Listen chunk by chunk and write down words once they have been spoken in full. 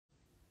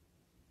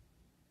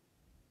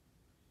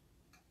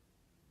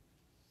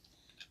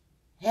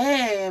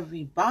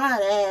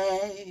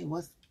everybody,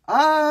 what's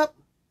up?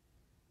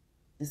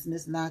 It's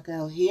Miss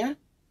Knockout here,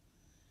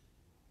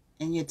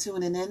 and you're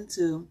tuning in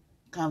to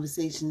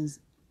Conversations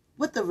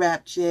with the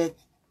Rap Chick.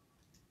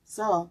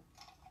 So,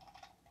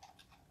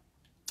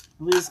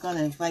 we're just going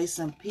to invite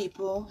some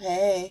people.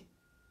 Hey,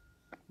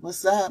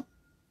 what's up?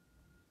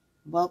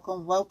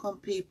 Welcome, welcome,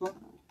 people.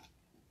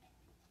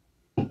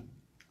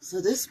 So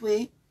this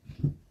week,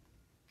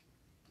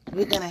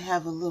 we're going to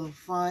have a little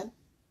fun.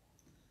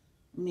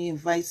 Let me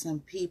invite some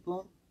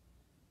people.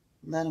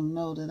 Let them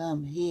know that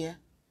I'm here.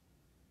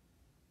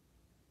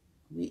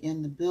 We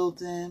in the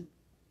building.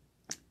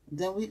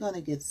 Then we're going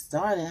to get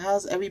started.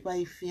 How's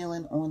everybody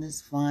feeling on this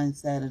fine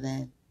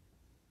Saturday?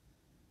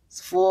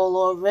 It's fall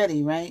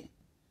already, right?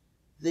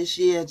 This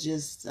year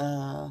just,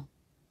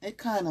 it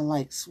kind of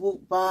like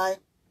swooped by.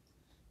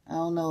 I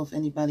don't know if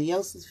anybody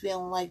else is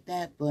feeling like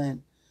that, but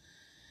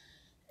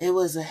it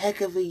was a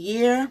heck of a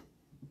year,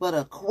 but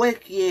a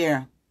quick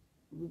year.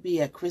 We'll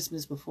be at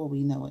Christmas before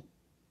we know it.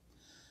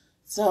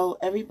 So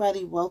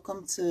everybody,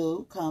 welcome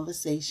to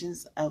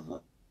Conversations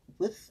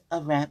with a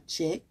Rap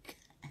Chick.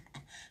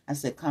 I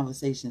said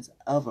Conversations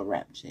of a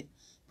Rap Chick,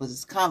 but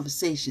it's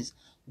Conversations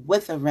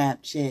with a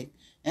Rap Chick.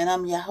 And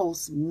I'm your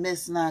host,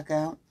 Miss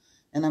Knockout,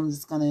 and I'm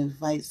just going to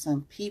invite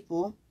some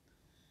people.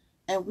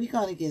 And we're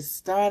going to get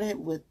started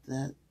with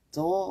the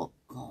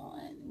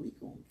doggone. We're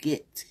going to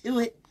get to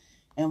it,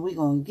 and we're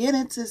going to get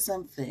into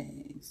some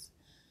things.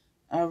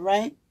 All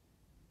right?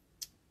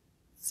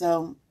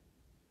 So,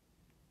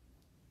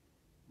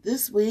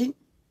 this week,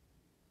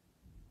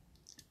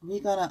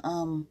 we're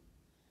gonna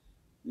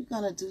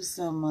do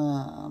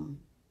some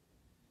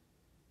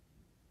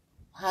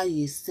how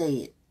you say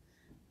it,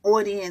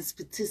 audience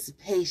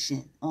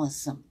participation on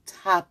some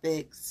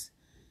topics,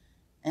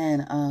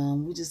 and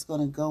we're just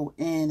gonna go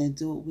in and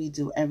do what we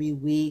do every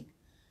week.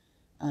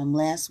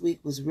 Last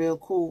week was real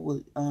cool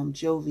with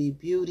Jovi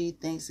Beauty.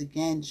 Thanks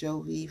again,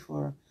 Jovi,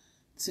 for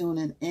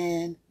tuning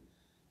in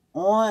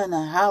on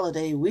a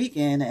holiday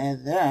weekend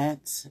at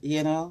that,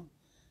 you know.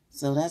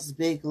 So that's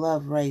big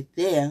love right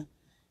there.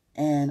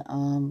 And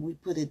we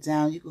put it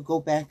down. You could go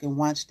back and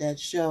watch that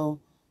show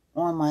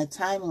on my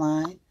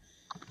timeline.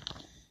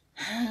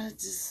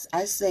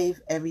 I save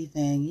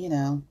everything, you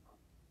know.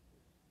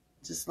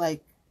 Just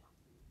like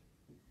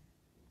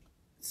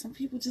some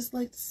people just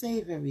like to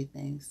save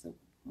everything. So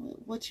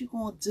what you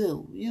gonna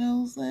do? You know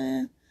what I'm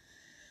saying?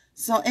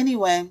 So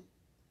anyway,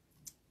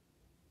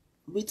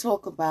 we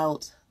talk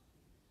about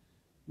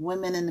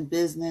women in the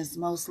business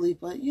mostly,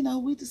 but you know,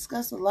 we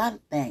discuss a lot of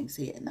things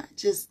here, not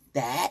just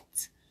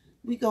that.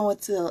 We go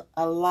into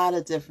a lot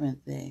of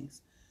different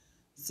things.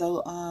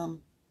 So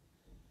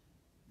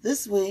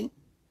this week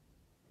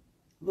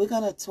we're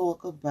gonna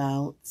talk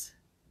about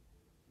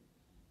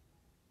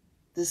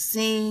the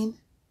scene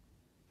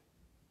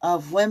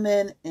of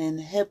women in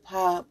hip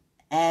hop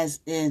as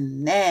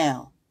in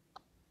now.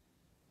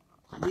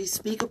 We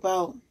speak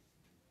about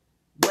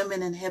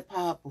women in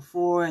hip-hop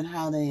before and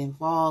how they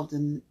evolved,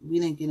 and we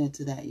didn't get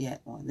into that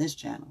yet on this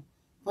channel,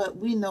 but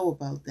we know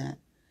about that.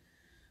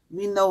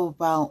 We know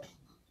about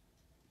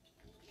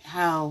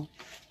how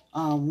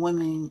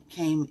women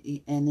came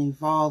and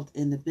evolved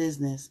in the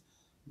business,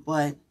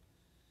 but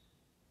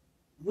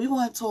we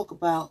want to talk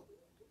about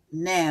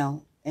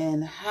now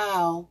and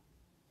how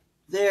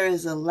there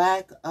is a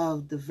lack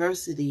of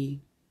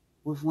diversity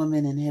with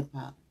women in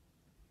hip-hop.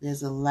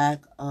 There's a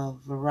lack of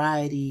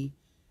variety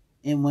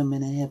in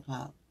women in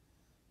hip-hop.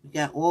 We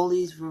got all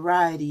these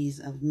varieties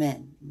of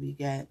men. We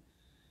got,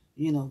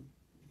 you know,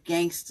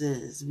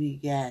 gangsters. We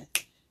got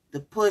the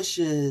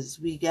pushers.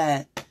 We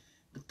got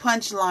the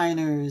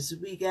punchliners.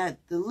 We got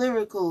the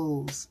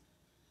lyricals.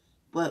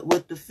 But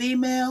with the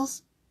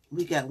females,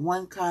 we got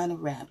one kind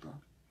of rapper.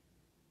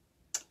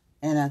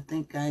 And I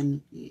think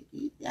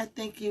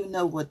you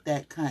know what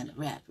that kind of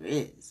rapper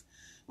is.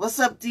 What's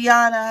up,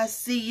 Deanna? I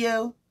see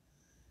you.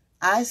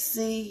 I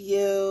see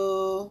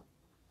you.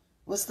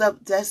 What's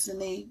up,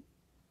 Destiny?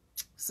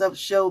 What's up,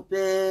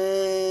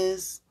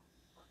 Showbiz?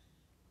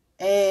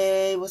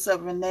 Hey, what's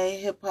up, Renee?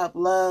 Hip Hop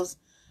Loves.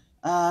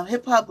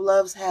 Hip Hop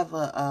Loves have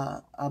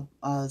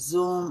a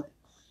Zoom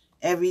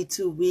every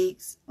 2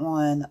 weeks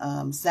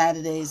on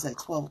Saturdays at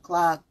 12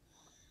 o'clock.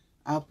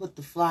 I'll put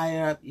the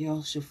flyer up.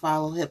 You should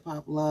follow Hip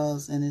Hop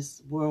Loves, and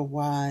it's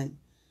worldwide.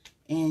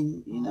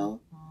 And, you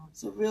know,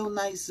 it's a real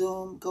nice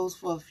Zoom. Goes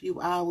for a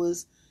few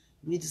hours.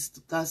 We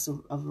discuss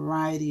a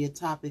variety of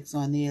topics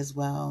on there as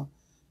well.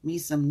 Meet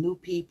some new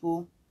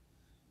people.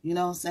 You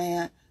know what I'm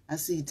saying? I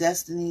see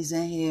Destiny's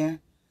in here.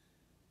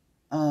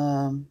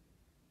 Let's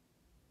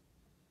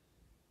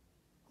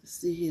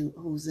see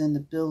who's in the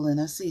building.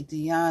 I see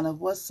Deanna.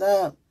 What's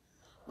up?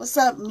 What's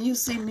up,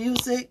 Femcee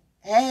Music?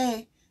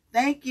 Hey,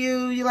 thank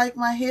you. You like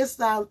my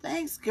hairstyle?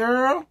 Thanks,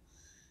 girl.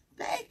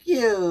 Thank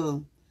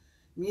you.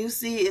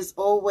 Femcee is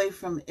all the way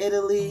from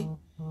Italy.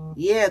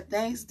 Yeah,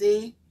 thanks,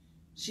 D.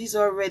 She's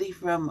already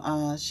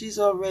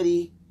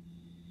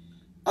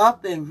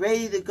up and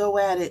ready to go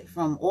at it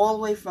from all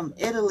the way from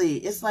Italy.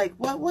 It's like,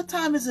 what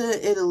time is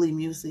it in Italy,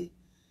 Femcee?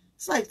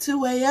 It's like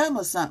 2 a.m.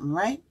 or something,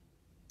 right?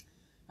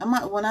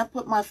 When I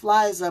put my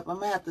flyers up, I'm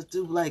going to have to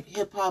do like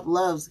Hip Hop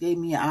Loves gave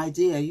me an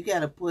idea. You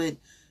got to put,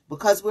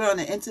 because we're on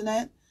the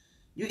internet,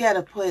 you got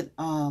to put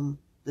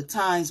the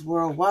times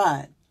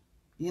worldwide.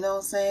 You know what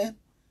I'm saying?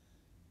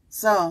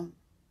 So,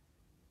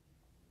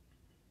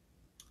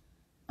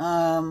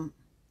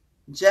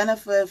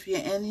 Jennifer, if you're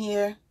in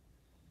here,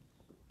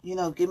 you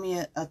know, give me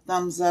a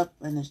thumbs up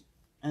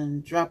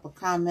and drop a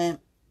comment.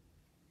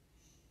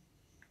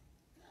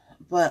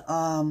 But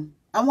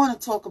I want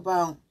to talk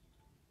about,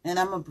 and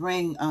I'm going to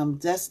bring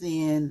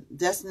Destiny in.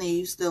 Destiny,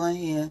 you still in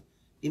here?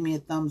 Give me a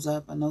thumbs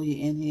up. I know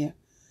you're in here.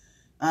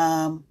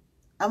 I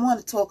want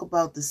to talk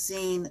about the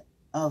scene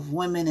of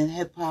women in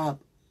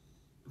hip-hop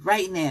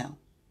right now.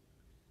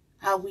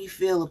 How we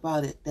feel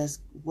about it. That's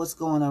what's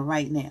going on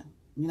right now.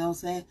 You know what I'm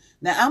saying?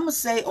 Now, I'm going to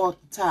say off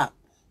the top,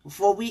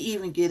 before we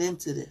even get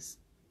into this,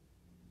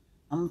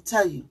 I'm going to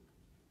tell you,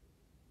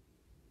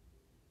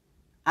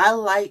 I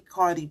like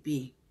Cardi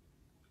B.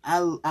 I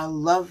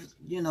love,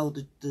 you know,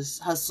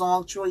 her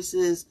song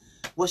choices,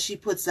 what she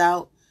puts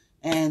out.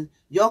 And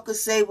y'all can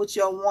say what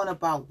y'all want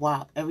about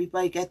WAP.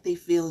 Everybody got their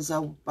feelings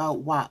about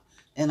WAP.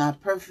 And I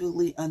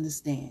perfectly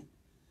understand.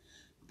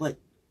 But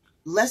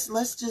let's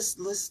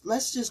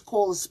just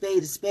call a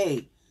spade a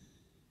spade.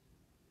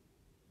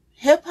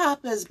 Hip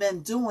hop has been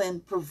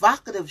doing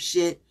provocative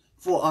shit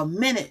for a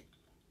minute.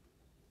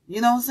 You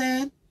know what I'm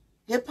saying?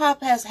 Hip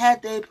hop has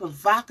had their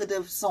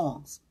provocative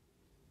songs.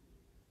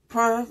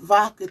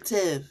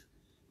 Provocative.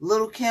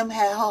 Little Kim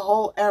had her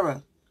whole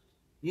era.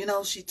 You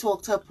know, she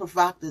talked her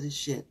provocative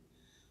shit.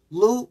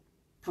 Luke,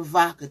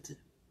 provocative.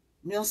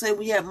 You know what I'm saying?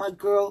 We had my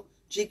girl,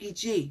 Jiggy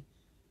G.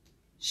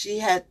 She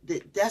had,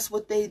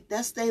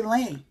 that's their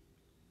lane.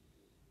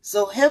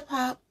 So hip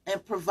hop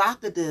and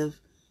provocative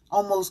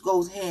almost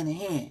goes hand in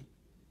hand.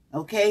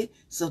 Okay?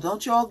 So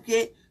don't y'all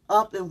get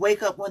up and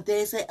wake up one day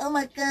and say, oh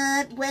my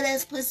God, wet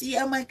ass pussy,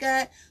 oh my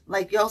God.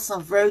 Like y'all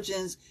some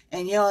virgins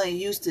and y'all ain't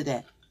used to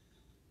that.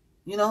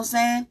 You know what I'm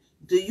saying?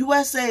 The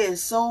USA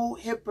is so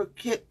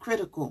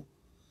hypocritical.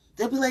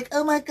 They'll be like,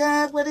 oh my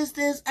God, what is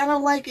this? I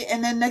don't like it.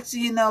 And then next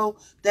thing you know,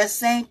 that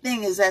same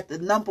thing is at the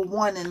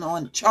 #1 and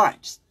on the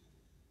charts.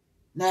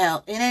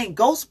 Now, it ain't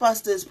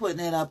Ghostbusters putting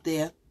it up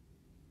there.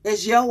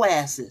 It's your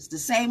asses. The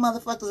same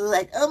motherfuckers are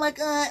like, oh my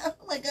God,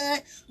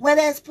 wet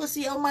ass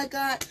pussy, oh my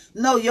God.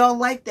 No, y'all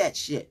like that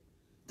shit.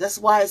 That's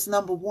why it's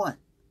 #1.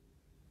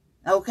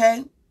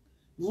 Okay?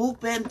 Luke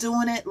been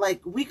doing it.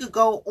 Like, we could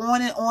go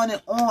on and on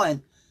and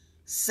on.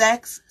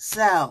 Sex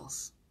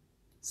sells.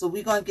 So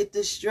we're going to get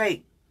this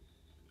straight.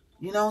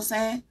 You know what I'm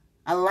saying?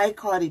 I like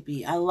Cardi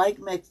B. I like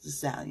Meg Thee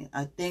Stallion.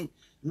 I think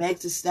Meg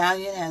Thee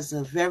Stallion has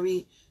a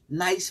very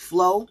nice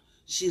flow.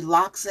 She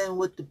locks in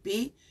with the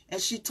beat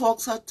and she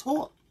talks her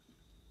talk.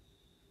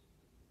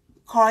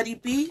 Cardi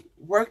B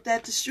worked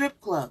at the strip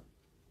club.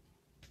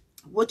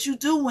 What you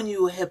do when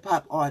you're a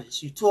hip-hop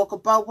artist? You talk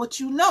about what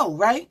you know,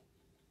 right?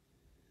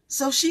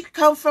 So she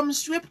come from a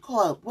strip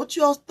club. What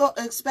y'all thought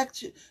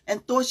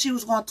she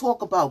was going to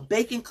talk about?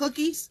 Baking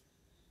cookies?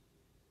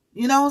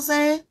 You know what I'm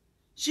saying?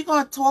 She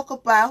going to talk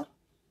about,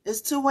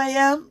 it's 2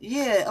 a.m.?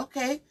 Yeah,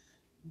 okay.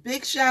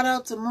 Big shout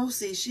out to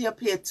Moosey. She up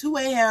here 2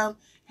 a.m.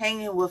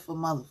 hanging with a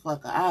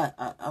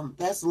motherfucker.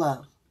 That's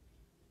love.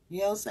 You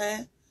know what I'm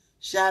saying?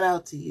 Shout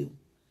out to you.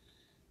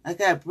 I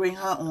got to bring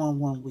her on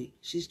 1 week.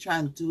 She's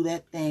trying to do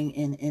that thing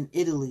in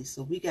Italy.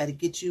 So we got to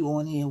get you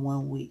on here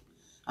 1 week.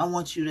 I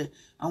want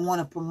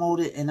to promote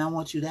it, and I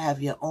want you to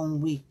have your own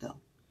week, though.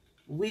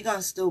 We're going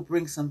to still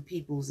bring some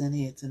peoples in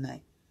here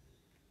tonight.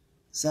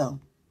 So,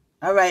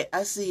 all right,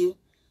 I see you.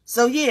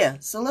 So, yeah,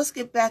 so let's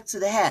get back to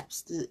the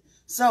haps.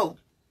 So,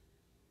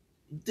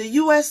 the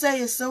USA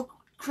is so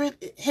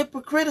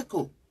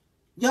hypocritical.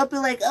 Y'all be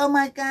like, oh,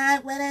 my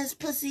God, wet ass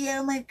pussy,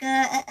 oh, my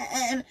God.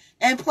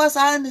 And plus,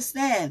 I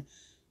understand,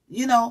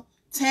 you know,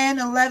 10,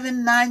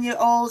 11,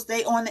 9-year-olds,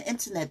 they on the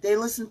internet. They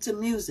listen to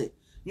music.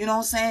 You know what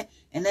I'm saying?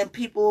 And then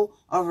people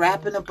are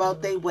rapping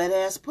about they wet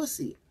ass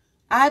pussy.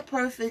 I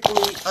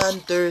perfectly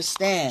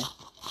understand.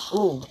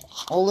 Ooh,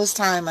 all this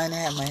time I didn't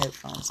have my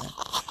headphones in.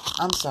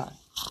 I'm sorry.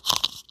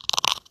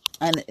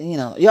 And, you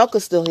know, y'all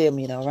could still hear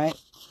me though, right?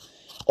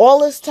 All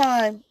this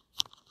time.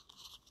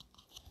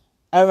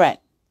 All right.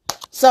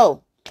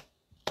 So,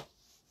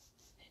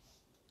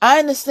 I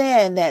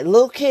understand that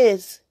little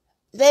kids,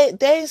 they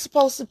ain't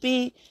supposed to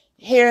be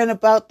hearing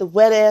about the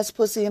wet ass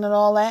pussy and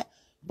all that.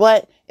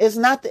 But it's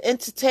not the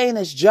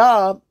entertainer's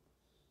job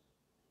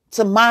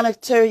to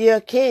monitor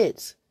your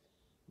kids.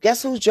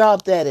 Guess whose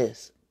job that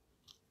is?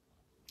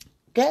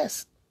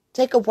 Guess.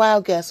 Take a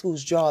wild guess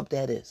whose job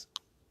that is.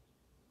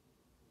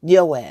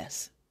 Your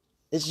ass.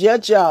 It's your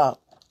job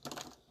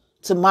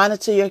to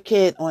monitor your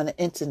kid on the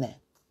internet.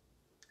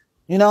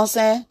 You know what I'm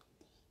saying?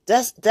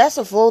 That's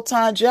a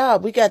full-time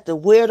job. We got the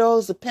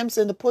weirdos, the pimps,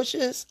 and the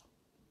pushers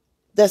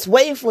that's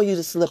waiting for you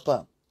to slip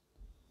up.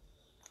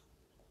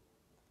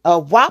 A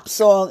WAP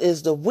song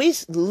is the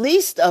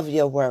least of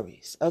your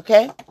worries,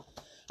 okay?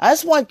 I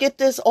just want to get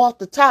this off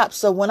the top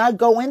so when I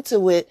go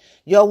into it,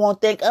 y'all won't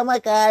think, oh my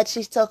God,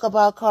 she's talking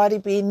about Cardi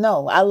B.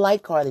 No, I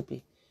like Cardi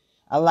B.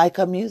 I like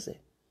her music.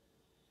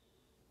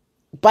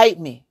 bite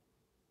me.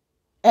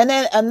 And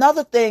then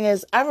another thing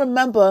is, I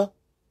remember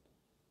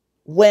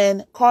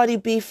when Cardi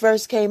B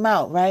first came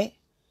out, right?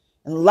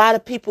 And a lot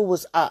of people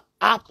was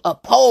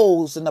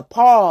opposed and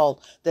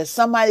appalled that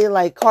somebody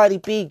like Cardi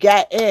B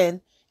got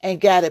in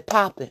and got it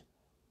popping.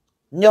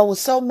 Was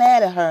so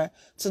mad at her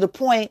to the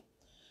point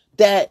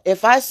that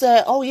if I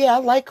said, oh yeah, I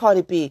like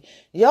Cardi B,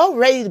 y'all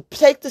ready to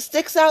take the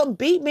sticks out and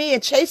beat me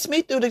and chase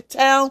me through the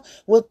town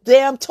with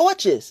damn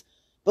torches.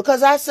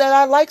 Because I said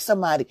I like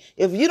somebody.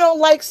 If you don't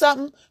like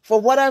something, for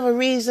whatever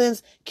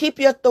reasons, keep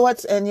your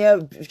thoughts and your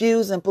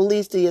views and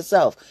beliefs to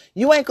yourself.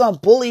 You ain't going to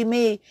bully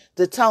me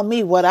to tell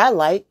me what I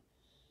like.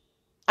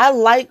 I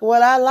like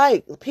what I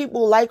like.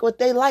 People like what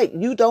they like.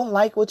 You don't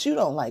like what you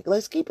don't like.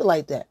 Let's keep it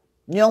like that.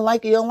 You don't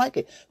like it, you don't like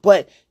it.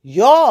 But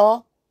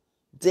y'all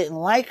didn't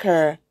like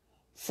her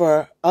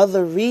for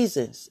other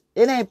reasons.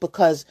 It ain't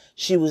because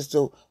she was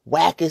the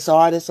wackest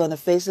artist on the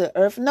face of the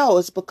earth. No,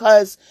 it's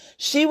because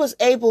she was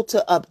able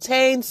to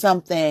obtain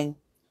something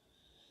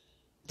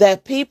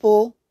that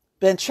people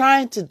been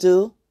trying to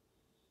do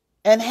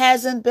and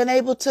hasn't been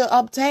able to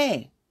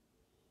obtain.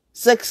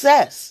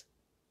 Success.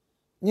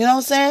 You know what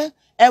I'm saying?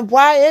 And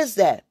why is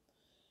that?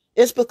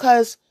 It's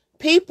because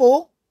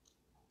people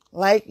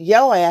like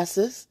yo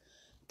asses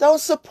don't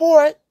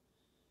support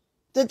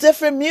the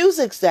different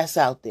musics that's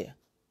out there.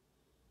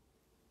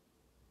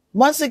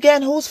 Once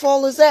again, whose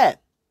fault is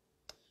that?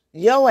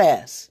 Yo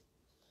ass.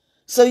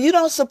 So you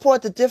don't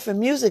support the different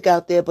music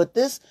out there, but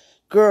this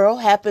girl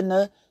happened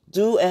to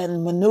do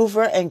and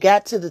maneuver and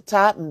got to the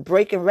top and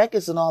breaking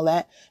records and all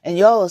that. And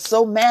y'all are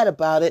so mad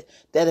about it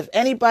that if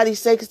anybody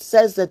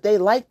says that they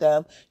like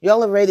them,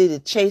 y'all are ready to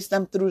chase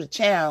them through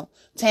the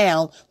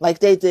town like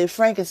they did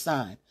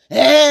Frankenstein.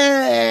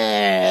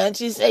 And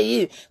she say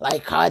you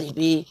like Cardi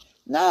B.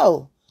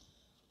 No.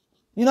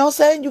 You know what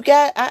I'm saying?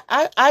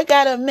 I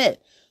gotta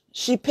admit,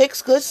 she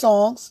picks good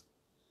songs.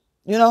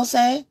 You know what I'm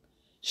saying?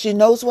 She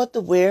knows what to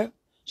wear.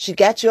 She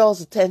got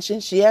y'all's attention.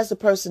 She has a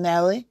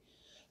personality.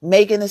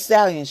 Megan Thee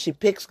Stallion, she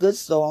picks good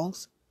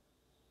songs.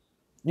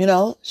 You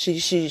know,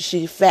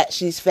 she's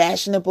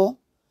fashionable.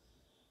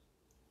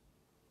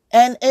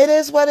 And it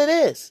is what it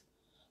is.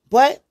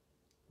 But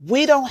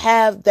we don't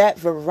have that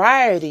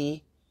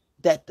variety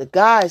that the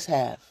guys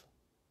have.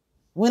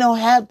 We don't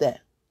have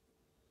that.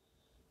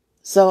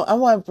 So I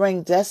want to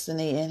bring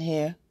Destiny in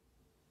here.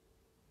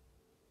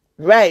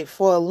 Right,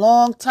 for a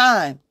long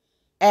time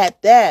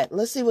at that.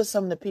 Let's see what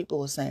some of the people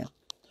were saying.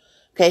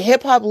 Okay,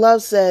 Hip Hop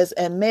Love says,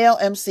 and male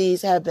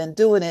MCs have been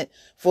doing it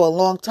for a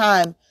long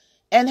time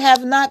and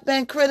have not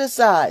been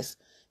criticized.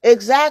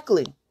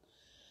 Exactly.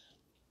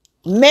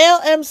 Male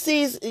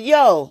MCs,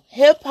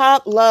 Hip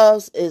Hop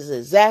Loves is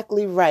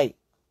exactly right.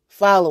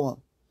 Follow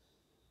him.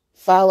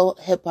 Follow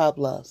Hip Hop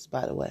Loves,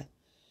 by the way.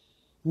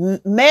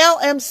 Male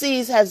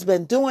MCs has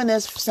been doing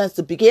this since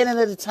the beginning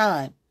of the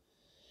time.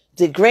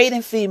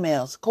 Degrading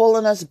females,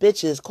 calling us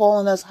bitches,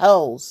 calling us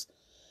hoes.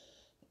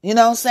 You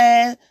know what I'm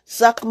saying?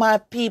 Suck my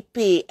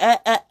pee-pee.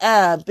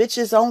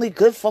 Bitches only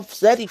good for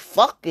steady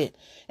fucking.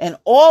 And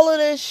all of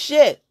this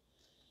shit.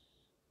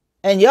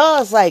 And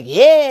y'all's like,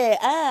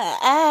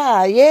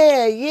 yeah,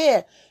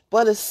 yeah.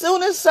 But as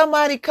soon as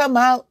somebody come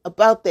out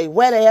about they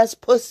wet ass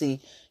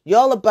pussy,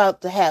 y'all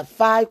about to have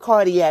 5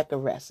 cardiac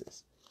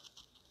arrests.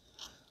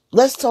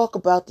 Let's talk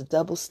about the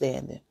double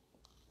standard.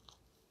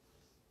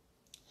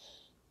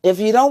 If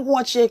you don't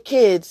want your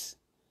kids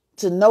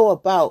to know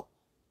about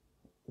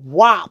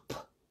WAP,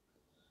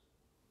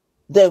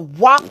 then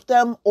WAP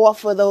them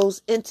off of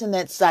those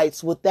internet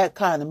sites with that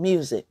kind of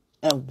music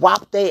and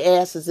WAP their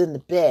asses in the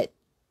bed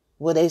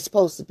where they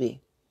supposed to be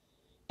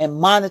and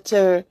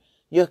monitor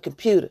your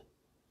computer.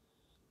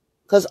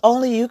 Because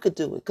only you could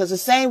do it. Because the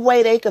same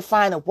way they could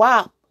find a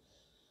WAP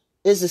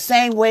is the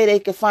same way they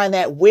could find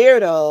that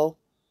weirdo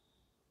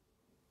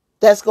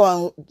that's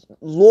going to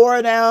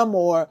lure them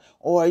or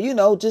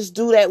just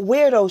do that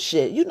weirdo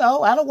shit.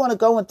 I don't want to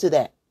go into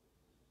that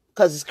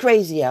because it's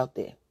crazy out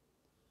there.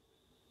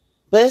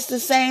 But it's the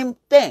same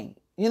thing.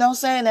 You know what I'm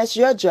saying? That's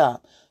your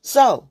job.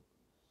 So,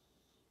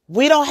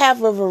 we don't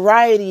have a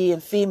variety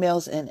in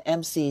females and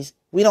MCs.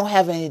 We don't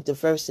have any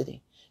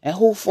diversity. And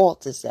whose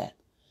fault is that?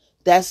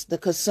 That's the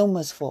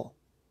consumer's fault.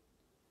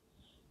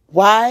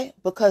 Why?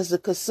 Because the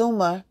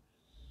consumer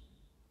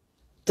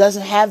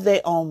doesn't have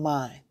their own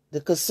mind. The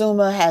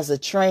consumer has a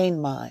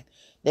trained mind.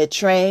 They're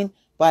trained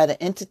by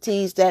the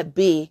entities that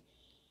be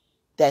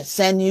that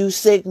send you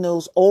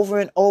signals over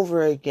and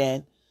over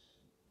again.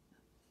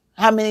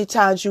 How many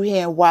times you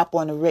hear WAP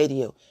on the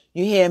radio?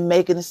 You hear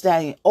Megan Thee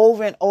Stallion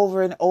over and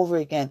over and over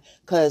again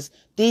because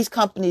these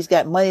companies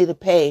got money to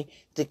pay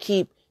to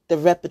keep the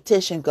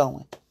repetition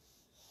going.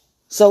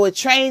 So it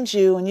trains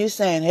you and you're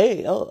saying,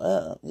 hey,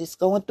 it's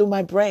going through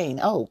my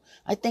brain. Oh,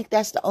 I think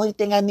that's the only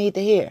thing I need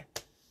to hear.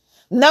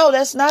 No,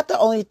 that's not the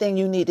only thing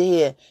you need to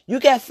hear. You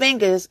got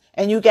fingers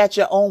and you got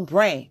your own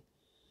brain.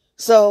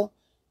 So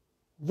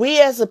we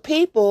as a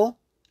people,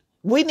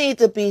 we need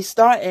to be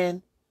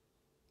starting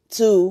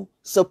to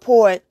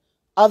support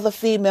other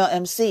female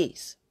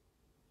MCs.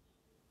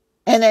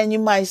 And then you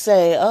might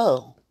say,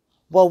 oh,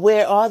 Well,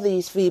 where are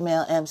these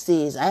female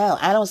MCs?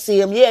 I don't see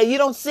them. Yeah, you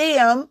don't see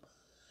them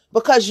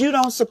because you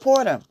don't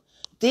support them.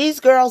 These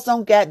girls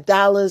don't get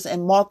dollars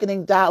and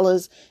marketing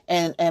dollars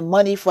and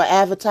money for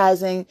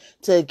advertising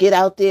to get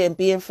out there and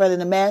be in front of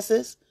the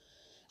masses.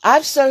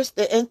 I've searched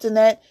the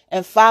internet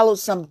and followed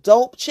some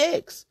dope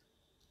chicks.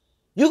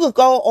 You could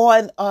go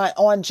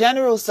on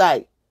General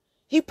site.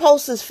 He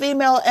posts his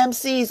female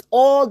MCs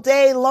all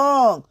day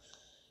long.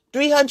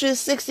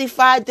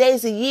 365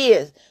 days a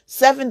year,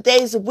 7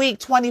 days a week,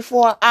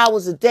 24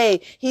 hours a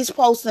day. He's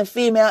posting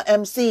female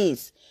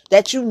MCs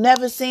that you've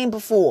never seen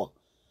before.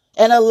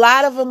 And a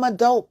lot of them are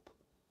dope.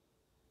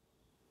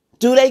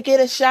 Do they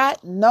get a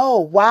shot? No.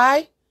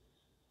 Why?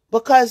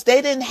 Because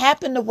they didn't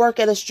happen to work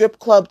at a strip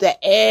club that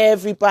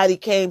everybody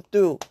came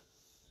through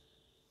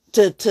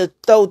to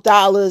throw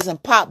dollars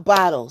and pop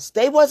bottles.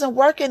 They wasn't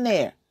working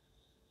there.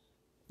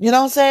 You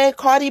know what I'm saying?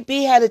 Cardi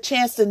B had a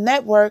chance to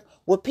network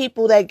with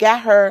people that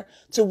got her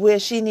to where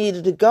she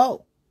needed to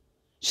go.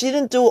 She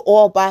didn't do it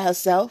all by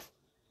herself.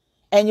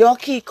 And y'all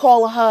keep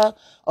calling her,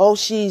 oh,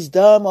 she's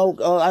dumb.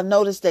 Oh, I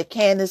noticed that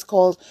Candace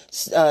calls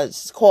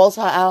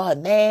her out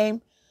her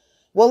name.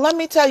 Well, let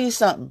me tell you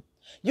something.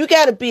 You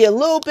got to be a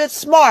little bit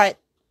smart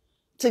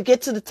to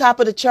get to the top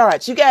of the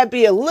charts. You got to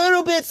be a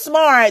little bit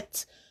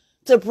smart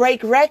to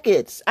break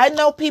records. I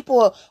know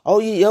people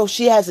are,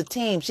 she has a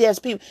team. She has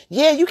people.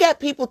 Yeah, you got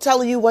people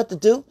telling you what to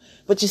do,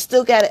 but you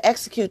still got to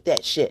execute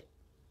that shit.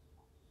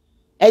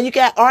 And you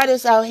got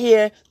artists out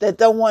here that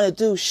don't want to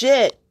do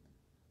shit.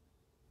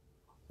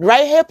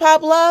 Right, Hip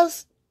Hop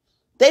Loves?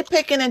 They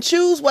picking and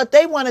choose what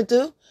they want to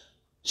do.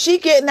 She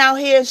getting out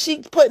here and she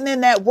putting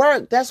in that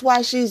work. That's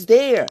why she's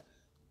there.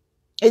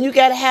 And you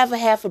got to have a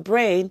half a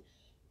brain,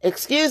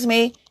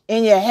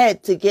 in your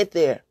head to get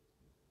there.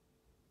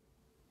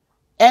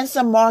 And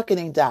some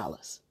marketing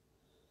dollars.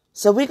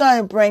 So we're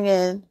going to bring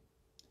in,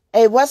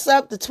 hey, what's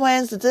up? The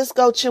twins, the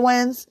Disco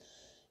Twins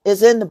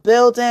is in the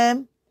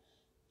building.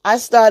 I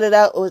started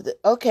out with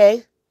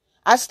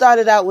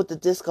the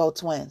Disco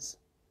Twins.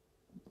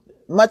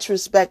 Much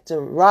respect to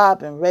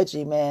Rob and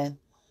Reggie, man.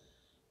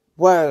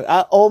 Word.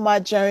 I owe my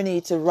journey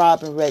to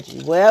Rob and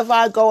Reggie. Wherever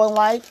I go in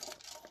life,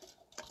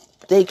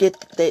 they get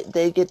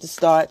the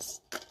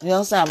starts. You know what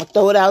I'm saying? I'm going to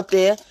throw it out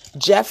there.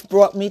 Jeff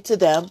brought me to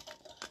them.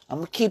 I'm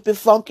going to keep it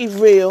funky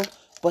real.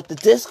 But the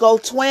Disco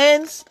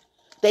Twins,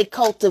 they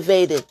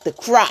cultivated the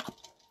crop.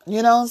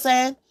 You know what I'm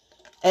saying?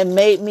 And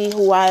made me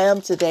who I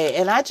am today.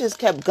 And I just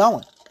kept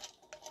going.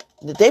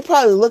 They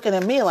probably looking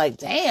at me like,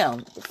 damn,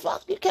 the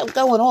fuck, you kept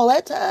going all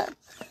that time.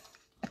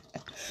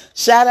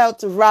 Shout out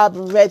to Rob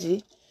and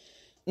Reggie.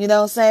 You know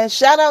what I'm saying?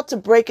 Shout out to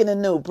Breaking the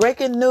New.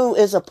 Breaking New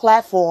is a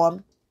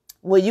platform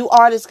where you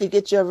artists could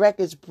get your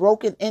records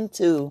broken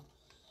into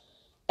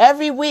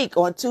every week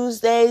on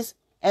Tuesdays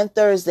and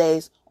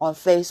Thursdays on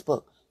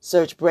Facebook.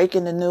 Search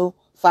Breaking the New.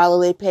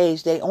 Follow their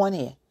page. They on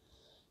here.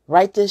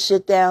 Write this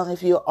shit down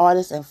if you're an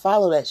artist and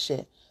follow that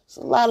shit. There's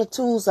a lot of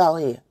tools out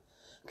here.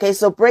 Okay,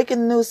 so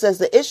Breaking the News says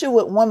the issue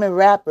with women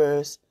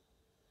rappers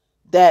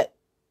that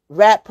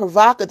rap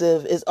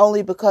provocative is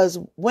only because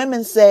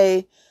women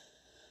say,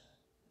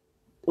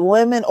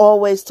 women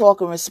always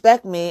talk and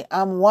respect me.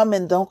 I'm a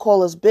woman, don't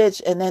call us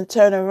bitch, and then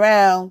turn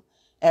around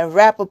and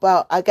rap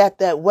about I got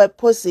that wet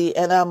pussy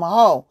and I'm a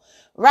hoe.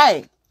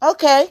 Right.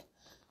 Okay.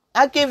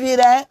 I give you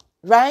that.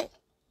 Right.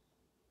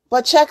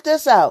 But check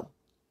this out.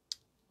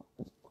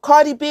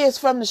 Cardi B is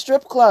from the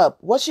strip club.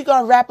 What's she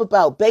gonna rap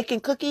about?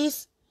 Baking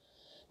cookies?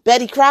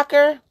 Betty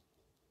Crocker?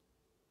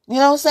 You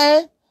know what I'm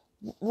saying?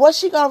 What's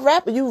she gonna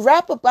rap? You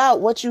rap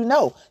about what you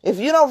know. If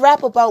you don't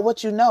rap about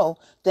what you know,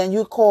 then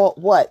you call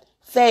what?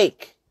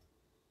 Fake.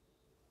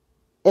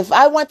 If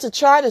I went to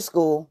charter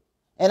school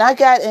and I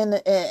got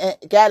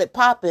got it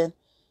popping,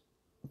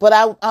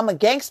 but I'm a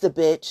gangster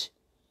bitch,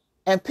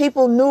 and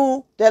people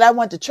knew that I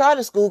went to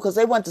charter school because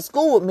they went to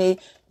school with me,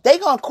 they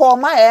gonna call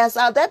my ass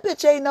out. That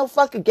bitch ain't no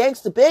fucking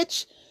gangster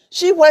bitch.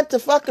 She went to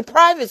fucking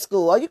private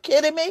school. Are you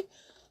kidding me?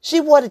 She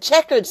wore the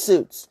checkered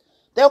suits.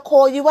 They'll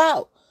call you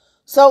out.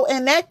 So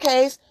in that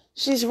case,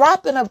 she's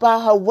rapping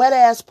about her wet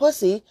ass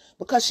pussy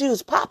because she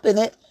was popping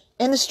it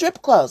in the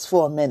strip clubs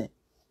for a minute.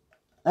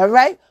 All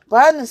right? But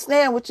I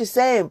understand what you're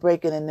saying,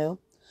 Breaking the New.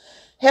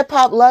 Hip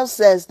Hop Love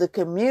says the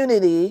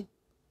community's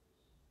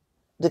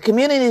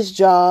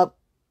job,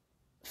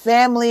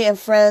 family and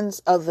friends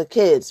of the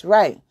kids.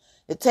 Right.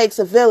 It takes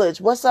a village.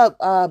 What's up,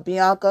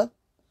 Bianca?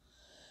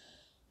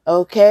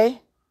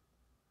 Okay.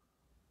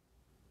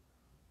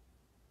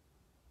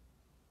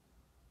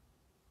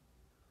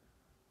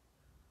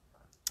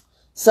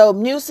 So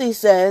Musey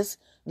says,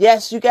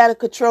 yes, you got to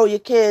control your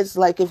kids.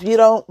 Like if you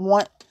don't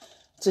want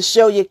to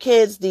show your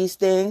kids these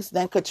things,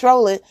 then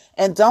control it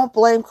and don't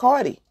blame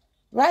Cardi.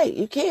 Right.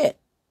 You can't.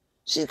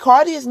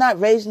 Cardi is not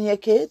raising your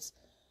kids.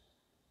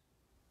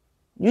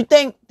 You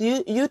think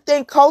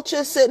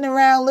Culture sitting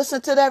around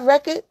listening to that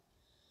record?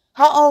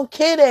 Her own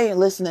kid ain't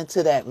listening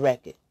to that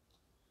record.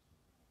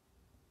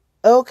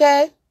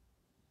 Okay?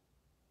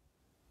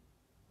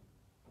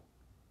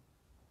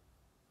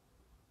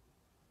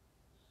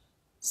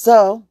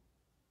 So,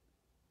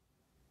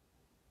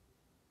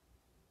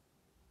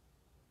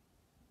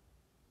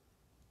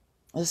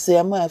 Let's see,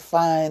 I'm going to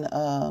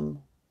find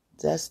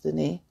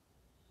Destiny.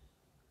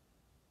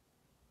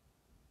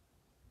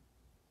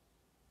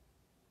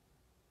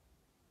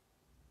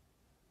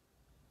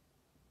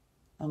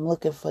 I'm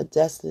looking for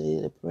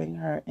Destiny to bring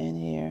her in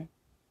here.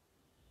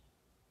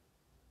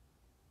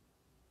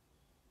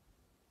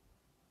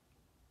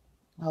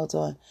 Hold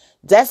on.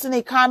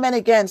 Destiny, comment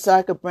again so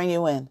I could bring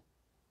you in.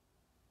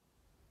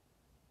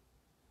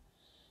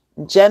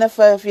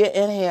 Jennifer, if you're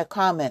in here,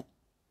 comment.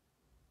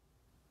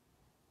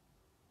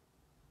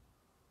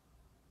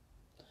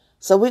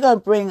 So we're going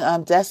to bring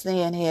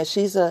Destiny in here.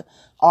 She's an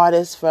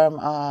artist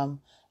from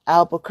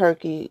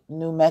Albuquerque,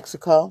 New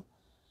Mexico.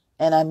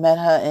 And I met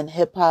her in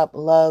Hip Hop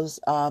Loves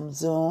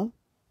Zoom.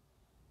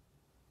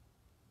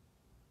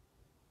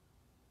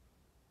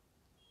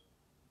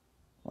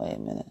 Wait a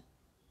minute.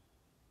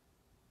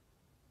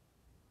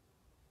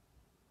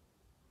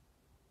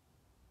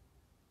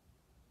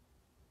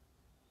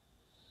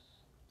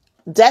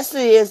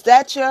 Destiny, is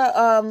that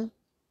your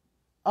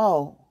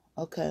oh,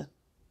 okay.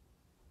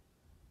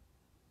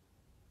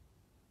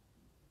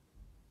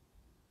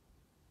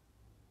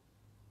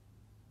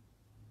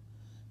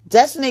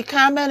 Destiny,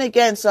 comment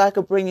again so I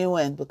could bring you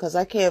in because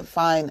I can't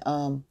find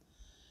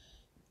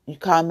you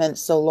comment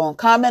so long.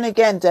 Comment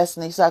again,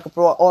 Destiny, so I could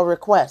bring or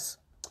request.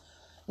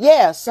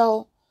 Yeah,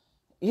 so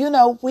you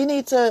know, we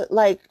need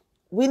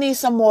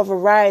some more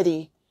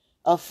variety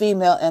of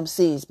female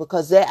MCs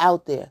because they're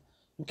out there.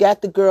 You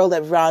got the girl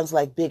that rhymes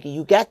like Biggie.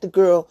 You got the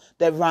girl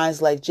that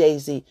rhymes like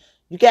Jay-Z.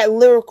 You got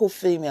lyrical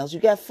females.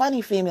 You got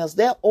funny females.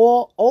 They're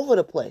all over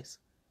the place.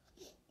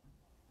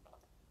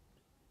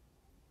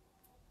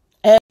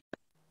 And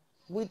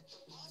we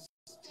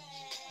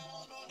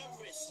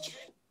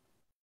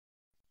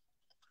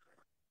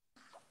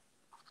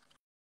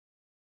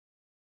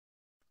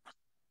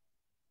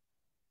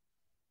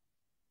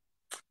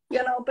You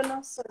gonna open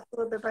us so it's a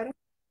little bit brighter?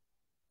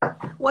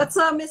 What's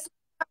up, Miss?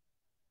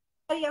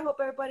 I hope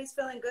everybody's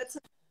feeling good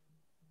tonight.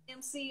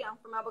 MC, I'm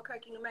from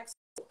Albuquerque, New Mexico.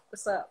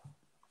 What's up?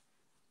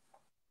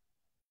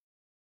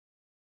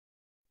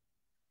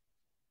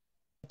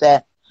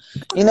 that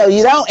you know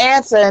you don't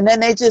answer and then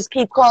they just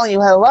keep calling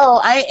you hello.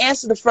 I ain't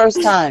answered the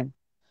first time.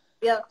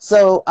 Yeah.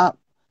 So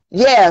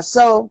yeah.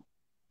 So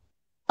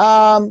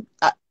um,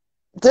 uh,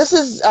 this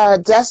is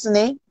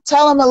Destiny.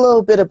 Tell them a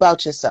little bit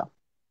about yourself.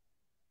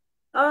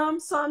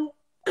 So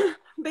I'm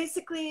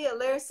basically a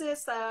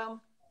lyricist.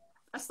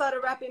 I started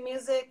rapping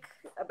music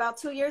about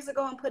 2 years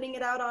ago and putting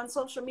it out on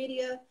social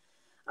media.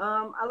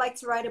 I like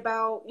to write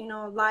about, you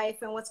know,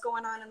 life and what's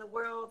going on in the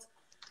world,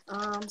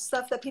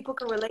 stuff that people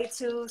can relate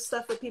to,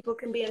 stuff that people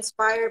can be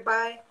inspired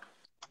by.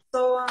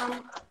 So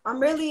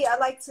I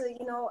like to,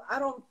 you know, I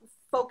don't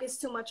focus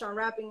too much on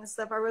rapping and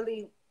stuff. I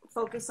really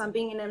focus on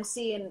being an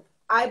MC, and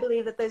I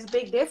believe that there's a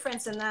big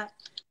difference in that.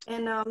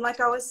 And like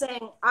I was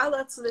saying, I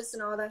love to listen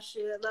to all that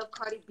shit. I love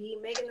Cardi B,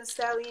 Megan Thee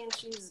Stallion.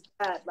 She's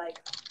bad, like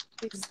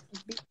she's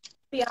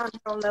beyond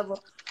her own level.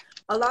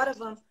 A lot of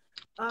them.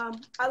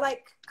 I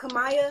like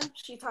Kamaya.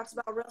 She talks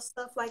about real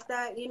stuff like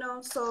that, you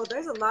know. So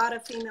there's a lot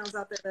of females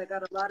out there that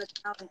got a lot of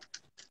talent.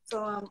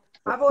 So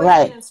I've always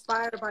been Right.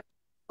 inspired by.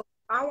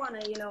 I want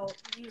to, you know,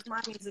 use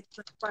my music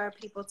to inspire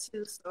people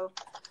too. So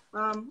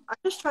I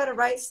just try to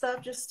write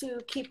stuff just to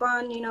keep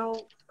on, you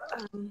know,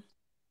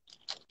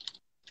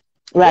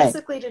 Right.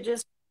 basically to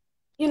just,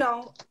 you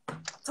know,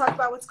 talk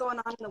about what's going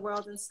on in the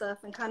world and stuff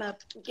and kind of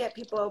get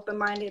people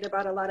open-minded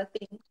about a lot of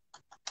things.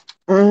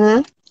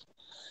 Mm-hmm.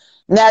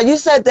 Now you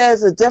said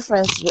there's a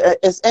difference.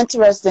 It's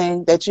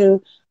interesting that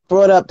you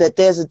brought up that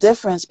there's a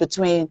difference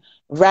between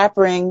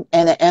rapping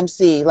and an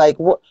MC. Like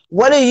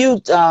what are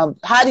you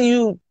how do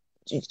you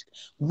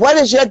what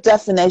is your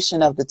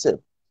definition of the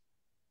two?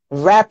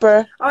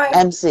 Rapper, All right.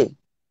 MC.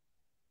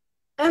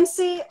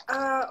 MC,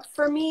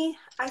 for me,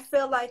 I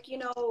feel like, you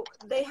know,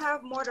 they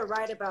have more to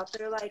write about.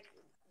 They're like,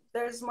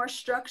 there's more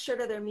structure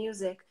to their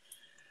music.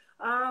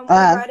 We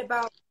write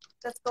about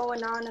that's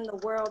going on in the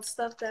world,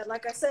 stuff that,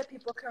 like I said,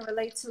 people can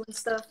relate to and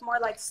stuff, more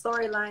like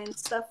storylines,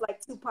 stuff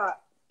like Tupac,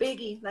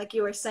 Biggie, like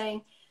you were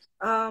saying.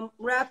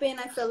 Rapping,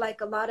 I feel like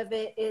a lot of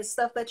it is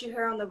stuff that you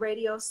hear on the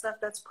radio, stuff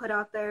that's put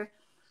out there.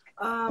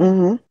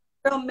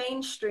 Real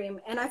mainstream.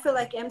 And I feel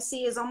like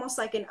MC is almost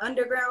like an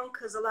underground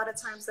because a lot of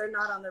times they're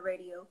not on the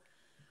radio.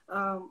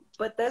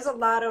 But there's a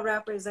lot of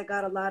rappers that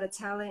got a lot of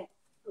talent.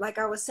 Like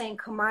I was saying,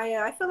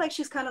 Kamaya, I feel like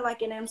she's kind of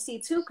like an MC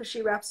too, because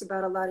she raps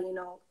about a lot of, you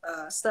know,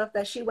 stuff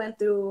that she went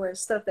through or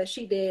stuff that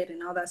she did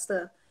and all that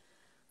stuff.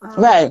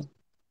 Right.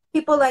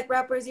 People like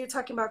rappers, you're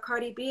talking about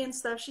Cardi B and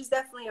stuff. She's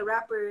definitely a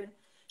rapper.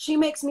 She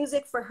makes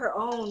music for her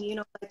own, you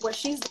know, like what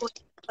she's doing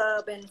in the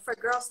club and for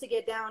girls to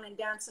get down and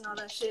dance and all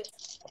that shit.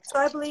 So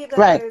I believe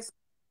that there's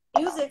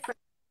music for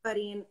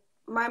everybody, and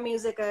my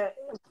music,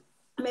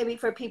 maybe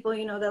for people,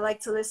 you know, that like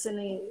to listen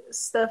to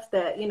stuff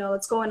that, you know,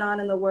 what's going on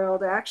in the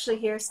world or actually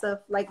hear stuff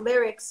like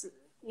lyrics,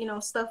 you know,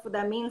 stuff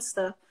that means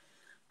stuff.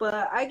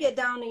 But I get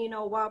down to, you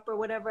know, WAP or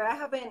whatever. I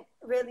haven't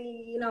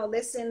really, you know,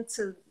 listened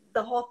to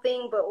the whole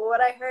thing, but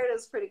what I heard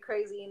is pretty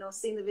crazy, you know,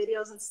 seeing the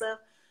videos and stuff.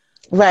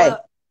 Right.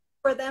 But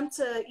for them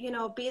to, you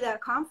know, be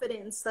that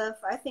confident and stuff,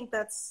 I think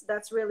that's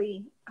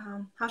really,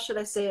 how should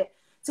I say it?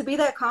 To be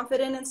that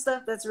confident and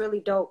stuff, that's really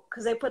dope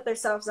because they put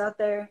themselves out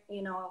there,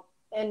 you know,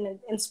 and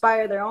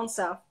inspire their own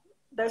self.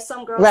 There's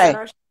some girls that Right.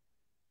 are,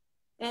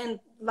 and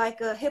like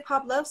Hip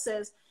Hop Love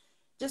says,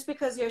 just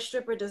because you're a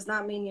stripper does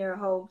not mean you're a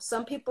hoe.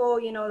 Some people,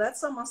 you know,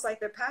 that's almost like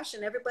their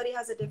passion. Everybody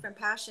has a different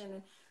passion.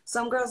 And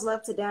some girls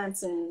love to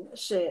dance and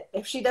shit.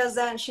 If she does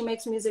that and she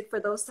makes music for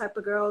those type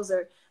of girls,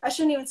 or I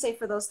shouldn't even say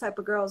for those type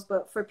of girls,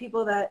 but for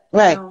people that, you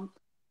Right. know,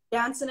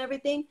 dance and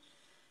everything,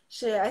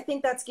 shit, I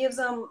think that gives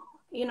them,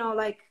 you know,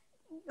 like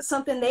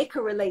something they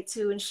could relate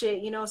to and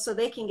shit, you know, so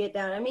they can get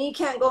down. I mean, you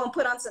can't go and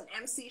put on some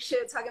MC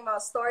shit talking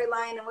about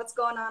storyline and what's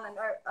going on in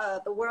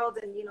the world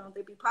and, you know,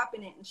 they be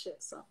popping it and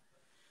shit. So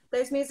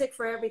there's music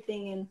for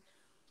everything. And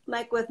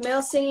like with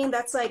male singing,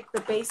 that's like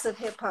the base of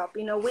hip hop.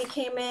 You know, we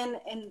came in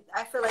and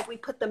I feel like we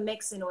put the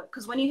mix into it.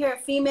 Because when you hear a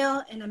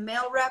female and a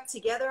male rap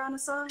together on a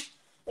song,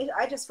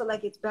 I just feel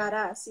like it's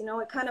badass. You know,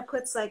 it kind of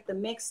puts like the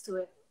mix to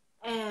it.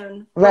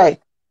 And,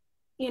 Right.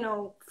 you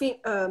know,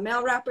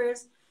 male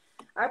rappers,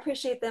 I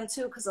appreciate them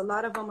too because a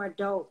lot of them are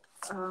dope.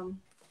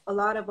 A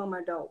lot of them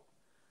are dope.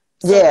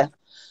 So, Yeah.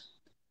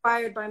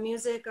 inspired by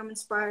music. I'm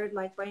inspired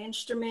like by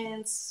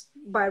instruments,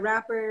 by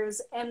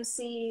rappers,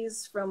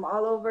 MCs from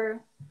all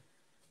over.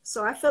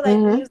 So I feel like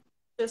Mm-hmm. music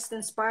is just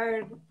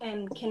inspired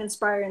and can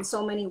inspire in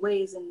so many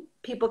ways, and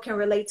people can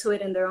relate to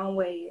it in their own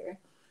way.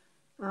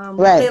 Or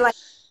Right. they like,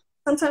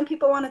 sometimes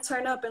people want to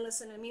turn up and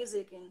listen to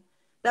music, and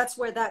that's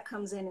where that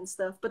comes in and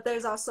stuff. But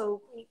there's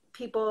also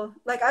people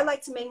like, I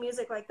like to make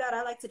music like that.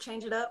 I like to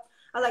change it up.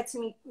 I like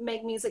to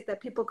make music that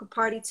people could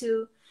party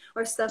to,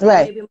 or stuff that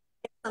Right. maybe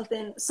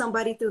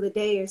somebody through the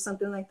day or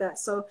something like that.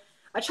 So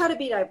I try to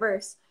be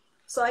diverse.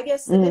 So I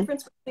guess the Mm-hmm.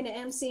 difference between an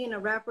MC and a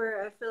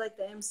rapper, I feel like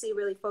the MC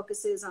really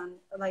focuses on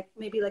like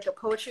maybe like a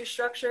poetry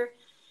structure,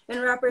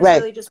 and rappers Right.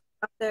 really just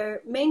put out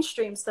their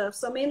mainstream stuff.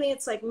 So mainly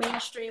it's like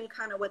mainstream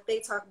kind of what they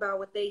talk about,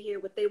 what they hear,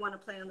 what they want to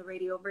play on the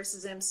radio,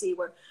 versus MC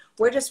where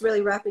we're just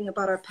really rapping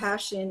about our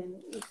passion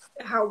and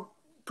how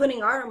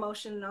putting our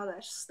emotion and all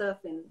that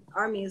stuff in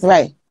our music.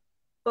 Right.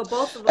 But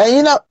both of them, And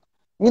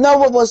you know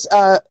what was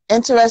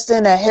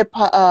interesting that hip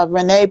hop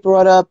Renee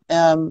brought up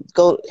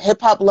go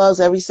hip hop loves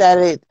every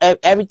Saturday,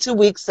 every 2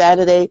 weeks,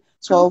 Saturday,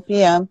 12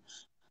 p.m.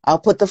 I'll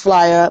put the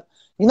flyer up.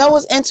 You know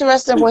what's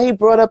interesting? What he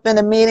brought up in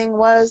the meeting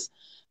was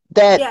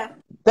that yeah.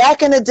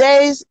 back in the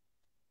days,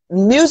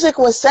 music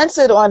was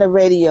censored on the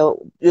radio.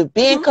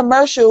 Being Mm-hmm.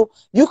 commercial,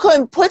 you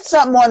couldn't put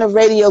something on the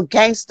radio,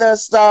 gangster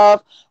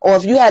stuff, or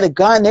if you had a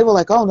gun, they were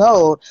like, oh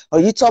no, or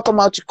you talking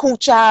about your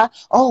coochie,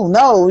 oh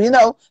no, you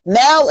know.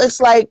 Now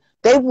it's like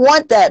they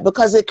want that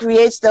because it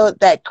creates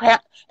that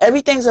crap.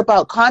 Everything's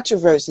about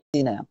controversy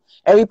now.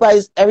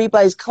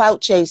 Everybody's clout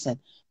chasing.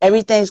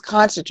 Everything's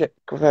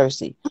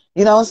controversy.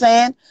 You know what I'm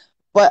saying?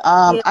 But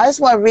Yeah. I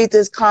just want to read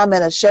this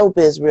comment of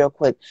Showbiz real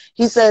quick.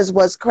 He says,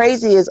 what's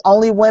crazy is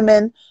only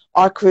women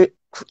are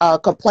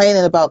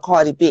complaining about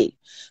Cardi B.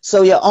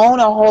 So your own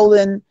are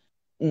holding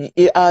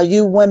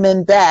you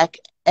women back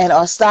and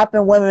are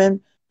stopping women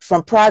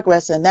from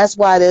progressing. That's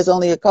why there's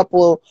only a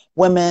couple of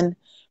women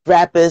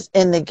rappers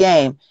in the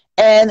game.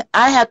 And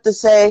I have to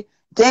say,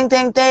 ding,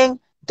 ding, ding,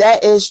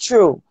 that is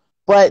true.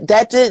 But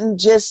that didn't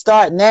just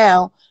start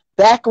now.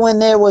 Back when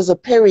there was a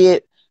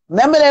period,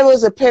 remember there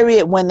was a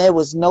period when there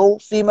was no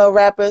female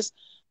rappers?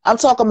 I'm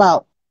talking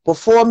about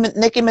before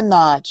Nicki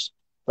Minaj.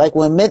 Like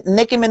when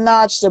Nicki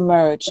Minaj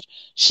emerged,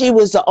 she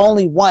was the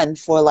only one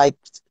for like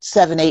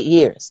 7, 8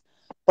 years.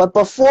 But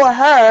before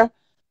her,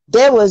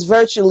 there was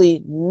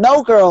virtually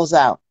no girls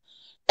out.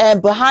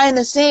 And behind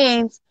the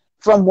scenes,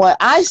 from what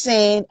I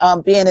seen,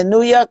 being in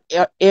New York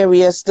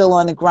area, still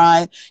on the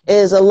grind,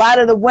 is a lot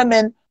of the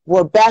women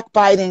were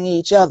backbiting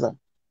each other.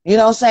 You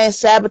know what I'm saying?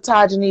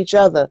 Sabotaging each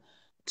other,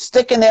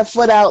 sticking their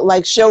foot out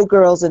like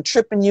showgirls and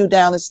tripping you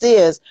down the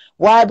stairs.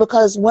 Why?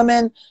 Because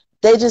women,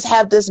 they just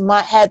have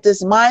had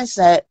this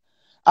mindset.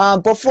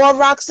 Before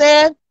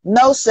Roxanne,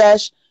 no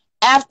sesh.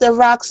 After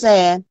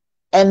Roxanne,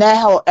 and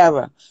that whole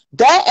era.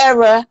 That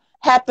era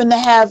happened to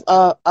have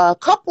a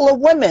couple of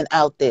women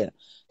out there.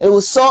 It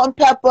was Salt and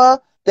Pepper.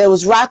 There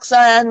was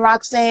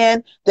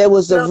Roxanne. There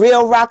was the Well,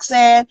 real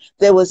Roxanne.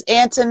 There was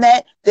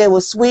Antoinette. There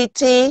was Sweet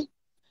Tea.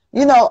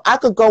 You know, I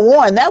could go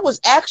on. That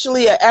was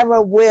actually an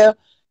era where,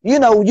 you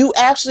know, you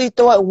actually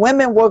thought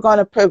women were going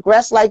to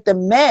progress like the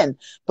men,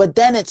 but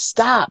then it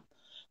stopped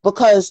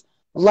because,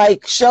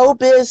 like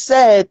Showbiz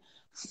said,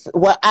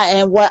 what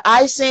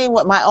I seen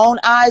with my own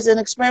eyes and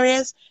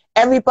experience,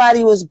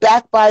 everybody was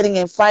backbiting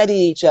and fighting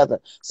each other.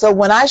 So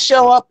when I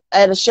show up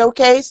at a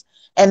showcase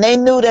and they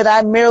knew that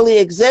I merely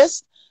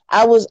exist,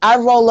 I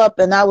roll up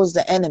and I was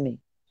the enemy.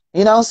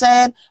 You know what I'm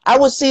saying? I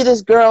would see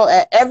this girl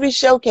at every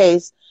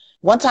showcase.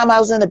 One time I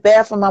was in the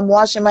bathroom, I'm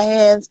washing my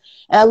hands,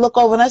 and I look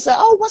over and I said,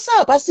 oh, what's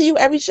up? I see you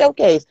every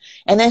showcase.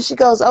 And then she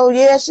goes, oh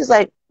yeah. She's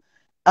like,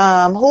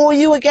 who are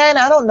you again?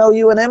 I don't know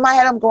you. And in my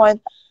head, I'm going,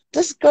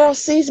 this girl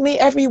sees me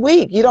every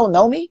week. You don't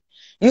know me?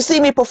 You see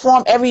me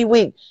perform every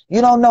week.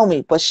 You don't know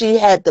me. But she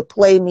had to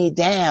play me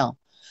down.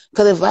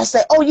 Because if I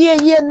say, oh, yeah,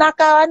 yeah,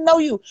 knockout, I know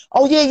you.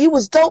 Oh, yeah, you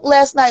was dope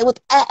last night with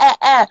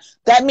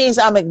that means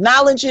I'm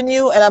acknowledging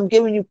you and I'm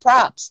giving you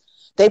props.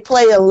 They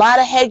play a lot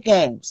of head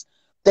games.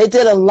 They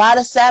did a lot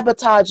of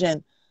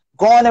sabotaging,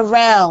 going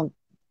around,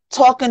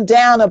 talking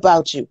down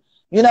about you.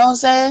 You know what I'm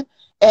saying?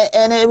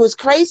 And it was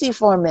crazy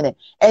for a minute.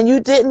 And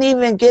you didn't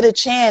even get a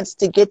chance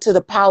to get to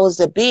the powers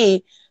that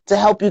be to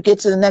help you get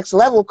to the next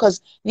level because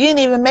you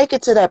didn't even make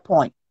it to that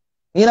point.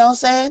 You know what I'm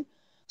saying?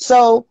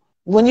 So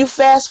when you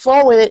fast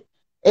forward it,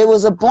 it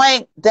was a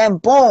blank, then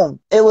boom,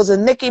 it was a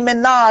Nicki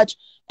Minaj,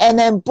 and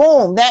then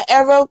boom, that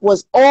era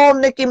was all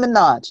Nicki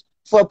Minaj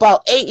for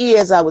about 8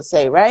 years, I would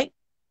say, right?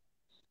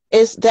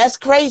 That's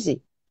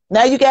crazy.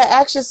 Now you got to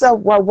ask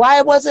yourself, well,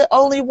 why was it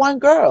only one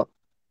girl?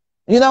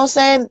 You know what I'm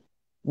saying?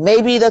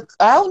 Maybe I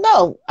don't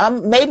know.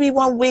 Maybe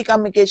one week I'm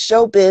gonna get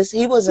Showbiz.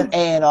 He was an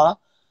A&R.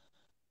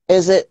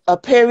 Is it a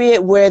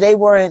period where they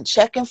weren't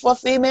checking for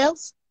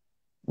females?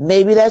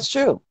 Maybe that's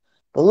true.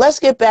 But let's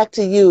get back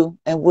to you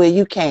and where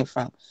you came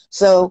from.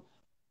 So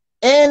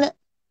in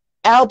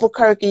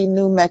Albuquerque,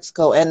 New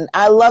Mexico, and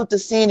I love the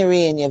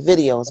scenery in your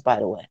videos, by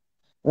the way.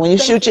 When you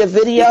Thank shoot you. your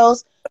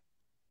videos,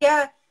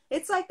 Yeah,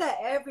 it's like that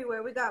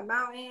everywhere. We got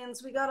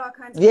mountains, we got all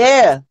kinds of places.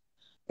 yeah,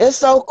 it's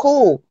so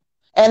cool.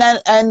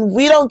 And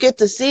we don't get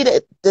to see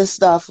this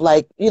stuff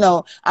like,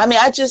 I mean,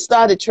 I just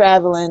started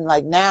traveling.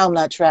 Like now I'm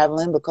not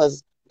traveling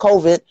because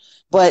COVID,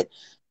 but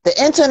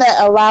the internet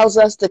allows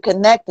us to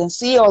connect and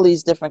see all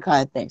these different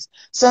kind of things.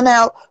 So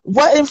now,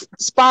 what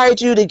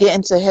inspired you to get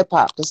into hip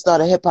hop, to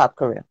start a hip hop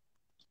career?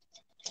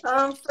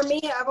 For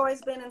me, I've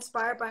always been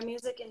inspired by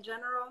music in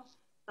general.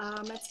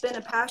 It's been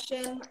a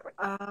passion.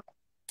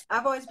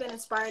 I've always been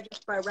inspired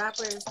just by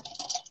rappers.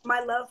 My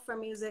love for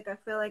music, I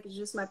feel like, is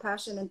just my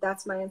passion, and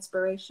that's my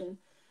inspiration.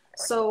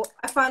 So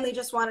I finally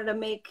just wanted to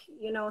make,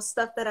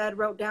 stuff that I had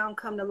wrote down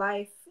come to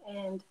life,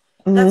 and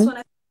that's Mm-hmm. when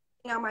I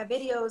started out my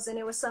videos, and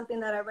it was something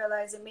that I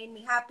realized it made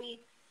me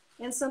happy,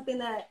 and something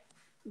that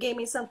gave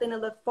me something to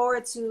look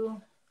forward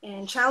to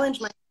and challenge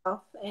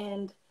myself.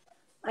 And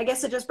I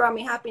guess it just brought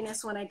me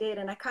happiness when I did,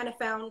 and I kind of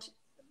found,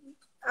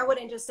 I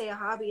wouldn't just say a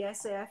hobby, I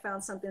say I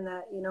found something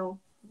that,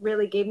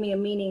 really gave me a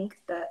meaning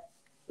that,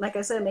 like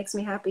I said, makes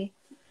me happy.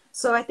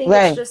 So I think it's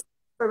Right, just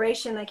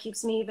inspiration that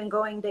keeps me even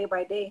going day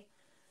by day.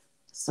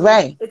 So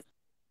right. it's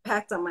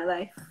impact on my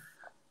life.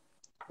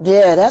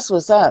 Yeah, that's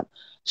what's up.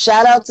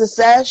 Shout out to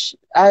Sesh.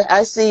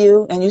 I see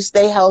you, and you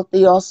stay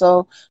healthy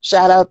also.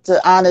 Shout out to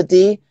Anna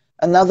D,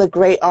 another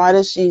great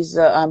artist. She's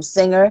a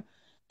singer,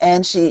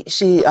 and she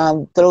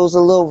throws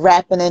a little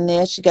rapping in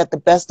there. She got the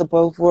best of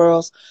both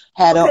worlds.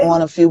 Had her Okay.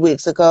 on a few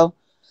weeks ago.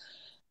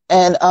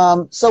 And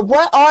so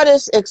what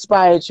artists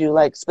inspired you,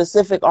 like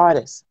specific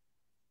artists?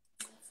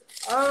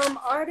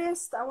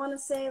 Artist, I want to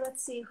say,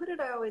 let's see, who did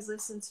I always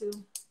listen to?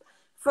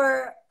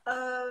 For,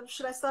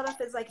 should I start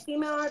off as like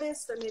female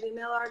artist or maybe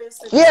male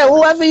artist or just Yeah, over?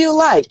 whoever you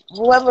like.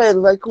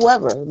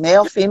 Whoever.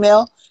 Male,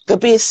 female.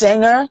 Could be a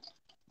singer.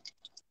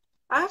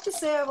 I have to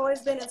say I've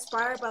always been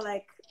inspired by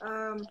like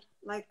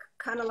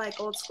kind of like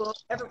old school,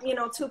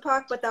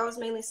 Tupac, but that was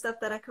mainly stuff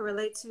that I could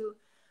relate to.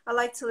 I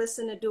like to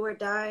listen to Do or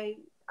Die.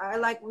 I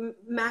like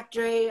Mac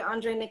Dre,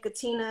 Andre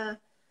Nicotina,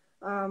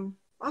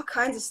 all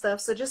kinds of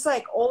stuff. So just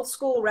like old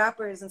school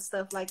rappers and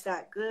stuff like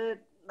that. Good,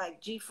 like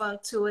G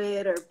Funk to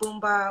it or Boom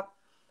Bop.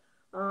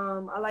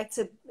 I like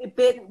to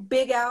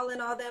Big Al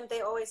and all them. They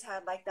always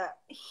had like that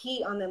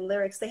heat on them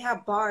lyrics. They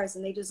have bars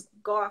and they just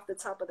go off the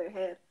top of their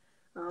head.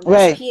 There's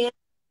Right. piano.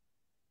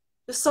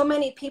 There's so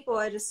many people.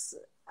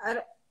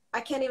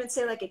 I can't even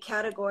say like a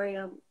category.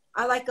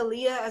 I like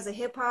Aaliyah as a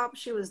hip hop.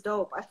 She was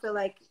dope. I feel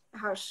like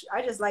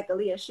I just like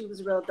Aaliyah. She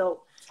was real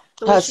dope.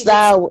 The way she did.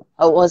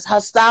 Her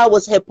style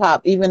was hip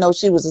hop, even though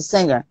she was a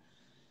singer.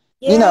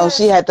 Yeah,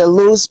 She had the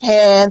loose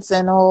pants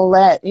and all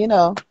that. She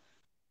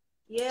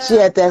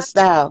yeah. had that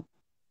style.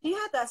 She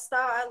had that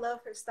style. I love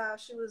her style.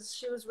 She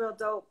was real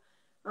dope.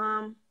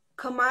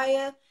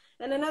 Kamaya.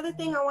 And another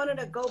thing I wanted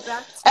to go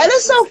back And to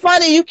it's so is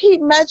funny you keep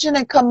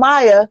mentioning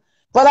Kamaya,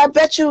 but I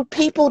bet you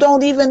people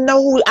don't even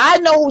know who I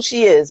know who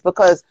she is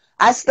because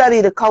I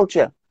study the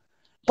culture.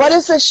 But yeah.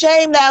 it's a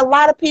shame that a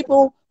lot of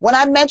people, when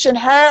I mention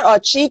her or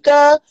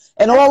Chica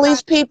and all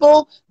these Exactly.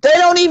 people, they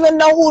don't even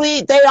know who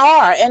they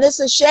are. And it's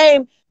a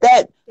shame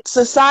that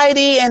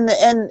society and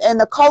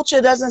the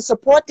culture doesn't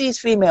support these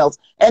females.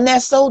 And they're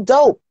so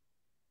dope.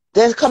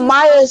 There's She's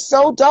Kamaya is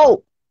so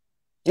dope.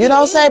 You know she what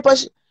I'm is saying? But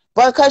because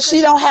because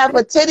she don't have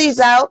her titties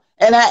out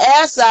and her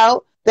ass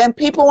out, then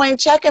people ain't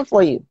checking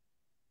for you.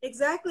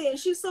 exactly, and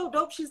she's so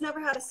dope. She's never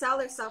had to sell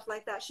herself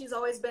like that. She's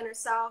always been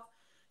herself.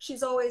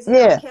 She's always,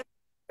 Yeah, kept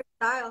her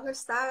style. Her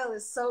style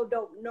is so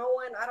dope.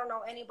 I don't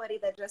know anybody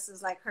that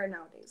dresses like her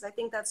nowadays. I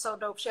think that's so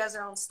dope. She has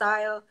her own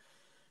style.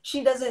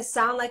 She doesn't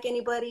sound like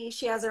anybody.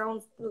 She has her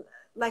own,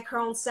 like her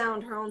own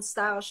sound, her own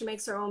style. She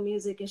makes her own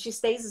music and she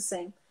stays the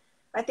same.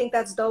 I think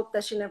that's dope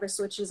that she never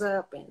switches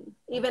up. And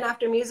even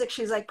after music,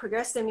 she's like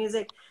progressive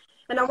music.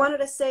 And I wanted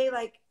to say,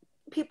 like,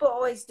 people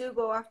always do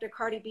go after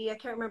Cardi B. I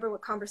can't remember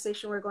what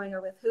conversation we're going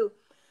or with who.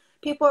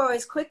 People are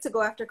always quick to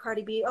go after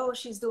Cardi B. Oh,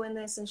 she's doing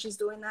this and she's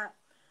doing that.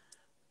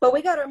 But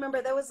we got to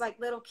remember there was like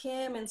Little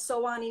Kim and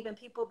so on, even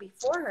people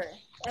before her.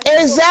 And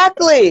people,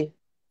 Exactly.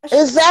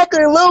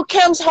 Exactly. Lil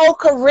Kim's whole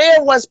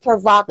career was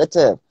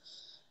provocative.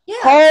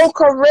 yes. Whole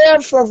career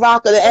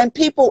provocative. And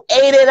people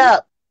ate it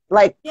up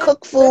like Yeah.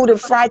 cooked food and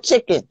fried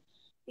chicken.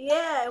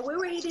 Yeah, we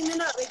were eating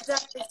it up,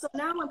 exactly. So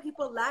now when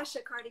people lash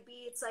at Cardi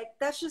B, it's like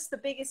that's just the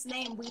biggest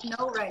name we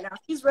know right now.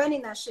 She's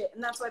running that shit,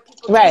 and that's why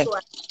people do Right. go.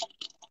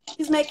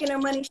 She's making her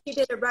money. She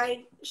did it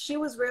right. She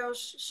was real.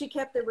 She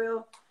kept it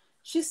real.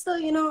 She's still,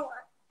 you know,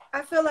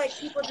 I feel like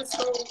people just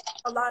go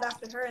a lot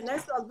after her, and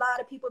there's a lot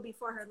of people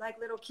before her, like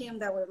Little Kim,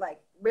 that were like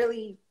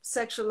really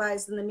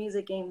sexualized in the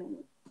music game.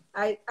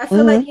 And I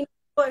feel like, you know,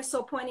 people are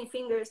so pointing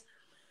fingers,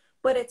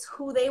 but it's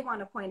who they want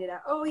to point it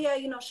at. Oh yeah,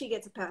 you know, she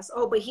gets a pass.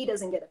 Oh, but he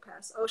doesn't get a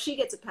pass. Oh, she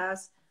gets a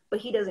pass, but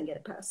he doesn't get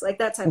a pass. Like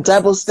that type of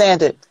Double stuff.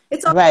 standard.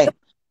 It's all Right.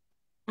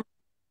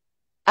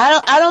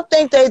 I don't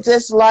think they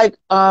dislike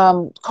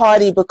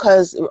Cardi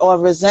because or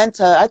resent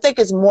her. I think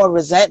it's more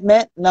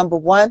resentment, number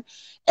one.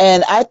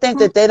 And I think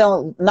that they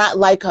don't not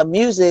like her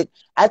music.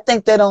 I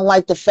think they don't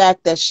like the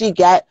fact that she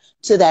got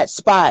to that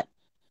spot.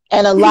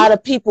 And a lot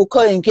of people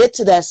couldn't get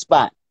to that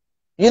spot.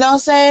 You know what I'm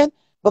saying?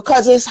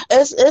 Because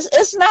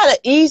it's not an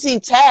easy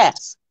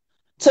task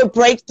to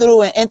break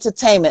through in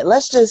entertainment.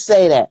 Let's just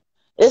say that.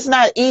 It's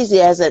not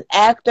easy as an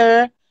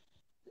actor,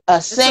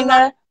 a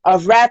singer, a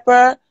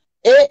rapper.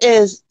 It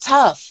is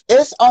tough.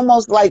 It's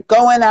almost like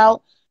going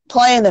out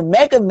playing the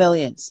Mega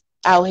Millions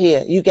out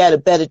here. You got a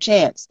better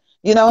chance.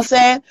 You know what I'm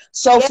saying?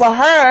 So for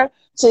her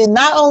to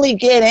not only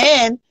get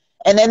in,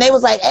 and then they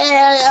was like,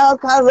 hey,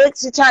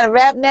 she's trying to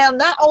rap now.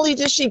 Not only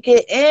did she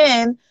get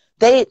in,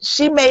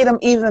 she made them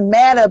even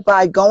madder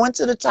by going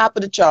to the top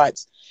of the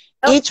charts.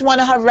 Each one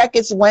of her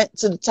records went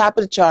to the top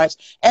of the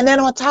charts. And then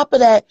on top of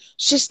that,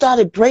 she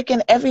started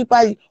breaking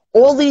everybody,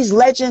 all these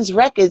legends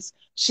records.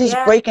 She's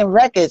breaking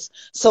records.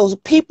 So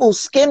people's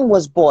skin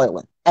was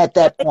boiling at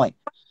that point.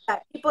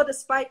 People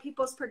despite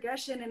people's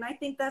progression. And I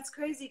think that's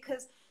crazy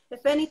because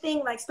if anything,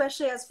 like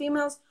especially as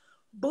females,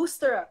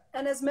 boost her up.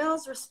 And as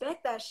males,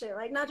 respect that shit.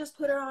 Like not just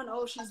put her on,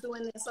 oh, she's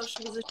doing this, oh,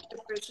 she was a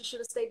stripper, she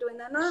should have stayed doing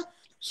that. No,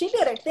 she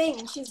did her thing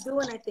and she's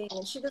doing her thing.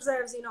 And she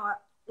deserves, you know,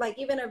 like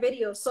even her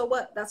videos, so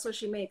what? That's what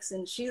she makes.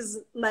 And she's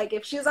like,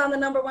 if she's on the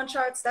 #1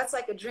 charts, that's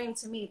like a dream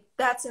to me.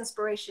 That's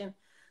inspiration.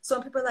 So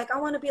when people are like, I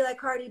want to be like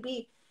Cardi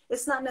B,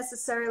 it's not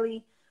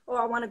necessarily, oh,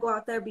 I want to go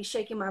out there, be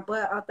shaking my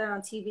butt out there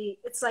on TV.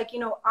 It's like, you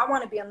know, I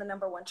want to be on the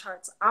 #1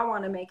 charts. I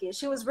want to make it.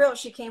 She was real.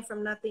 She came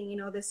from nothing, you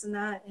know, this and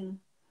that. And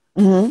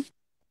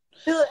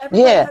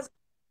everybody has a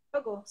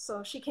struggle.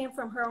 So she came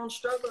from her own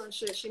struggle and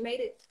shit. She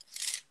made it.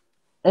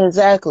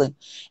 Exactly.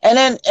 And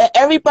then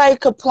everybody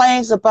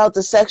complains about the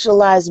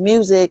sexualized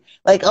music.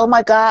 Like, oh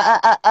my God,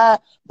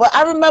 But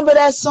I remember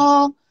that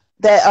song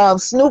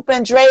that Snoop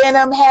and Dre and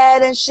them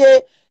had and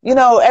shit. You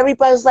know,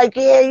 everybody's like,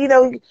 yeah, you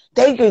know,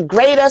 they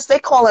degrade us. They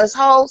call us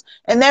hoes.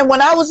 And then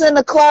when I was in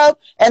the club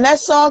and that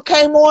song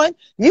came on,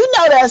 you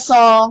know that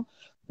song,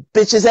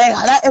 bitches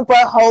ain't nothing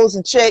but hoes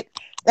and chick.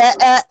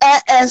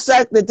 And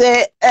suck the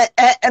dick.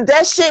 And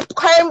that shit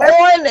came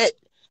on.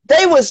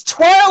 They was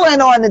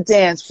twirling on the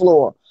dance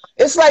floor.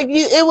 It's like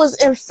it was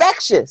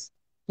infectious.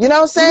 You know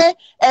what I'm saying?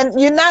 And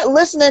you're not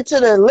listening to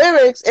the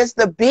lyrics. It's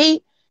the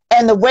beat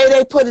and the way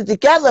they put it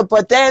together.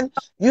 But then,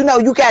 you know,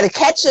 you got to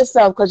catch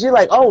yourself because you're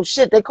like, oh,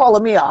 shit, they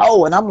calling me a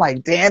hoe. And I'm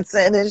like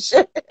dancing and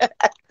shit.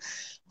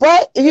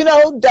 But, you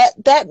know,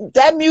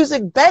 that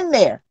music been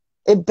there.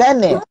 It been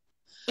there.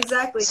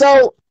 Exactly.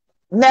 So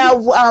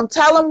now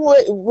tell them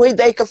where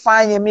they could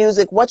find your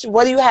music. What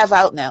do you have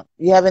out now?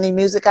 You have any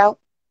music out?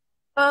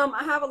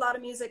 I have a lot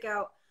of music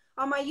out.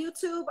 On my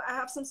YouTube, I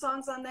have some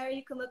songs on there.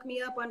 You can look me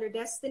up under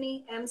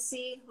Destiny,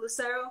 MC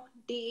Lucero,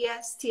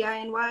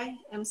 DESTINY,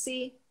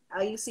 MC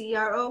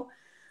LUCERO.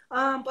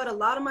 But a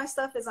lot of my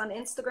stuff is on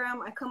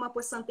Instagram. I come up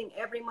with something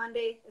every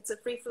Monday. It's a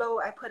free flow.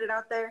 I put it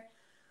out there.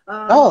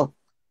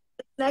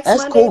 Next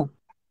that's Monday, cool.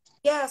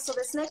 Yeah, so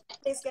this next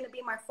Monday is going to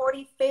be my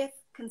 45th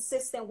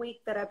consistent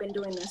week that I've been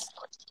doing this.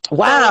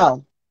 Wow.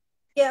 So,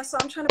 yeah, so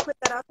I'm trying to put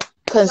that out.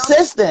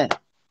 Consistent.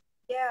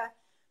 Yeah.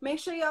 Make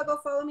sure y'all go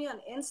follow me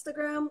on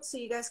Instagram so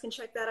you guys can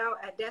check that out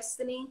at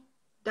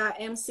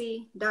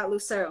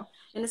destiny.mc.lucero.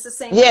 And it's the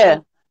same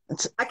thing.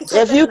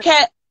 If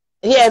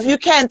you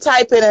can't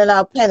type it and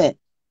I'll pin it.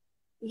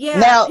 Yeah.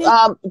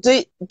 Now,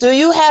 do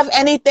you have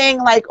anything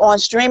like on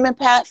streaming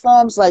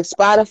platforms like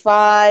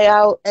Spotify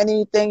out,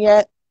 anything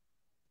yet?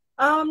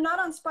 Not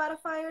on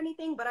Spotify or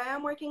anything, but I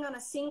am working on a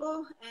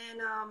single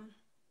and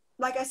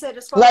like I said,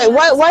 just follow like me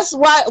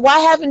why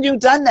haven't you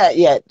done that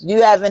yet?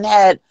 You haven't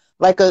had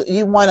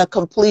you want a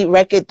complete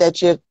record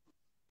that you're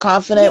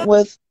confident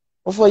with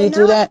before you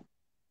do that?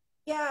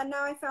 Yeah,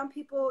 now I found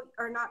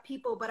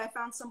but I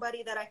found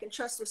somebody that I can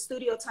trust with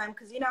studio time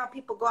because you know how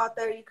people go out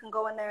there, you can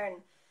go in there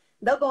and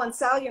they'll go and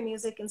sell your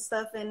music and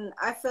stuff. And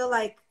I feel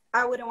like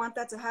I wouldn't want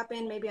that to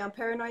happen. Maybe I'm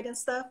paranoid and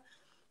stuff.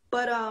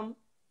 But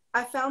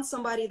I found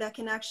somebody that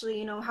can actually,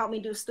 you know, help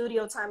me do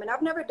studio time. And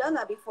I've never done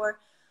that before.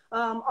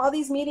 All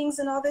these meetings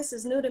and all this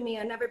is new to me.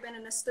 I've never been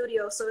in a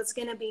studio, so it's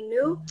going to be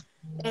new.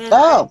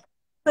 And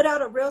put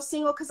out a real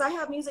single because I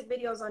have music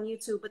videos on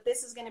YouTube, but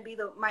this is going to be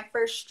my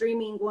first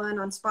streaming one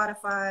on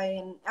Spotify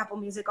and Apple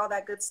Music, all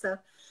that good stuff.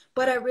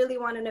 But I really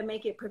wanted to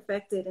make it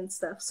perfected and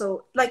stuff.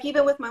 So like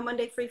even with my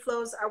Monday free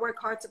flows, I work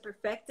hard to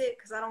perfect it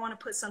because I don't want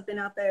to put something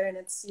out there and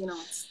it's, you know,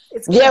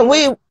 it's going to Yeah, be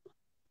like, we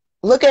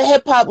look at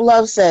Hip Hop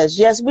Love says,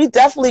 yes, we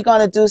definitely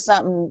gonna do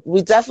something.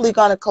 We definitely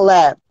gonna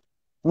collab.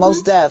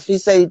 Most mm-hmm. def. He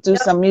said do Yep.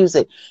 some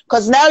music.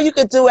 Cause now you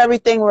could do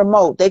everything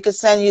remote. They could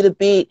send you the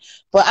beat.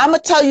 But I'm gonna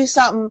tell you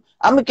something.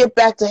 I'm gonna get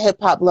back to Hip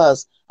Hop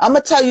Loves. I'm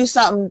gonna tell you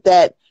something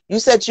that you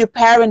said you're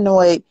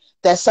paranoid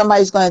that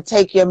somebody's gonna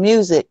take your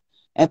music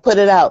and put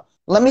it out.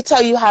 Let me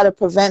tell you how to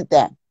prevent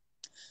that.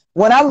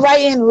 When I'm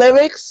writing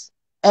lyrics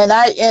and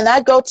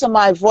I go to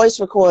my voice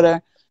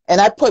recorder and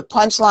I put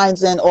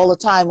punchlines in all the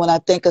time when I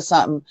think of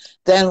something,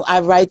 then I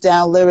write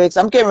down lyrics.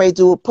 I'm getting ready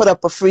to put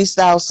up a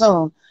freestyle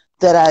soon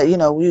that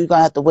we're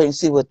gonna have to wait and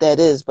see what that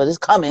is, but it's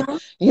coming. Mm-hmm.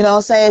 You know what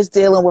I'm saying? It's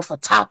dealing with a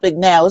topic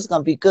now. It's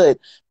gonna be good.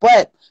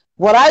 But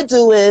what I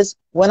do is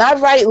when I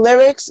write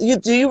lyrics,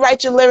 you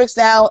write your lyrics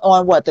down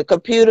on what? The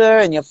computer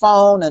and your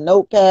phone, a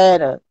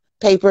notepad, or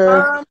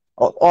paper, Um,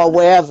 or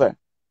wherever.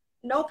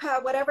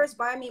 Notepad, whatever's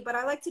by me, but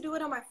I like to do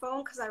it on my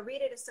phone because I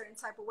read it a certain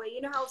type of way.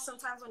 You know how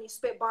sometimes when you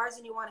spit bars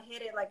and you want to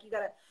hit it, like you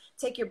gotta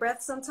take your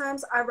breath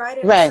sometimes? I write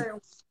it a Right. certain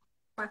way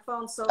on my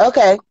phone, so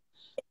Okay.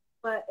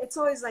 but it's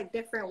always like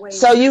different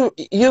So ways.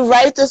 you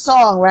write the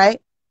song, right?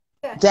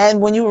 Yeah. Then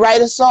when you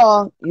write a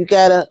song, you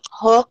got a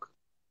hook,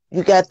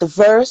 you got the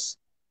verse,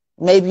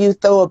 maybe you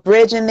throw a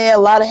bridge in there. A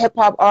lot of hip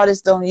hop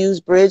artists don't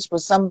use bridge, but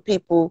some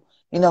people,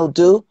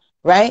 do,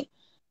 right?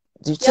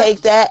 You Yep.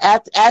 take that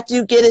after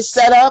you get it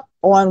set up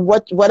on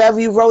whatever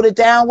you wrote it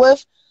down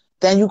with,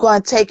 then you're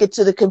going to take it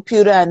to the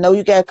computer. I know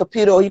you got a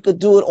computer, or you could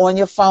do it on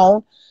your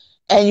phone,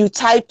 and you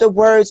type the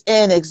words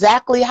in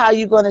exactly how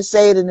you're going to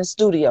say it in the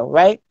studio,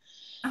 right?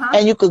 Uh-huh.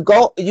 And you could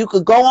go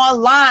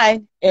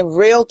online in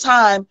real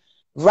time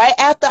right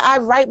after I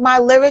write my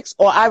lyrics,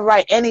 or I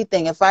write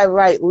anything. If I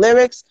write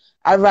lyrics,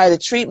 I write a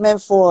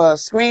treatment for a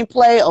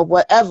screenplay or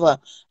whatever,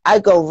 I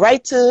go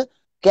right to,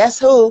 guess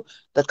who,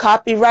 the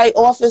copyright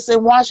office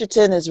in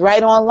Washington is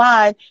right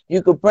online.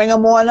 You could bring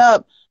them on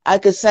up. I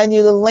could send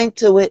you the link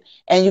to it,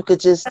 and you could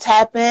just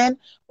tap in.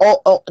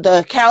 Or the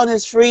account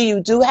is free.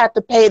 You do have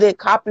to pay the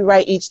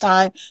copyright each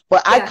time,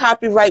 but I Yeah.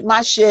 copyright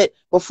my shit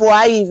before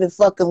I even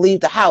fucking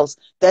leave the house.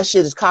 That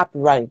shit is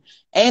copyrighted.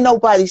 Ain't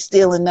nobody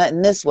stealing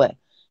nothing this way.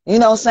 You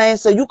know what I'm saying?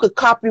 So you could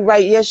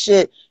copyright your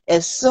shit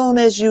as soon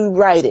as you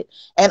write it.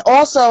 And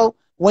also,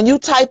 when you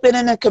type it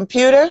in a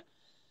computer,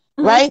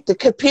 Mm-hmm. right? The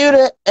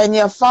computer and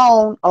your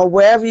phone or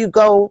wherever you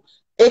go,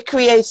 it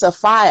creates a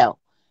file.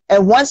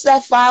 And once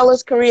that file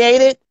is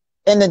created,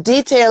 in the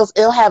details,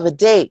 it'll have a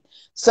date.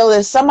 So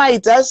if somebody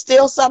does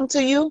steal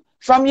something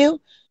from you,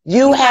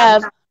 you You have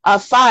have that. a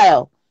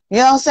file. You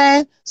know what I'm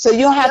saying? So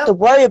you don't have to Yep.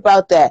 worry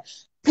about that.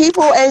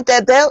 People ain't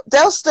that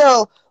they'll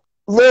still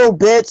little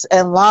bits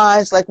and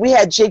lines. Like we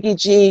had Jiggy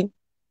G,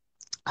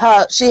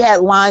 she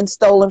had lines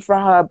stolen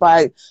from her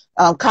by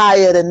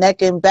Kaya, the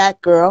neck and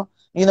back girl.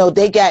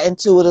 They got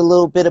into it a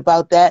little bit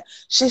about that.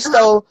 She Uh-huh.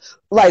 stole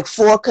like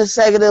 4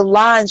 consecutive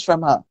lines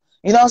from her.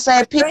 You know what I'm saying?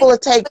 Are you People ready? will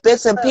take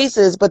bits and Uh,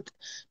 pieces, but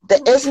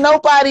mhm. it's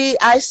nobody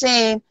I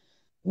seen.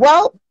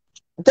 Well,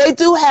 they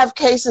do have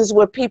cases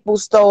where people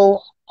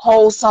stole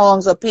whole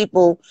songs of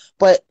people,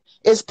 but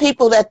it's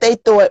people that they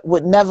thought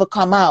would never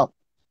come out.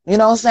 You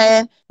know what I'm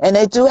saying? And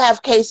they do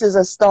have cases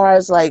of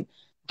stars like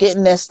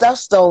getting their stuff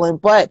stolen.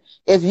 But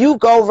if you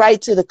go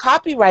right to the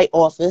copyright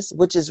office,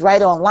 which is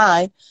right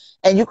online,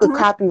 and you could Mhm.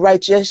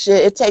 copyright your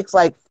shit, it takes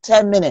like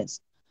 10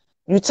 minutes.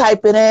 You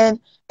type it in,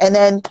 and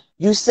then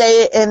you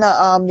say it in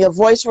your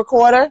voice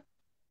recorder,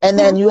 and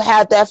then Mhm. you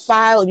have that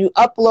file, and you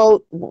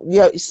upload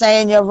your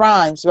saying your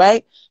rhymes,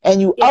 right? And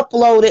you Yeah.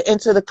 upload it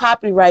into the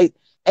copyright,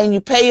 and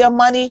you pay your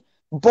money.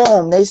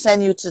 Boom, they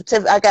send you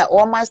certificate. I got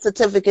all my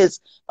certificates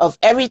of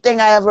everything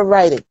I ever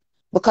write it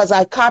because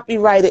I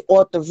copyrighted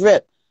off the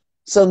rip.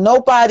 So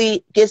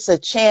nobody gets a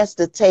chance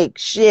to take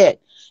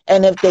shit.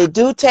 And if they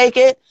do take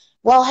it,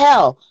 well,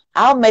 hell,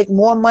 I'll make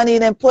more money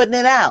than putting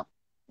it out.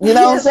 You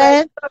know what I'm Very.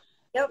 saying?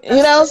 Yep. You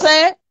That's know what I'm true.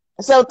 saying?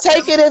 So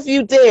take Yep. it if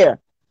you dare.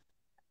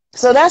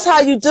 So that's how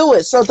Yeah. you do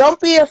it. So don't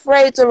be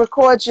afraid to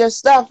record your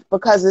stuff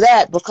because of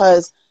that.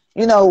 Because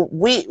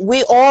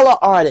we all are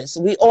artists.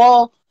 We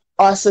all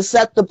are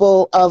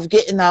susceptible of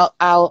getting our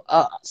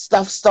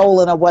stuff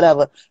stolen or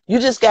whatever. You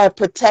just gotta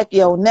protect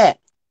your neck.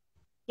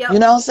 You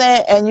Yep. know what I'm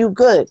saying? And you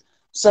good.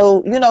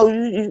 So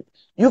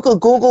you could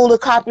Google the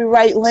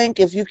copyright link.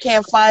 If you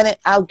can't find it,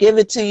 I'll give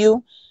it to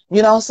you.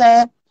 You know what I'm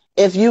saying?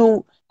 If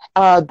you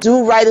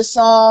do write a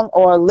song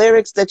or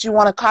lyrics that you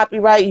want to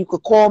copyright, you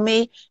could call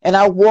me and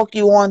I'll walk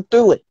you on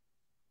through it.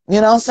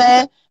 You know what I'm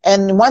Okay. saying?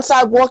 And once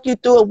I walk you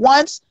through it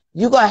once,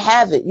 you're going to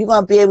have it. You're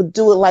going to be able to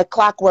do it like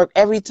clockwork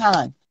every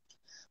time.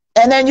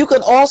 And then you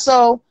can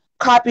also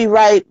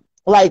copyright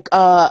like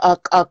a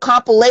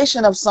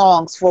compilation of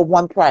songs for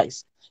one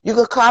price. You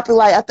could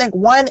copyright, I think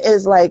one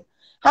is like,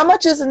 how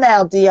much is it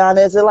now, Dion?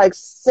 Is it like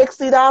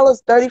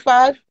 $60,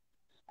 35?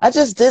 I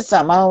just did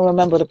something. I don't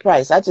remember the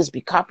price. I just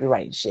be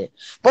copywriting shit.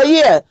 But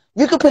yeah,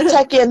 you can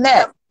protect your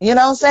neck. You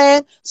know what I'm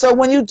saying? So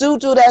when you do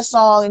that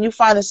song and you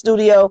find a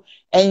studio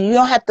and you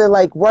don't have to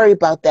like worry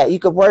about that. You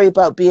could worry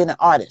about being an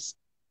artist.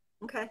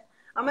 Okay.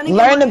 I'm gonna get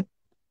Learn my to,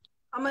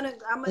 I'm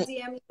gonna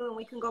DM you and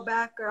we can go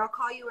back, or I'll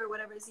call you or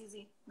whatever is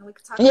easy and we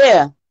can talk about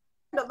yeah.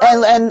 it.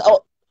 And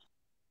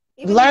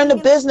Even learn the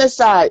thinking, business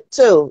side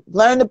too.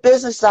 Learn the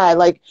business side.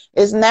 Like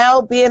it's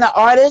now being an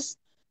artist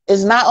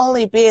is not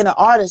only being an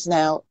artist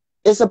now,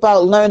 it's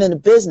about learning the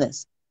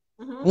business.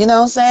 mm-hmm. You know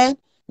what I'm saying?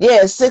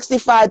 Yeah, it's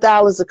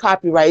 $65 a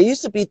copyright. It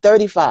used to be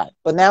 35,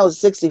 but now it's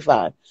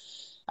 65.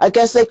 I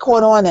guess they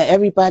caught on that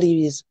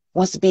everybody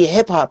wants to be a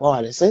hip hop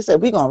artist. They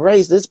said we're gonna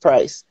raise this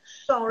price.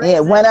 Don't Yeah, raise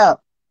it it. went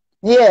up.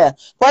 Yeah,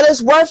 but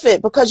it's worth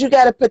it because you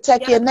got to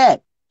protect Yeah, your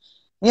neck.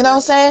 You know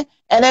what I'm right. saying?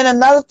 And then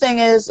another thing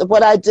is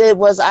what I did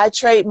was I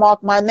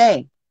trademarked my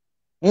name.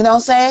 You know what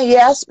I'm saying?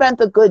 Yeah, I spent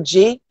a good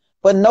G,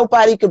 but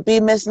nobody could be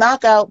Miss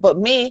Knockout but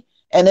me.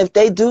 And if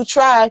they do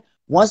try,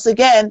 once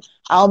again,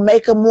 I'll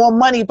make them more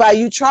money by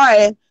you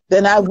trying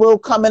than I will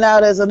coming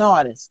out as an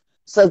artist.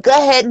 So go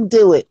ahead and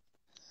do it.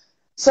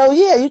 So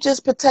yeah, you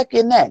just protect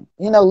your neck.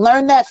 You know,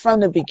 learn that from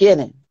the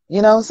beginning.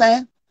 You know what I'm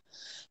saying?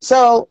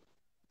 So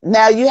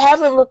now you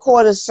haven't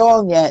recorded a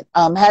song yet.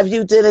 Have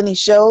you did any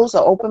shows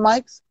or open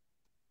mics?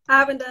 I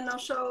haven't done no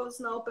shows,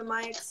 no open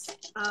mics.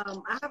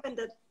 I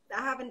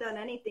haven't done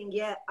anything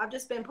yet. I've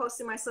just been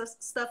posting my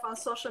stuff on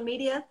social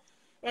media,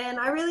 and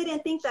I really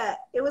didn't think that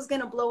it was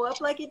gonna blow up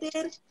like it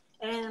did.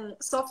 And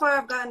so far,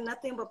 I've gotten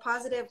nothing but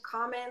positive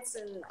comments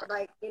and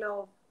like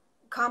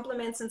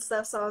compliments and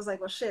stuff. So I was like,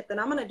 well, shit, then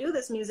I'm gonna do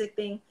this music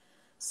thing.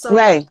 So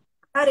Right,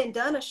 I hadn't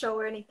done a show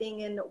or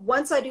anything, and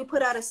once I do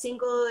put out a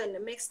single and a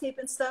mixtape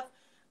and stuff,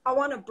 I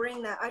want to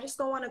bring that. I just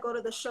don't want to go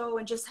to the show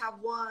and just have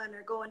one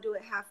or go and do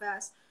it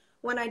half-assed.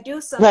 When I do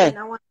right, something,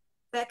 I want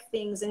to perfect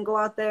things and go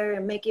out there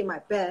and make it my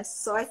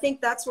best. So I think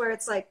that's where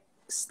it's like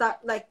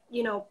stop, like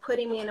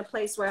putting me in a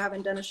place where I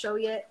haven't done a show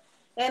yet,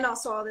 and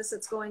also all this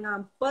that's going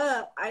on.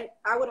 But I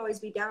would always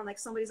be down. Like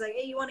somebody's like,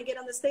 hey, you want to get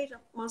on the stage?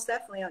 Most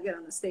definitely, I'll get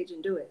on the stage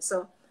and do it.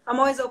 So I'm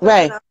always open for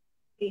right. that.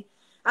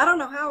 I don't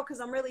know how, because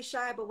I'm really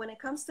shy, but when it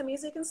comes to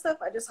music and stuff,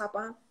 I just hop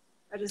on.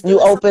 I just do You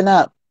it. open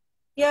up.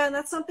 Yeah, and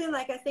that's something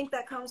like I think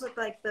that comes with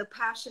like the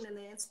passion and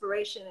the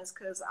inspiration, is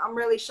because I'm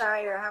really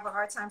shy or I have a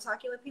hard time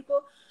talking with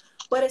people.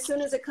 But as soon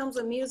as it comes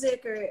with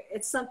music, or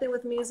it's something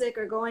with music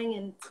or going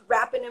and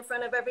rapping in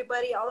front of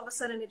everybody, all of a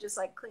sudden it just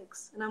like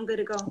clicks and I'm good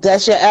to go.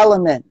 That's your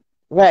element.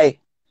 Right.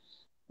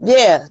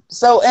 Yeah.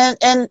 So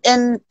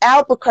in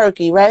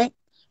Albuquerque, right?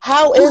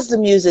 How is the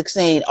music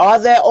scene? Are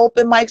there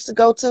open mics to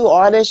go to?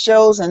 Are there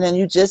shows and then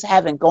you just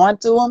haven't gone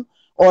to them?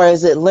 Or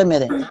is it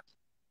limited?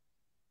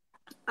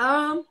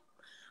 Um,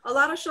 a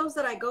lot of shows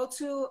that I go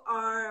to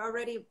are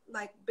already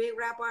like big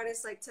rap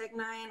artists like Tech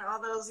Nine, all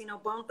those,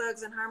 Bone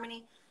Thugs and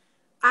Harmony.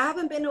 I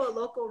haven't been to a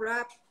local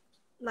rap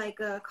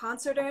like a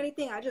concert or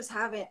anything. I just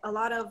haven't. A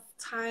lot of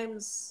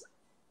times,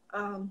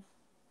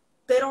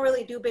 they don't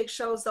really do big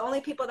shows. The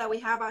only people that we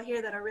have out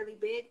here that are really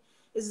big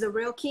is the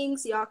Real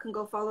Kings. Y'all can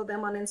go follow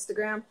them on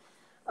Instagram.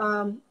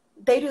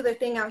 They do their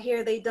thing out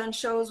here. They done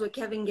shows with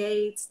Kevin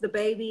Gates, The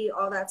Baby,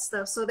 all that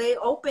stuff. So they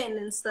open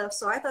and stuff.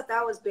 So I thought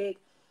that was big.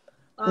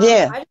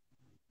 Yeah.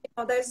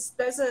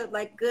 There's a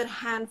like good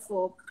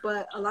handful,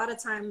 but a lot of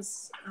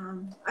times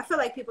I feel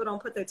like people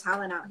don't put their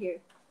talent out here.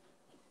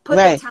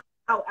 Right.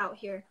 Out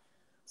here.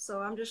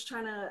 So I'm just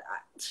trying to,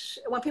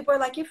 when people are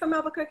like, you're from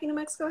Albuquerque, New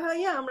Mexico? Hell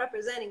yeah, I'm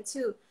representing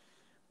too.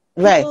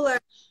 Right.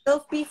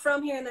 They'll be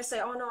from here and they say,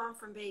 oh no, I'm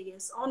from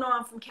Vegas. Oh no,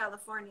 I'm from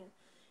California.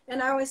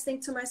 And I always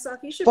think to myself,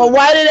 you should But be.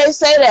 why do they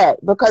say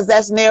that? Because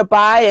that's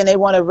nearby and they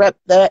want to rep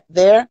that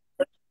there?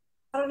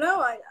 I don't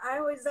know.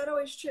 That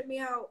always tripped me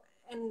out.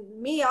 And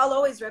I'll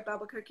always rep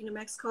Albuquerque, New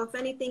Mexico. If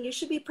anything, you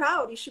should be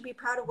proud. You should be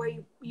proud of where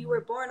you were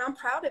born. I'm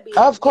proud to be.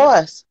 Of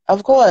course.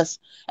 Of course.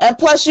 And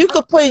plus you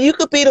could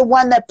be the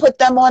one that put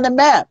them on the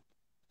map.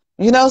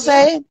 You know what I'm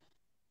saying?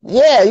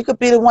 Yeah, you could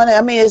be the one.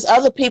 I mean, there's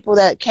other people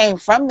that came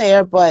from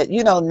there, but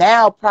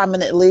now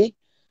prominently,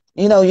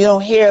 you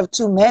don't hear of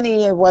too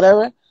many or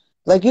whatever.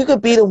 Like you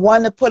could be the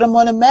one to put them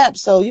on the map.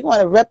 So you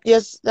want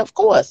to of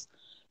course,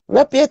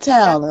 rep your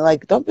town.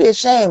 Like, don't be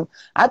ashamed.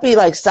 I be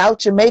like South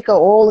Jamaica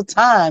all the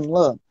time.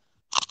 Look,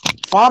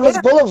 Farmers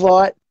Yeah.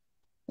 Boulevard.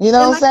 You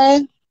know And what I'm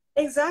saying?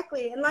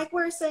 exactly. And like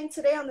we're saying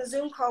today on the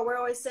Zoom call, we're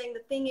always saying the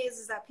thing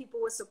is that people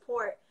would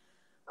support.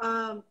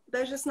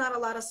 There's just not a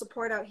lot of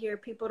support out here.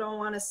 People don't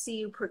want to see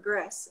you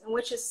progress, and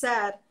which is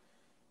sad.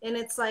 And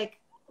it's like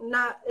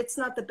it's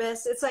not the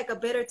best. It's like a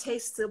bitter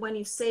taste to when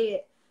you say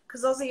it,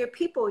 because those are your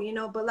people,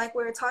 But like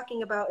we were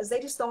talking about, is they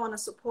just don't want to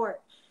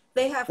support.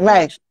 They have Right.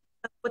 connections,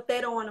 but they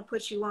don't want to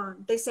put you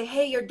on. They say,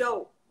 hey, you're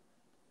dope.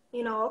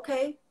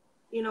 Okay.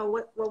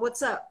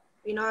 What's up?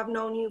 I've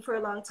known you for a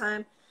long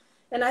time.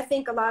 And I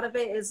think a lot of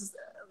it is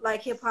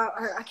like hip hop.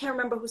 I can't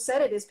remember who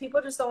said it. Is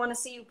people just don't want to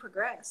see you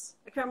progress.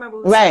 I can't remember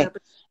who said Right. that,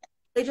 but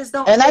they just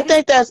don't. And I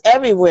think that's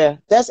everywhere.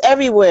 That's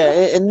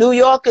everywhere. And New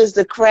York is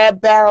the crab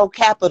barrel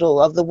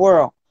capital of the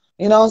world.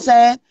 You know what I'm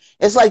saying?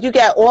 It's like you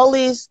got all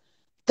these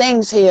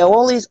things here,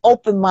 all these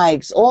open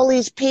mics, all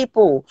these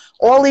people,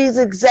 all these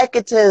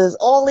executives,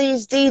 all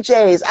these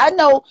DJs. I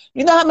know,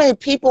 you know how many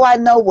people I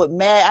know with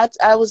mad,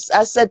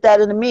 I said that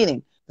in the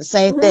meeting, the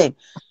same Mm-hmm. thing.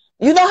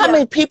 You know how Yeah.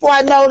 many people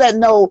I know that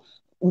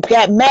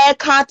got mad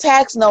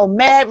contacts, know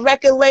mad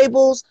record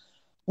labels,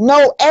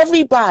 know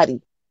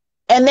everybody.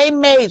 And they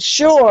made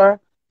sure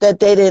that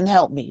they didn't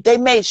help me. They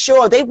made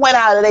sure they went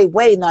out of their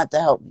way not to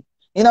help me.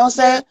 You know what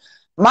I'm Yeah. saying?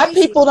 My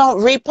Crazy. people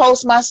don't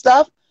repost my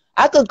stuff.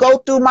 I could go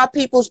through my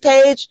people's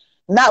page.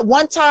 Not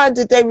one time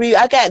did they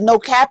I got No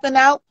Capping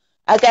out.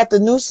 I got the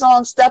new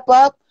song Step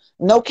Up.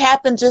 No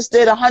Capping just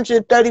did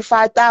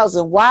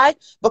 135,000. Why?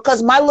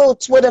 Because my little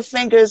Twitter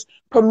fingers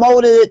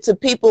promoted it to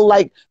people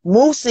like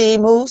Musicii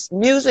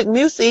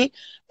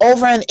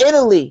over in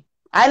Italy.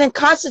 I didn't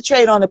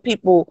concentrate on the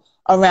people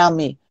around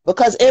me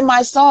because in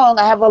my song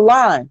I have a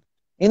line.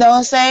 You know what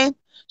I'm saying?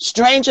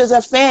 Strangers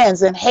are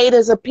fans and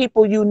haters are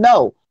people you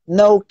know.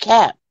 No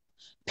cap.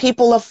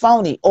 People are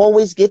phony.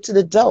 Always get to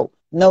the dough.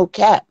 No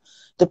cap.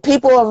 The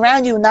people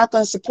around you are not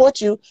going to support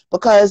you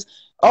because,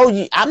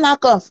 I'm not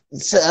going to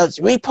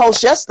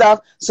repost your stuff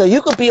so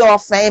you could be all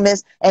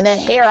famous. And then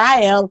here I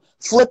am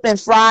flipping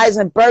fries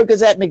and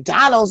burgers at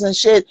McDonald's and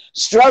shit,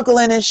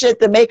 struggling and shit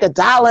to make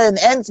 $1 and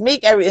ends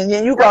meet. And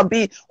then you're going to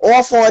be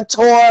off on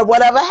tour,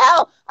 whatever.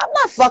 Hell, I'm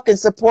not fucking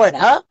supporting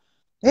her.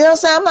 You know what I'm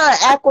saying? I'm not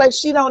act like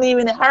she don't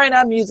even, her and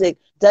her music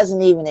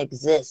doesn't even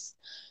exist.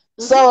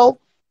 Mm-hmm. So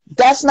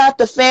that's not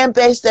the fan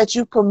base that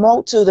you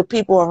promote to the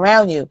people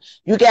around you.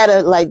 You got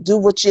to like do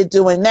what you're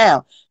doing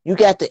now. You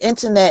got the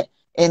internet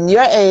in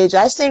your age.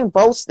 I seen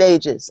both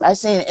stages. I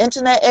seen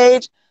internet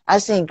age. I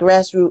seen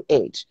grassroots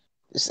age,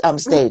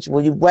 stage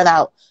where you went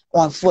out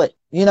on foot.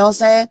 You know what I'm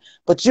saying?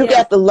 But you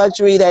got the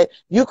luxury that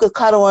you could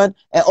cut on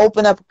and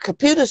open up a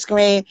computer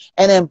screen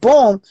and then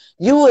boom,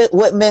 you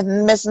would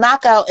Miss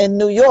Knockout in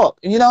New York.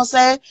 You know what I'm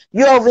saying?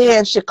 You're over here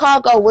in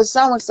Chicago with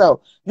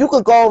so-and-so. You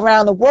could go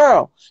around the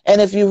world.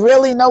 And if you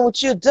really know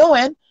what you're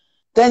doing,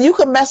 then you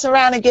can mess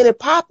around and get it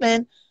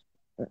popping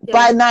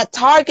by not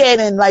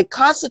targeting, like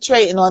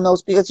concentrating on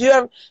those, because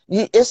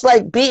it's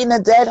like beating a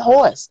dead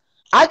horse.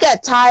 I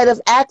got tired of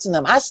asking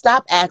them. I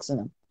stopped asking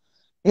them.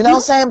 You know what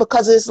I'm saying?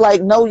 Because it's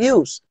like no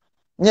use.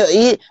 You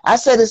know, I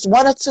said it's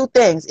one of two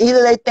things.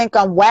 Either they think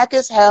I'm whack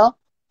as hell,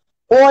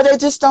 or they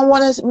just don't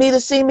want me to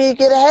see me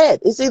get ahead.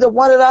 It's either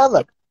one or the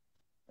other.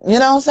 You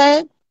know what I'm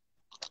saying?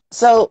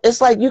 So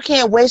it's like you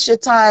can't waste your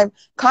time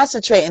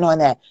concentrating on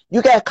that.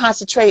 You got to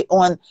concentrate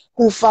on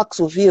who fucks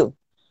with you.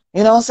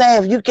 You know what I'm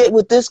saying? If you get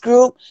with this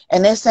group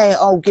and they're saying,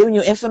 giving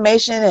you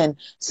information and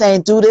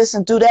saying do this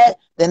and do that,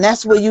 then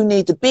that's where you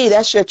need to be.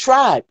 That's your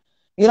tribe.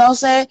 You know what I'm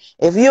saying?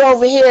 If you're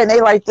over here and they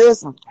like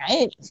this,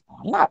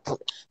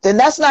 then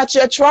that's not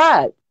your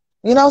tribe.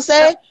 You know what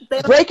I'm saying?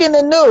 Breaking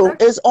the New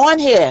is on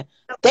here.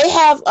 They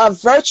have a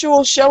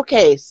virtual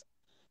showcase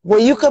where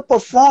you could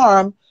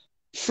perform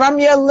from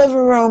your living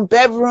room,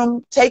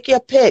 bedroom, take your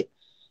pick,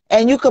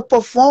 and you could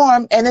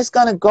perform and it's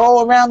going to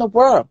go around the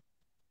world.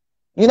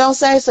 You know what I'm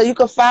saying? So you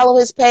can follow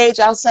his page.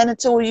 I'll send it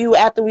to you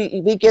after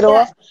we get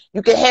off.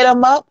 You can hit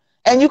him up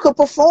and you can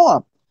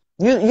perform.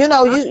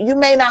 You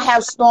may not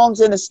have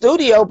songs in the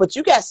studio, but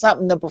you got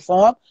something to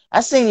perform.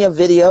 I seen your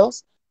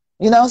videos.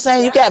 You know what I'm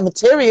saying? You got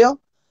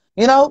material,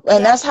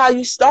 and that's how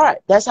you start.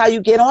 That's how you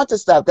get onto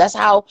stuff. That's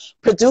how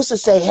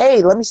producers say,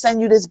 hey, let me send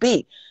you this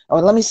beat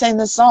or let me sing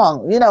this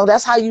song.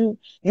 That's how you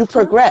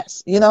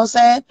progress. You know what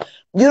I'm saying?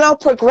 You don't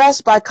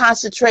progress by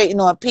concentrating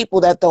on people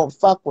that don't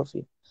fuck with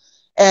you.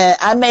 And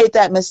I made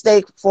that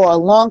mistake for a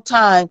long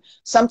time.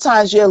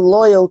 Sometimes you're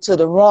loyal to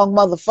the wrong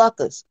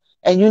motherfuckers.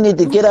 And you need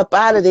to get up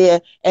out of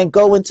there and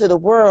go into the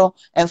world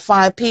and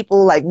find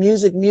people like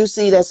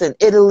Musicii that's in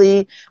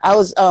Italy. I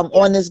was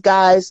on this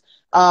guy's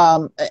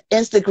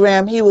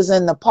Instagram. He was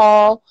in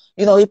Nepal.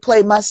 He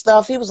played my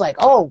stuff. He was like,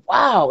 oh,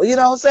 wow. You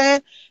know what I'm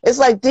saying? It's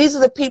like these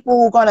are the people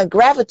who are going to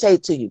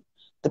gravitate to you.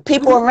 The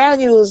people around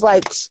you is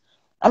like,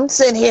 I'm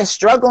sitting here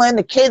struggling.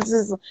 The kids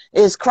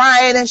is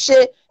crying and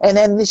shit. And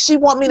then she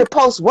want me to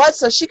post what?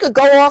 So she could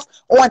go off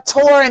on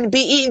tour and be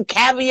eating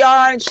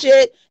caviar and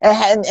shit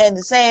and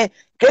saying,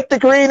 get the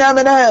green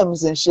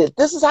M&Ms and shit.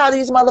 This is how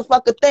these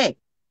motherfuckers think.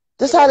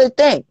 This is how they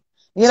think.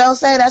 You know what I'm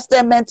saying? That's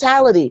their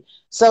mentality.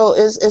 So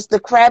it's the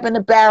crab in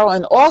the barrel.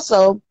 And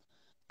also,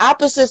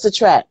 opposites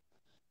attract.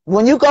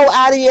 When you go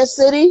out of your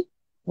city,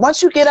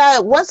 once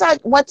I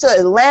went to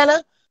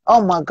Atlanta,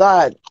 oh my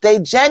God, they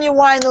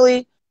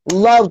genuinely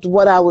loved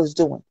what I was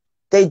doing.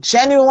 They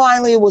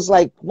genuinely was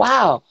like,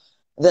 wow.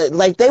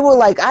 They were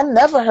like, I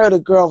never heard a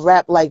girl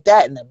rap like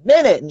that in a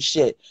minute and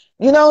shit.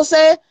 You know what I'm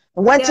saying?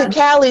 Went to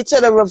Cali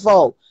to the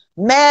Revolt.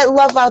 Mad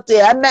love out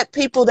there. I met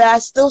people that I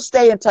still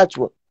stay in touch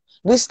with.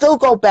 We still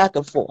go back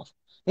and forth.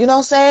 You know what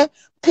I'm saying?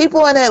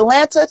 People in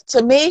Atlanta,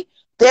 to me,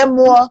 they're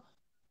more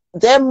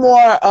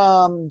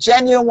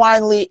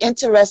genuinely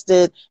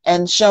interested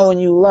in showing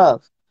you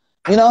love.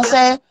 You know what I'm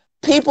saying?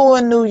 People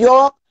in New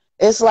York,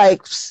 it's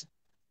like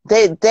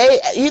they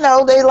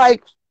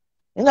like,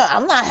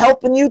 I'm not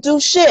helping you do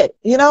shit.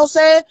 You know what I'm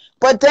saying?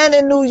 But then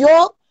in New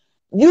York,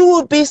 you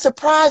would be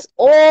surprised.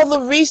 All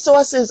the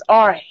resources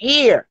are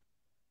here.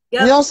 You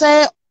know what I'm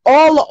saying?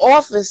 All the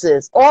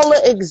offices, all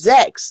the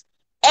execs,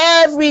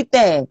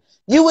 everything.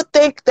 You would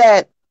think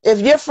that if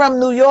you're from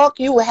New York,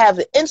 you would have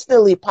it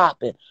instantly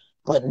popping.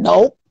 But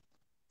nope,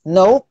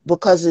 nope,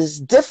 because it's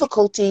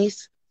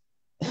difficulties.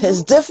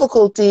 His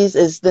difficulties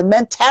is the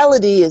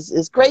mentality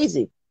is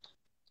crazy.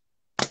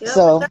 Yep.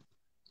 So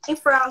And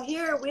for out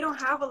here, we don't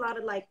have a lot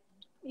of like,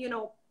 you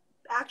know,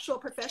 actual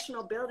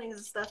professional buildings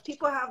and stuff.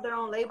 People have their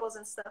own labels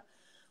and stuff,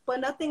 but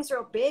nothing's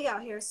real big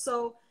out here.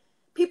 So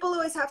people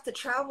always have to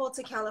travel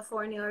to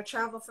California or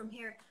travel from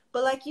here.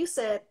 But like you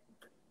said,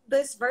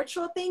 this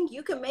virtual thing,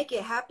 you can make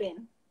it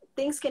happen.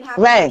 Things can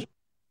happen. right,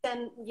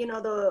 And you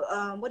know,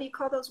 the what do you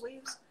call those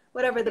waves?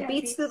 Whatever, the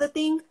beats through the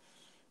thing.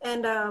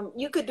 And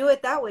you could do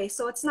it that way.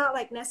 So it's not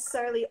like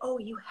necessarily, oh,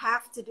 you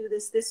have to do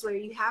this way, or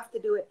you have to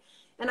do it.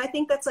 And I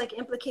think that's like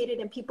implicated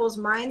in people's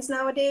minds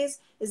nowadays,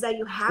 is that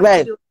you have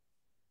to do it.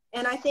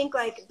 And I think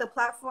like the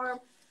platform,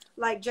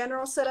 like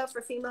General set up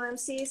for female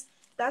MCs,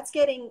 that's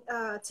getting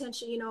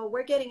attention. You know,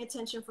 we're getting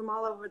attention from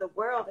all over the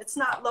world. It's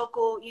not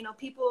local. You know,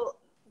 people,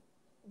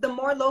 the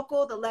more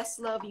local, the less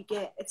love you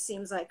get, it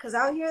seems like. Because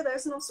out here,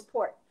 there's no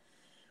support,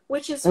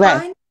 which is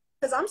fine.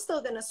 Because I'm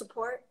still going to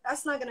support.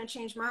 That's not going to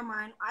change my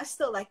mind. I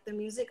still like the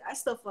music. I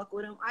still fuck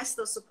with them. I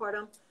still support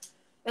them.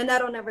 And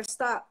that'll never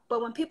stop.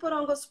 But when people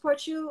don't go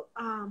support you,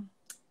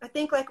 I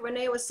think like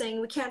Renee was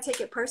saying, we can't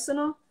take it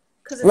personal.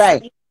 Because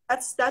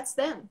that's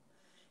them.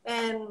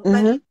 And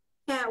like,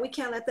 we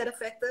can't let that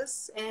affect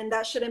us. And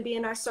that shouldn't be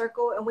in our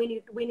circle. And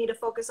we need to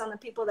focus on the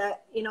people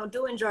that, you know,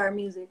 do enjoy our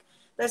music.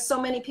 There's so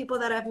many people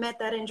that I've met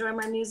that enjoy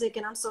my music.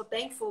 And I'm so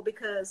thankful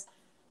because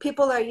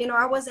people are, you know,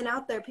 I wasn't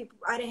out there.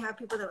 I didn't have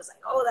people that was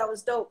like, oh, that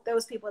was dope. There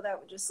was people that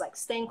were just like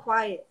staying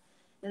quiet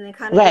and then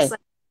kind of just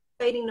like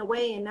fading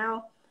away. And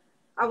now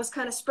I was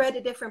kind of spread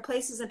to different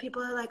places and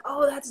people are like,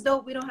 oh, that's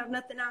dope. We don't have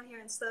nothing out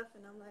here and stuff.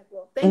 And I'm like,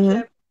 well, thank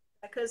you.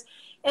 Because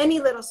any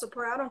little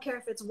support, I don't care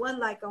if it's one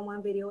like on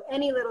one video,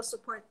 any little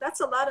support, that's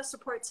a lot of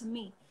support to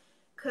me.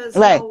 Because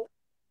you know,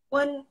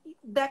 one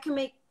that can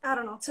make, I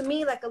don't know, to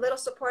me, like a little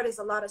support is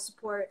a lot of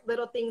support.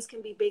 Little things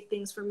can be big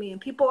things for me. And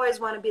people always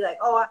want to be like,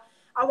 oh,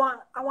 I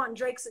want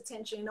Drake's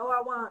attention. Oh,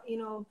 I want, you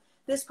know,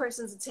 this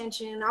person's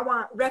attention. I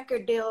want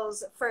record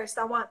deals first.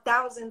 I want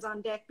thousands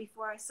on deck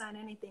before I sign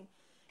anything.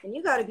 And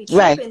you got to be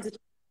tripping. This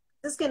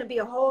is going to be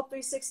a whole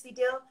 360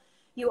 deal.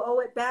 You owe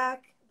it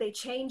back. They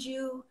change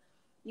you.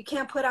 You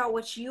can't put out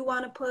what you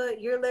want to put,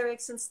 your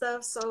lyrics and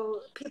stuff.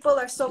 So people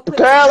are so quick.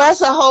 Girl,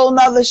 that's a whole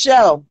nother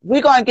show.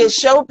 We're going to get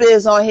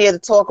Showbiz on here to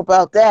talk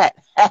about that.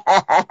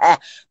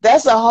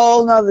 That's a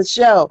whole nother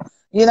show.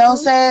 You know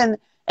what I'm saying?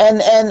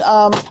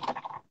 And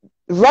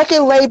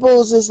record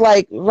labels is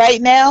like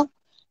right now,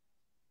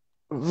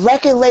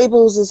 record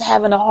labels is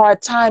having a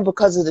hard time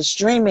because of the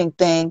streaming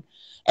thing.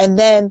 And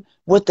then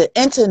with the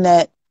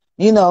internet,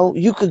 you know,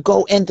 you could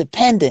go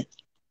independent.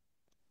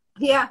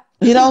 Yeah.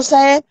 You know what I'm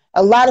saying?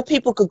 A lot of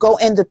people could go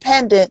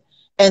independent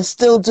and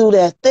still do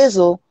their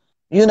thizzle,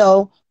 you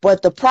know,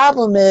 but the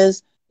problem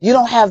is you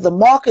don't have the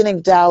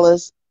marketing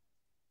dollars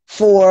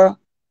for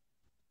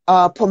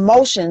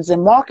promotions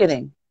and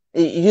marketing.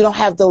 You don't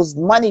have those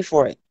money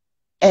for it.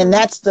 And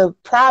that's the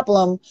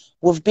problem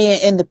with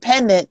being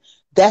independent.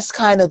 That's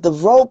kind of the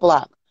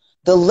roadblock.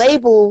 The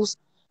labels,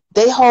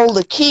 they hold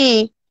the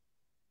key.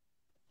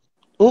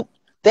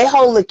 They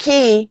hold the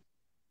key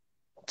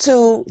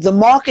to the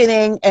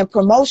marketing and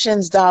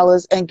promotions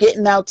dollars and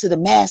getting out to the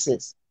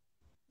masses.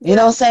 You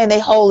know what I'm saying? They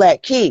hold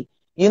that key.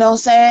 You know what I'm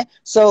saying?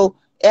 So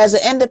as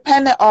an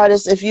independent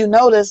artist, if you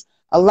notice,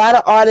 a lot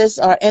of artists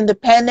are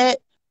independent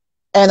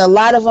and a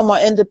lot of them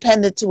are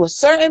independent to a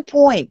certain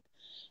point,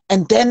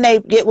 and then they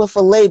get with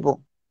a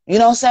label. You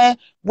know what I'm saying?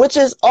 Which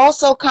is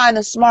also kind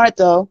of smart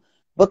though,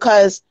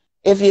 because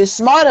if you're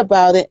smart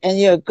about it and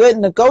you're a good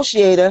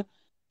negotiator,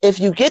 if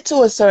you get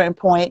to a certain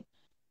point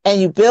and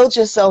you build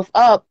yourself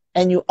up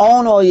and you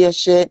own all your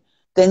shit,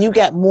 then you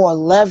got more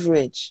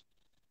leverage.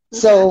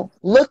 So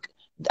look,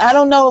 I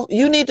don't know,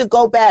 you need to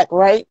go back,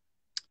 right?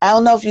 I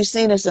don't know if you've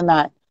seen this or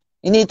not.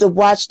 You need to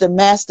watch the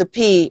Master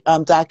P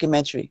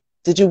documentary.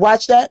 Did you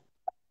watch that?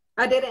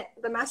 I didn't.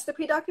 The Master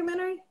P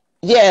documentary?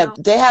 Yeah, no.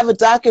 They have a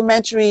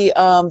documentary.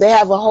 They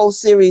have a whole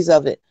series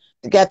of it.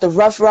 They got the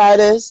Rough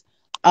Riders.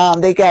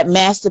 They got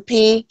Master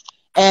P.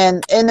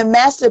 And in the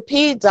Master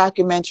P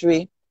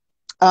documentary,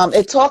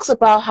 it talks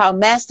about how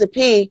Master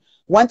P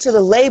went to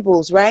the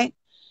labels, right?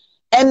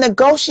 And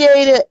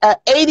negotiated an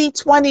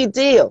 80-20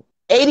 deal.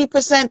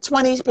 80%,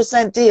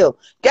 20% deal.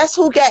 Guess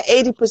who got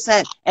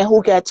 80% and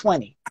who got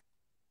 20?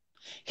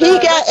 He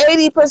got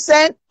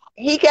 80%.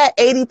 He got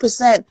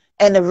 80%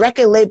 and the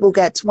record label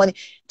got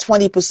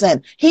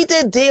 20%. He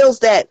did deals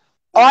that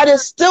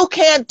artists still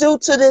can't do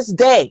to this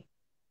day.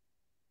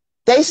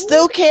 They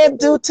still can't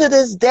do to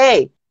this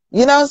day.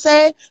 You know what I'm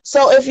saying?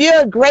 So if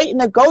you're a great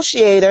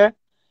negotiator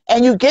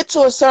and you get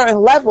to a certain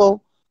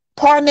level,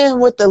 partnering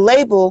with the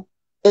label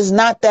is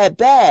not that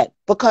bad,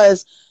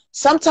 because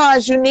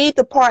sometimes you need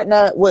to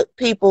partner with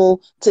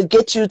people to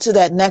get you to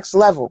that next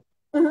level.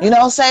 You know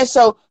what I'm saying?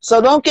 So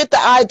don't get the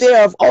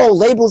idea of, oh,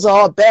 labels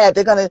are all bad.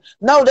 They're going to,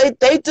 no,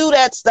 they do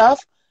that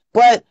stuff,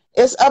 but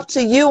It's up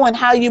to you and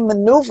how you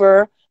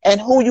maneuver and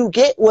who you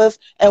get with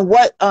and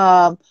what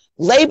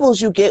labels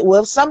you get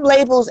with. Some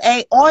labels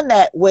ain't on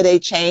that where they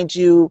change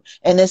you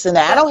and this and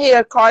that. Yeah. I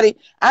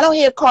don't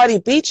hear Cardi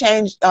B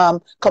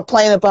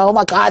complain about, oh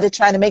my God, they're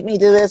trying to make me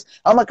do this.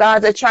 Oh my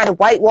God, they're trying to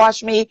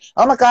whitewash me.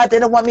 Oh my God, they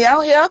don't want me. I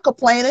don't hear her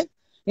complaining.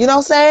 You know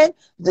what I'm saying?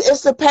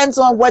 It depends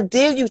on what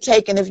deal you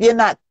take, and if you're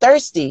not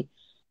thirsty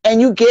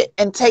and you get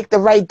and take the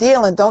right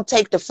deal and don't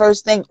take the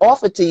first thing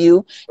offered to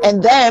you,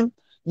 and then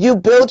you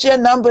build your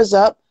numbers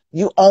up,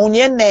 you own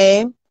your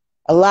name.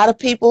 A lot of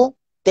people,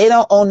 they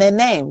don't own their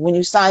name. When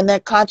you sign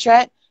that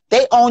contract,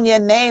 they own your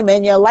name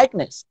and your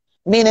likeness,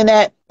 meaning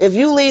that if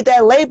you leave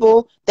that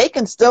label, they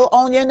can still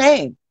own your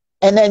name.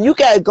 And then you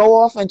got to go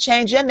off and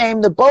change your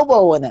name to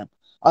Bobo in them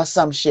or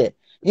some shit.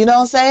 You know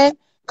what I'm saying?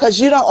 Because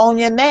you don't own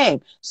your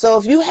name. So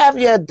if you have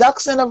your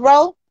ducks in a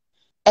row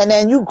and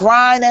then you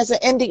grind as an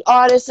indie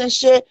artist and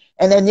shit,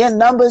 and then your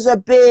numbers are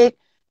big,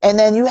 and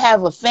then you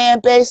have a fan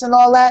base and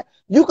all that,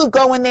 you could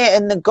go in there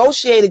and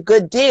negotiate a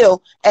good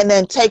deal and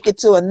then take it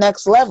to a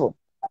next level.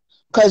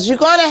 Because you're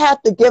going to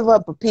have to give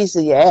up a piece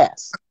of your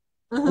ass.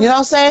 You know what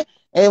I'm saying?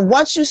 And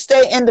once you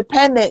stay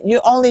independent,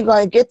 you're only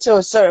going to get to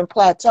a certain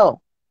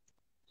plateau.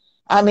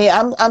 I mean,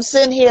 I'm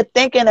sitting here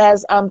thinking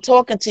as I'm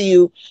talking to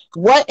you,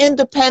 what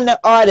independent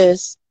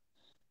artist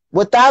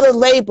without a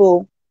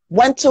label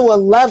went to a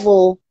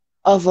level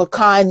of a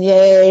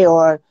Kanye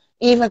or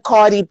even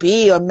Cardi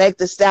B or Meg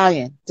Thee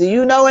Stallion? Do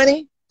you know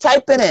any?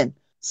 Type it in.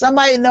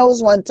 Somebody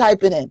knows one,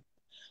 type it in.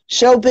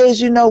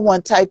 Showbiz, you know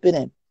one, type it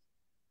in.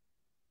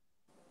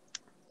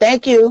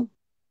 Thank you.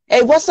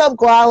 Hey, what's up,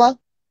 Guala?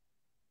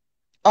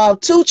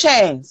 2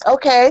 Chainz.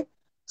 Okay.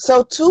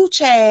 So 2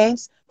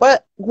 Chainz,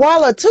 but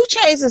Guala, 2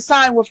 Chainz is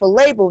signed with a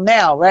label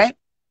now, right?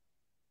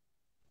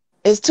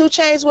 Is 2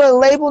 Chainz with a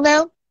label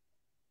now?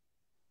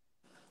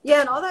 Yeah,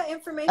 and all that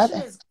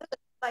information is good.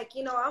 Like,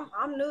 you know,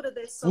 I'm new to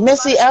this. So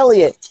Missy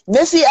Elliott.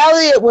 Missy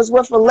Elliott was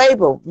with a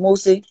label,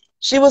 Moosey.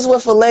 She was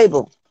with a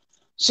label.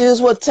 She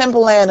was with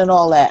Timberland and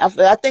all that.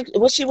 I think,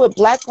 was she with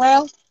Black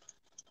Crown?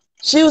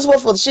 She was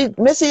with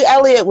Missy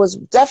Elliott was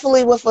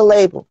definitely with a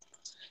label.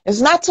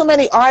 There's not too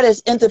many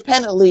artists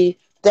independently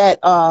that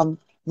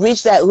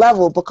reach that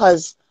level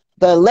because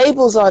the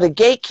labels are the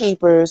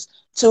gatekeepers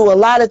to a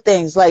lot of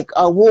things like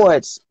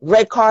awards,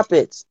 red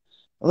carpets,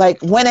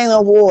 like winning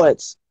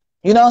awards.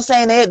 You know what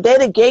I'm saying? They're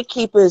the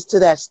gatekeepers to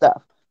that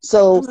stuff.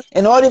 So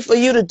in order for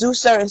you to do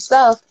certain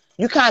stuff,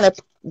 you kind of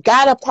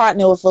got to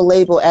partner with a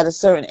label at a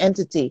certain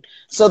entity.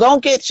 So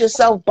don't get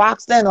yourself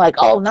boxed in like,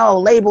 oh no,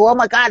 label, oh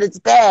my God, it's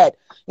bad.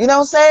 You know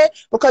what I'm saying?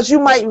 Because you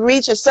might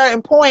reach a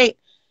certain point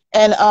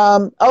and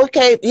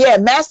okay, yeah,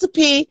 Master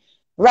P,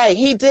 right,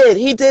 he did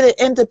it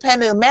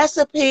independent.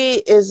 Master P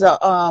is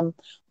a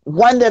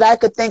one that I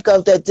could think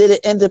of that did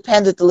it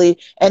independently,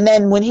 and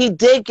then when he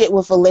did get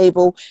with a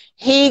label,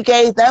 he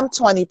gave them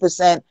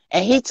 20%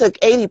 and he took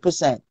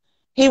 80%.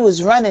 He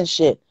was running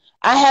shit.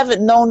 I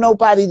haven't known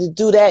nobody to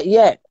do that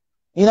yet.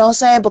 You know what I'm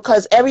saying?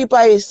 Because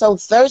everybody is so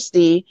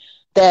thirsty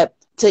that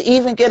to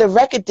even get a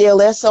record deal,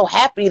 they're so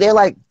happy. They're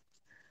like,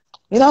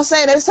 you know what I'm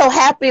saying? They're so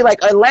happy, like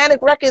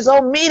Atlantic Records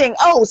own meeting.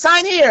 Oh,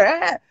 sign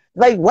here.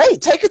 Like,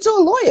 wait, take it to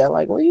a lawyer.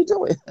 Like, what are you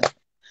doing?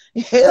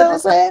 You know what I'm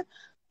saying?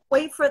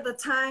 Wait for the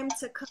time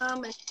to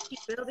come and keep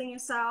building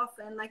yourself.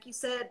 And like you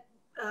said,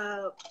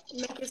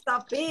 make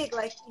yourself big.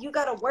 Like, you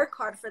got to work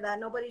hard for that.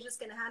 Nobody's just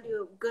going to hand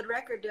you a good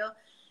record deal.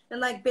 And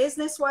like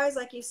business-wise,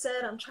 like you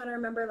said, I'm trying to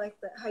remember like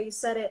how you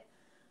said it.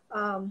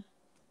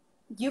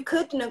 You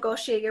could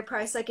negotiate your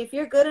price. Like if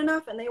you're good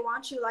enough and they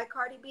want you like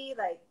Cardi B,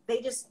 like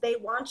they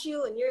want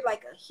you and you're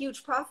like a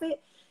huge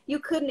profit, you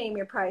could name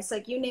your price.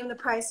 Like you name the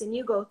price and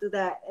you go through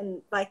that.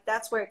 And like,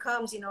 that's where it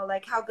comes, you know,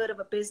 like how good of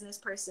a business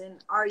person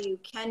are you?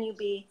 Can you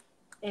be?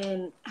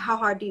 And how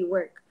hard do you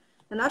work?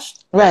 And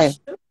that's right.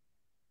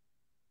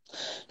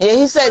 Yeah,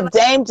 he said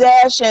Dame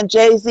Dash and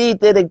Jay-Z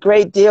did a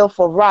great deal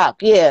for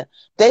rock. Yeah,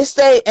 they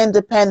stayed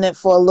independent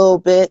for a little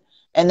bit.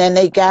 And then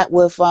they got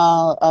with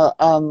under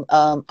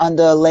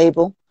a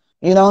label,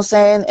 you know what I'm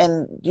saying?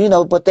 And, you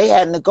know, but they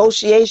had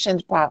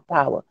negotiations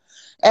power.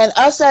 And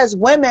us as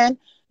women,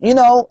 you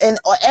know, in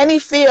any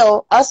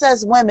field, us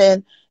as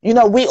women, you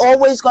know, we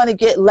always going to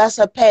get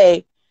lesser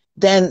pay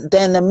than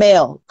the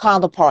male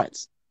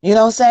counterparts. You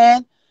know what I'm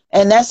saying?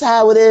 And that's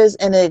how it is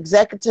in the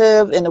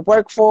executive, in the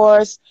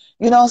workforce,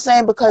 you know what I'm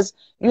saying? Because,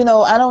 you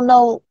know, I don't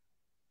know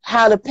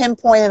how to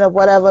pinpoint it or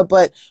whatever,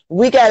 but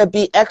we got to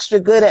be extra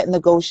good at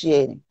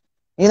negotiating.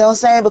 You know what I'm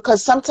saying?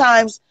 Because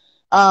sometimes,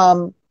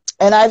 and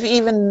I've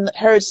even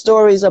heard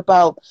stories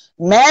about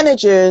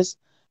managers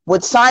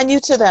would sign you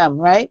to them,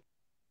 right?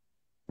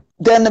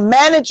 Then the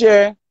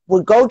manager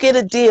would go get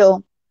a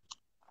deal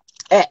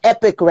at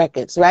Epic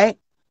Records, right?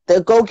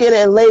 They'll go get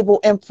a label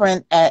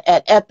imprint at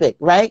Epic,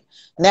 right?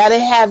 Now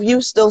they have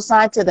you still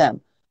signed to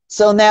them.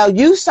 So now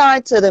you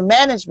signed to the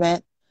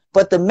management,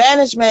 but the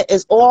management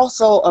is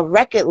also a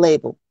record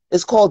label.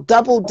 It's called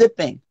double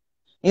dipping.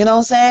 You know what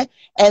I'm saying?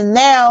 And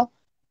now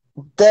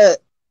the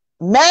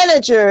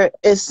manager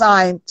is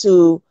signed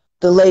to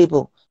the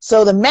label.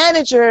 So the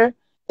manager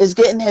is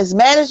getting his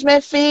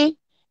management fee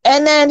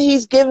And then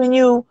he's giving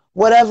you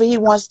whatever he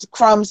wants, the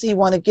crumbs he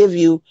want to give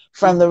you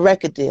from the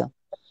record deal.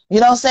 You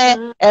know what I'm saying?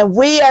 Mm-hmm. And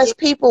we as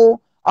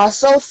people are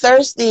so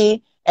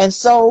thirsty and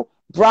so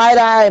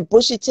bright-eyed and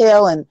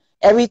bushy-tailed and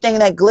everything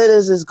that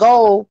glitters is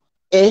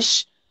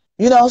gold-ish.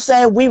 You know what I'm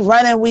saying? We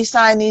run and we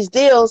sign these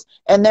deals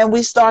and then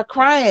we start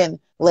crying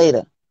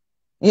later.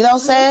 You know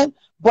what I'm saying?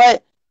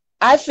 But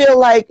I feel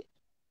like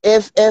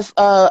if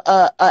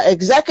a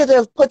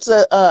executive puts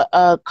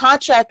a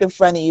contract in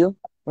front of you,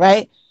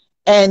 right,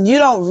 and you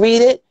don't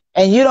read it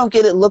and you don't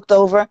get it looked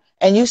over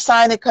and you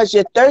sign it because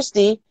you're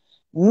thirsty,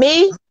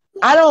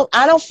 I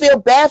don't feel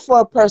bad for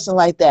a person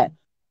like that,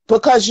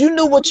 because you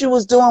knew what you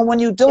was doing when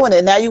you doing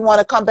it. Now you want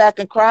to come back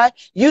and cry.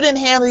 You didn't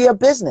handle your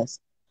business.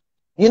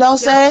 You know what I'm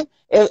saying?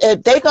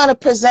 If they're gonna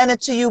present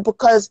it to you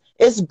because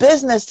it's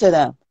business to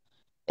them.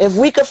 If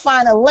we could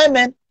find a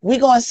lemon, we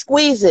gonna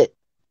squeeze it.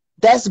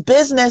 That's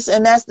business,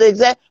 and that's the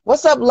exact.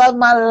 What's up, love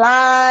my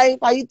life?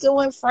 How you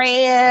doing,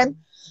 friend?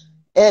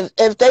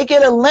 If they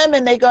get a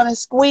lemon, they're gonna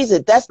squeeze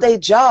it. That's their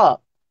job.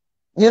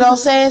 You know what I'm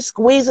saying?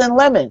 Squeezing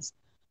lemons.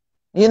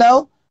 You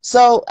know?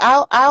 So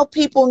our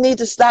people need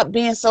to stop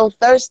being so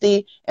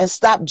thirsty and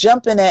stop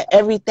jumping at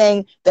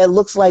everything that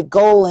looks like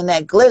gold and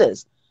that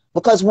glitters.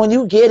 Because when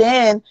you get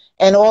in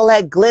and all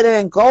that glitter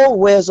and gold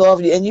wears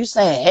off you and you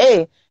saying,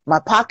 hey,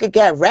 my pocket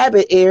got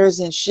rabbit ears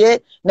and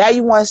shit, now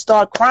you want to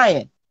start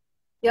crying.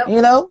 Yep.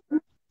 You know?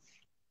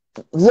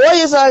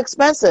 Lawyers are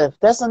expensive.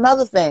 That's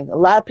another thing. A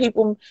lot of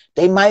people,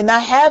 they might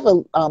not have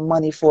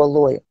money for a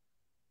lawyer.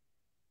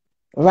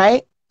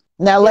 Right?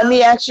 Now, let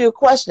me ask you a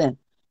question.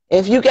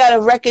 If you got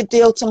a record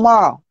deal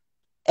tomorrow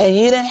and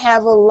you didn't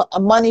have a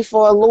money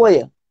for a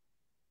lawyer,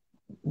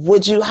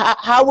 would you?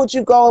 How would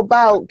you go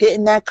about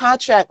getting that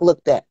contract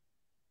looked at?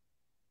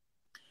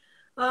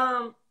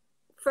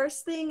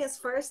 First thing is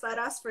first, I'd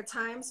ask for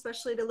time,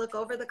 especially to look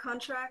over the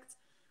contract.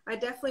 I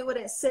definitely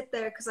wouldn't sit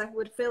there because I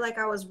would feel like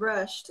I was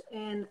rushed,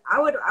 and I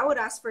would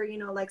ask for, you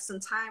know, like some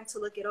time to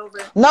look it over.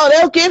 No,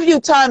 they'll give you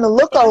time to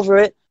look over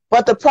it,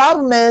 but the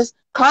problem is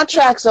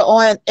contracts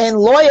are in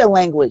lawyer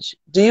language.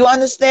 Do you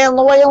understand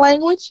lawyer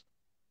language?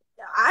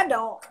 I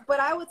don't, but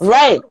I would say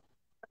right.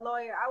 A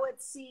lawyer. I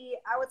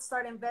would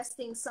start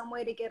investing some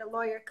way to get a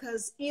lawyer,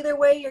 because either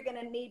way you're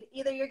gonna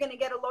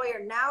get a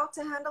lawyer now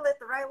to handle it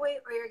the right way,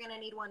 or you're gonna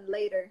need one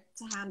later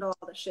to handle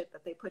all the shit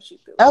that they put you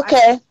through.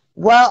 Okay.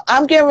 Well,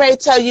 I'm getting ready to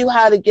tell you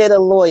how to get a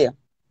lawyer.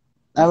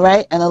 All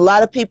right. And a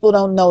lot of people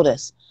don't know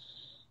this.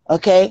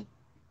 Okay.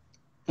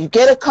 You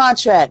get a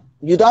contract.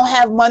 You don't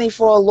have money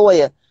for a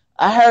lawyer.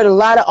 I heard a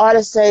lot of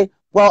artists say,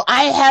 well,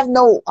 I have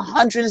no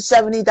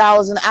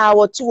 $170 an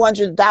hour,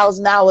 $200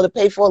 an hour to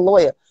pay for a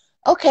lawyer.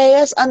 Okay,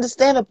 that's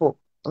understandable.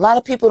 A lot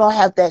of people don't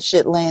have that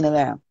shit laying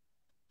around.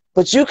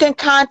 But you can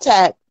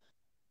contact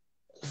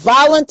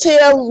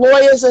Volunteer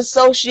Lawyers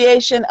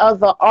Association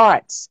of the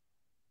Arts.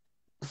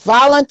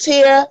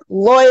 Volunteer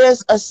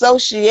Lawyers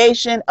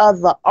Association of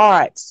the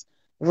Arts,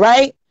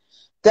 right?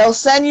 They'll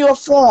send you a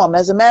form.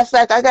 As a matter of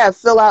fact, I got to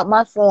fill out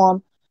my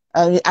form.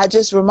 I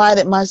just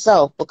reminded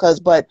myself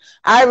but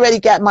I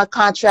already got my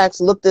contracts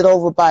looked it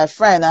over by a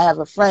friend. I have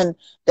a friend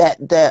that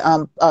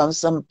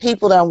some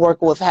people that I'm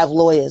working with have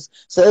lawyers.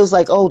 So it was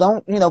like, oh,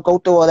 don't, go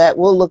through all that.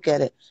 We'll look at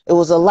it. It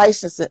was a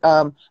license,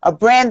 a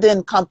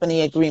branding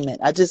company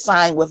agreement. I just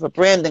signed with a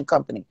branding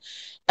company.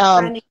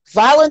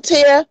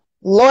 Volunteer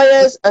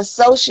Lawyers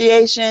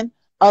Association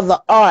of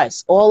the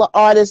Arts, all the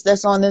artists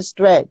that's on this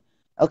thread,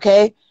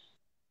 okay?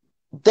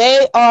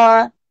 They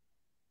are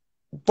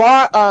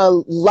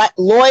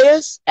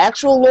lawyers,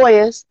 actual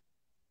lawyers,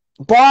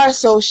 bar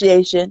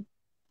association,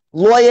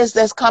 lawyers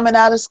that's coming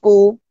out of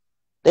school.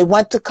 They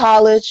went to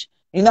college.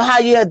 You know how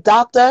you're a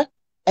doctor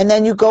and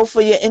then you go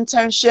for your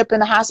internship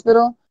in the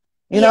hospital?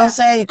 You know what I'm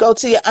saying? You go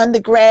to your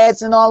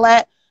undergrads and all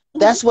that.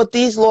 That's what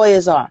these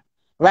lawyers are,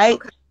 right?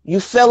 Okay. You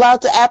fill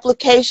out the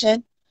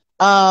application.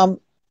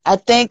 I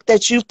think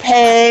that you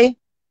pay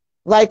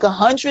like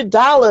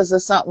 $100 or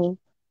something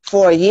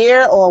for a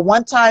year or a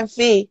one-time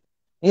fee.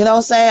 You know what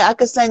I'm saying? I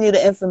could send you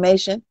the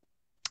information.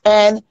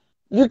 And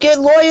you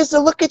get lawyers to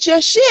look at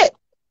your shit.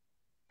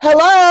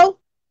 Hello?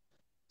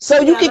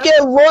 So you could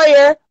get a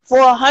lawyer for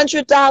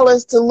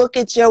 $100 to look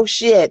at your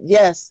shit.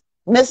 Yes.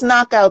 Miss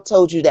Knockout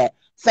told you that.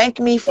 Thank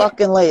me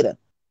fucking later.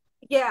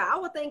 Yeah, I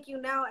will thank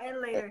you now and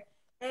later.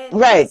 And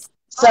right.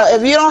 So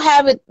if you don't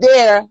have it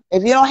there,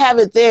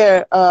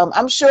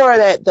 I'm sure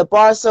that the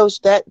bar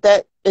association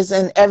that is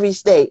in every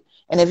state.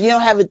 And if you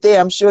don't have it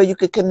there, I'm sure you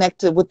could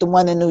connect it with the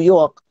one in New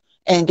York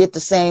and get the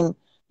same,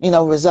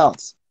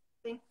 results.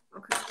 Okay.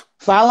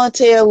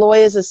 Volunteer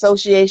Lawyers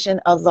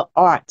Association of the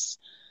Arts.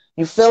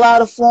 You fill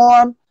out a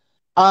form.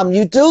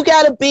 You do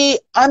got to be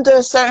under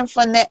a certain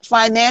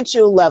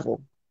financial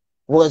level.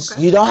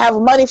 You don't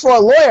have money for a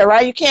lawyer,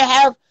 right? You can't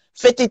have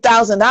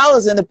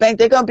 $50,000 in the bank.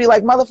 They're going to be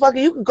like,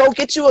 motherfucker, you can go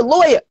get you a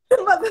lawyer.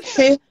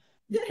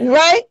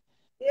 Right?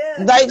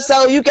 Yeah.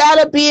 So you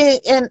got to be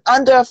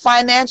under a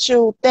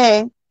financial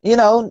thing,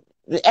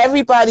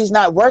 Everybody's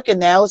not working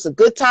now. It's a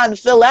good time to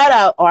fill that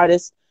out,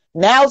 artists.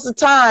 Now's the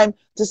time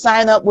to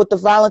sign up with the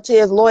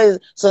volunteers lawyers.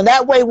 So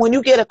that way, when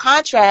you get a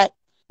contract,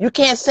 You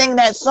can't sing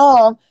that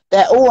song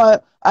that, oh,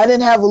 I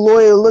didn't have a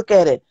lawyer to look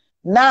at it.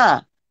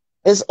 Nah,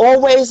 it's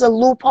always a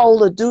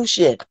loophole to do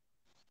shit.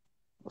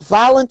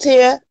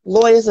 Volunteer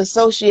Lawyers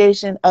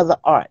Association of the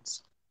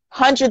Arts.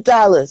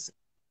 $100.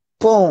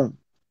 Boom.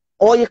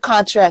 All your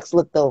contracts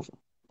looked over.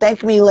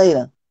 Thank me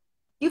later.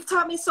 You've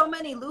taught me so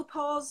many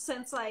loopholes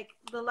since like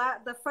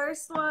the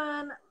first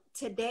one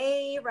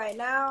today, right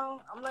now.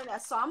 I'm learning,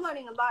 so I'm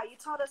learning a lot. You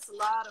taught us a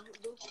lot of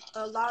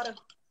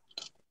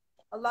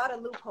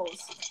loopholes.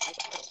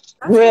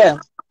 That's Yeah.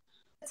 good.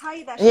 Tell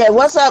you that Yeah, shit.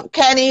 what's up,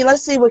 Kenny?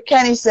 Let's see what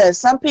Kenny says.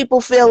 Some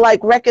people feel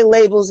like record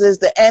labels is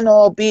the end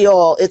all be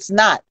all. It's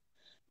not.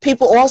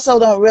 People also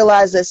don't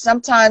realize that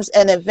sometimes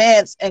an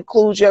advance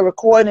includes your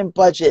recording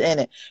budget in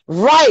it.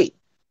 Right,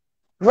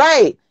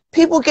 right.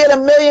 People get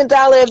 $1 million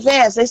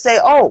advance. They say,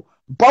 oh,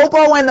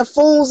 Bobo and the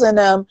Fools and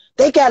them,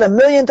 they got $1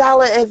 million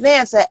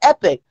advance at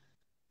Epic.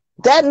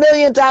 That $1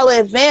 million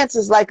advance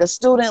is like a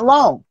student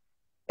loan.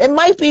 It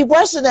might be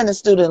worse than a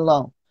student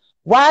loan.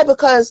 Why?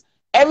 Because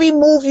every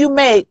move you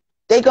make,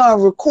 they're going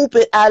to recoup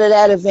it out of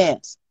that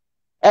advance.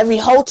 Every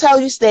hotel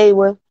you stay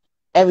with,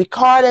 every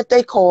car that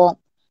they call,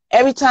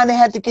 every time they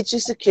had to get you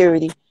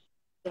security,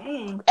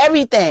 Dang.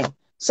 everything.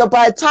 So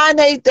by the time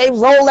they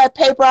roll that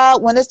paper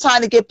out, when it's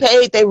time to get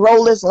paid, they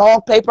roll this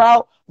long paper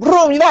out.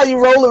 Boom, you know how you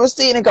roll the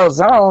receipt and it goes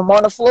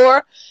on the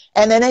floor?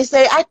 And then they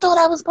say, I thought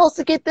I was supposed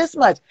to get this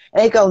much.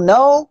 And they go,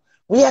 no,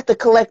 we have to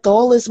collect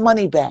all this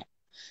money back.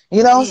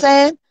 You know what I'm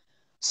saying?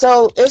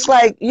 So it's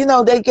like, you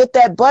know, they get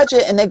that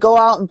budget and they go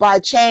out and buy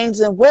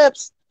chains and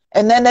whips,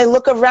 and then they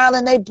look around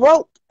and they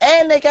broke,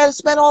 and they got to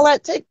spend all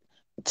that,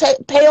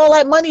 pay all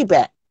that money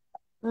back.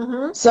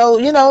 Mm-hmm. So,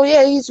 you know,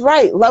 yeah, he's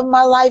right. Love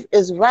My Life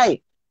is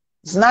right.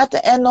 It's not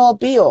the end all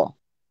be all.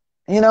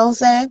 You know what I'm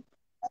saying?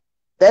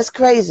 That's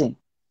crazy.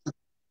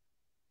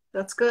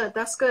 That's good.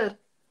 That's good.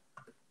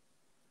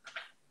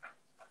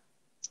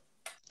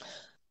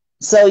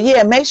 So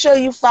yeah, make sure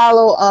you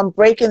follow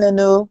Breaking the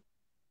New.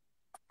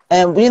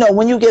 And, you know,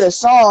 when you get a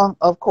song,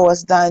 of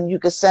course, done, you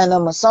could send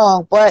them a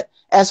song. But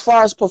as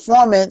far as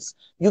performance,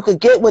 you could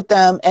get with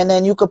them and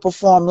then you could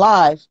perform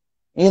live.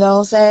 You know what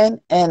I'm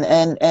saying?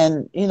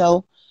 And you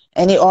know,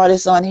 any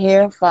artists on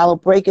here, follow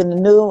Breaking the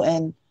New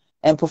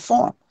and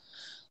perform.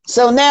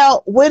 So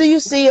now, where do you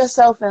see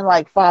yourself in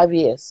like 5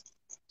 years?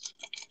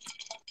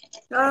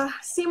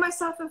 See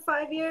myself in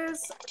 5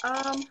 years.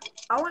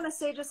 I want to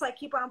say just like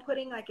keep on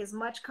putting like as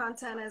much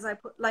content as I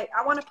put. Like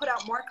I want to put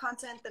out more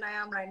content than I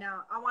am right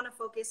now. I want to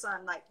focus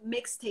on like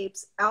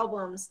mixtapes,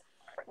 albums,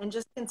 and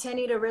just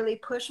continue to really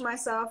push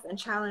myself and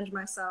challenge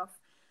myself.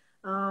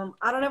 I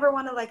don't ever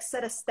want to like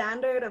set a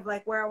standard of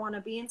like where I want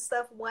to be and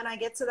stuff. When I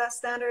get to that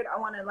standard, I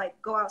want to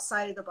like go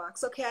outside of the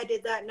box. Okay, I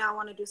did that. Now I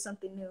want to do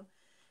something new.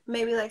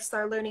 Maybe like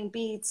start learning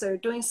beats or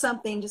doing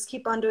something. Just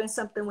keep on doing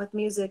something with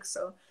music.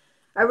 So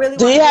I really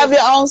Do want you to have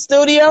your own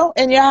studio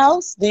in your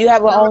house? Do you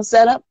have your no, own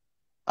setup?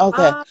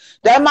 Okay.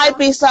 That I might don't.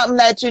 be something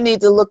that you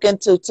need to look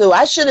into too.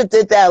 I should have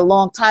did that a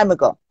long time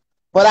ago,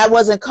 but I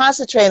wasn't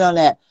concentrating on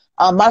that.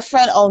 My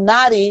friend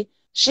Onati,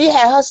 she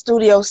had her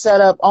studio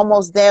set up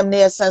almost damn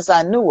near since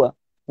I knew her,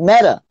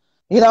 met her.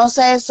 You know what I'm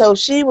saying? So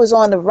she was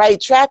on the right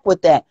track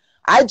with that.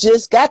 I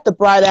just got the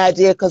bright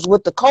idea because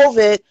with the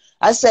COVID,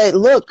 I said,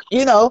 look,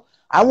 you know,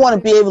 I want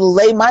to be able to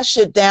lay my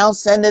shit down,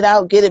 send it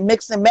out, get it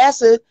mixed and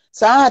mastered,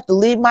 so I don't have to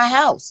leave my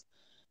house.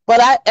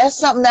 But that's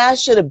something that I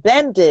should have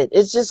been did.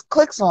 It just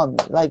clicks on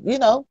me, like, you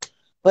know.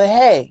 But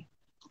hey,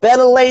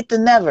 better late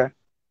than never.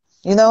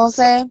 You know what I'm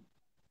saying?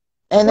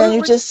 And then you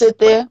We're just sit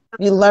there,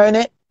 you learn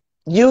it.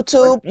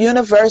 YouTube,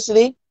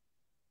 University.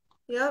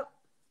 yep.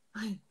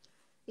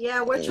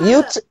 Yeah, we're trying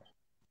You to.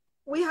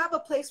 We have a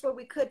place where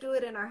we could do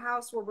it in our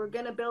house where we're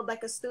gonna build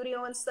like a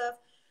studio and stuff.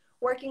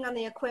 Working on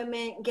the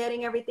equipment,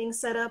 getting everything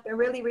set up, and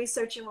really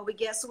researching what we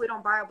get so we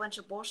don't buy a bunch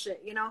of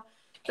bullshit. You know.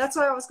 That's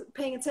why I was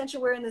paying attention.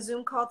 We're in the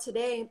Zoom call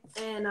today,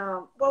 and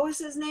what was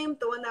his name?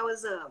 The one that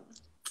was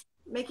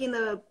making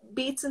the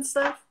beats and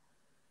stuff.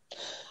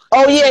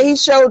 Oh yeah, he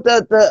showed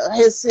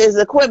his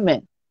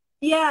equipment.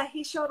 Yeah,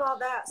 he showed all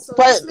that. So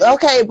But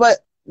okay,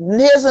 but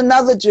here's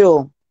another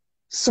jewel.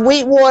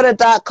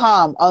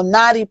 Sweetwater.com.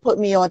 Onati put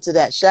me onto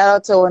that. Shout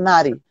out to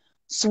Onati.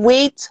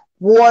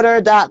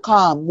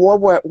 Sweetwater.com.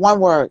 One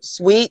word.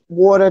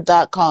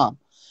 Sweetwater.com.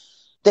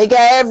 They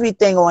got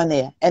everything on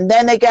there. And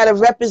then they got a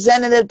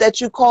representative that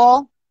you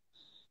call,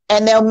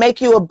 and they'll make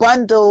you a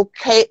bundle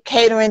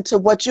catering to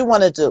what you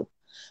want to do.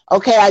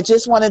 Okay, I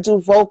just want to do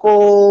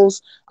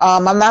vocals.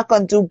 I'm not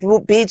going to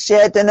do beats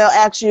yet. Then they'll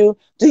ask you,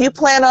 do you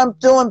plan on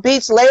doing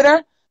beats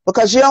later?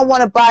 Because you don't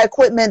want to buy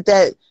equipment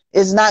that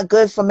is not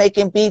good for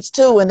making beats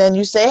too. And then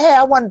you say, hey,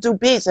 I want to do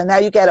beats. And now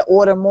you got to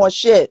order more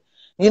shit.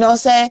 You know what I'm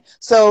saying?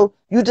 So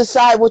you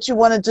decide what you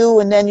want to do,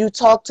 and then you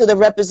talk to the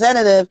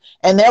representative,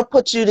 and they'll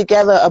put you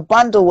together a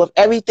bundle with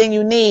everything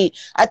you need.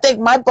 I think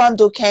my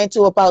bundle came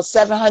to about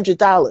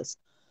 $700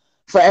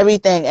 for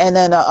everything. And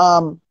then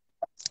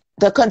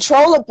the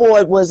controller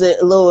board was a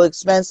little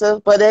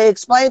expensive, but they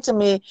explained to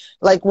me,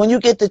 like, when you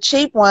get the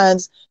cheap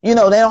ones, you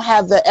know, they don't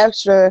have the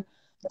extra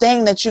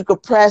thing that you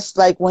could press,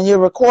 like when you're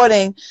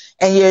recording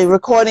and you're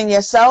recording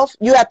yourself,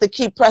 you have to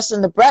keep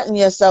pressing the button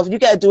yourself. You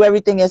got to do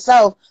everything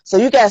yourself. So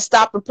you got to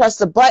stop and press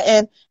the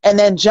button and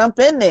then jump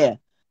in there.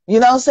 You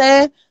know what I'm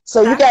saying?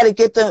 So you got to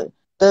get the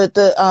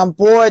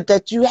board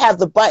that you have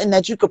the button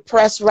that you could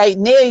press right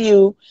near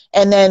you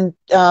and then,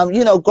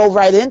 you know, go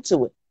right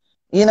into it,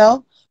 you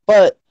know?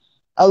 But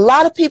a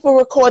lot of people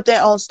record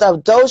their own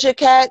stuff. Doja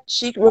Cat,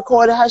 she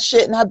recorded her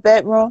shit in her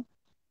bedroom.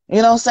 You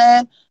know what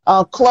I'm saying?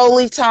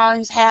 Chloe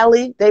Times,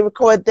 Hallie, they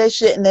record their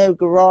shit in their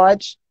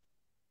garage.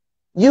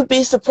 You'd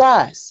be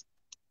surprised.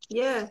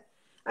 Yeah.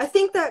 I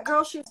think that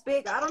girl, she's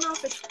big. I don't know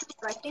if it's true,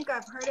 but I think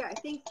I've heard it. I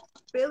think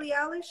Billie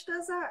Eilish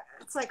does that.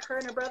 It's like her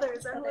and her brother.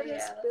 Is that who it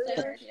is? Billie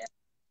Eilish?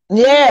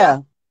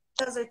 Yeah.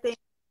 Does her thing.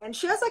 And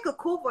she has like a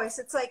cool voice.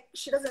 It's like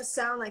she doesn't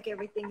sound like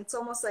everything. It's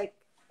almost like,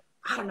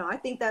 I don't know. I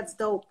think that's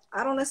dope.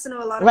 I don't listen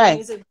to a lot of her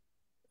music.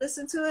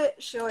 Listen to it.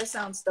 She always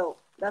sounds dope.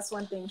 That's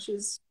one thing.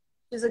 She's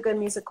a good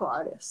musical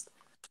artist.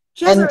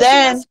 She has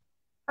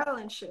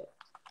and shit.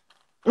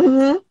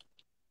 Mm-hmm.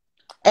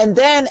 And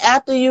then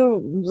after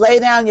you lay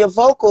down your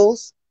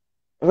vocals,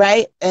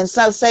 right? And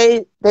some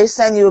say they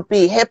send you a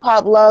beat. Hip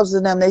Hop Loves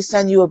and them, they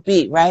send you a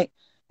beat, right?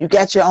 You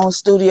got your own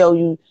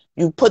studio.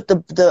 You put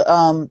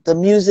the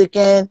music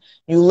in.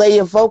 You lay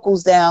your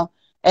vocals down,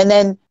 and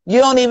then you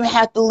don't even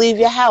have to leave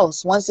your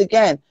house. Once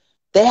again,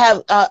 they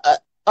have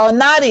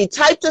Nadi,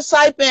 type the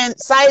site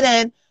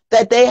in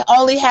that they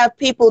only have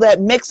people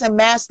that mix and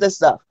master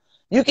stuff.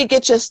 You can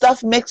get your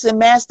stuff mixed and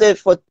mastered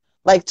for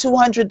like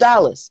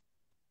 $200.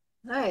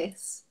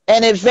 Nice.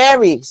 And it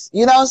varies.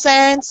 You know what I'm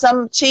saying?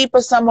 Some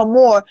cheaper, some are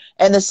more.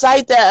 And the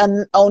site that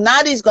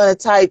Onadi's going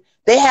to type,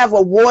 they have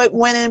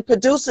award-winning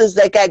producers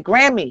that got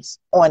Grammys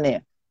on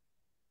there.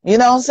 You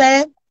know what I'm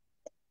saying?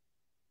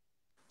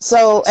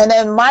 So, and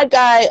then my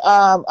guy,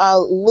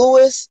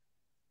 Louis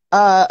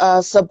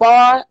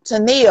Sabar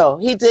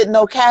Taneo, he did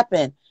No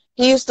Capping.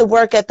 He used to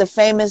work at the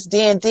famous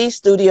D&D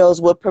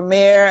studios with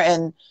Premiere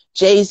and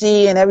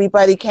Jay-Z and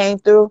everybody came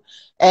through.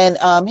 And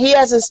he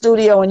has a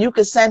studio, and you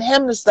can send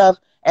him the stuff,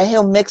 and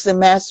he'll mix and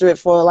master it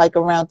for like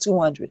around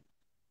 $200.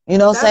 You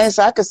know what I'm saying?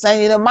 So I could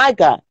send you to my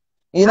guy.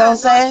 You know what I'm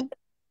saying?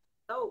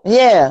 Oh.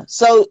 Yeah.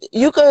 So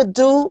you could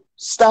do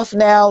stuff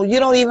now. You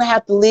don't even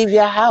have to leave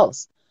your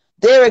house.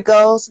 There it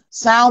goes.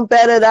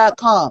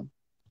 Soundbetter.com.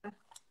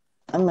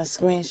 I'm going to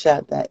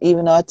screenshot that,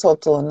 even though I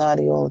talk to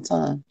Onadi all the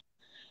time.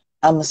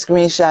 I'm going to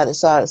screenshot it.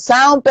 Sorry.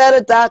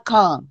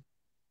 Soundbetter.com.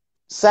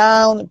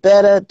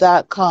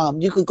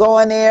 Soundbetter.com. You could go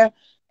in there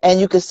and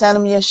you could send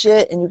them your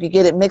shit and you could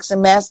get it mixed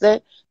and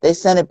mastered. They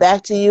send it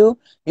back to you.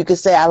 You could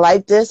say, I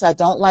like this. I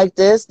don't like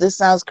this. This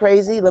sounds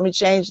crazy. Let me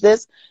change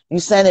this. You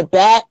send it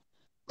back.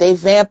 They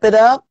vamp it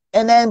up.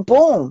 And then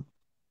boom.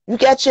 You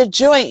got your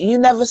joint. You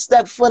never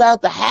step foot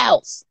out the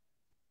house.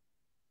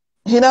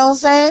 You know what I'm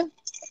saying?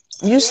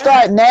 You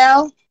start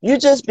now. You're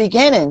just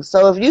beginning.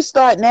 So if you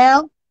start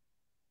now,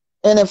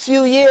 in a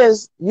few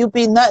years, you'll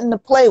be nothing to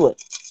play with.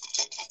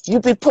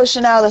 You'll be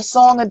pushing out a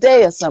song a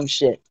day or some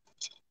shit.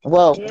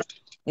 Well,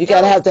 you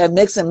got to have that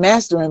mix and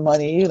mastering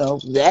money, you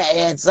know, that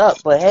adds up.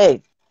 But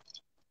hey.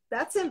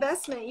 That's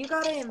investment. You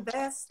got to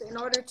invest in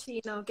order to,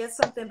 you know, get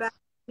something back.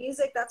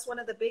 Music, that's one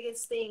of the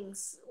biggest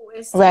things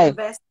is to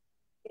invest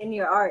in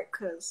your art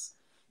because,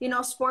 you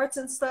know, sports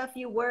and stuff,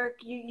 you work,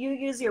 you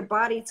use your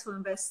body to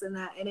invest in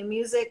that. And in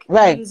music, you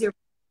use your,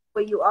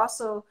 but you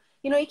also,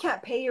 you know, you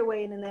can't pay your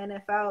way in the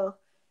NFL.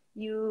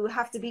 You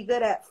have to be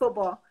good at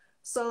football.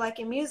 So like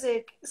in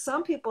music,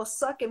 some people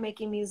suck at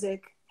making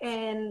music,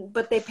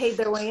 but they paid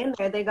their way in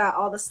there. They got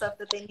all the stuff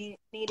that they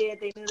needed.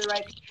 They knew the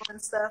right people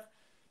and stuff.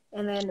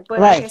 And then, but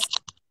like I said,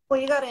 well,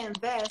 you got to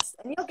invest,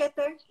 and you'll get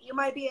there. You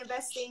might be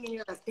investing, and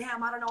you're like,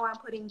 damn, I don't know why I'm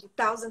putting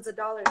thousands of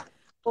dollars.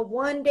 But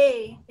one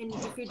day, and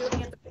if you're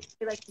doing it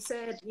like you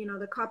said, you know,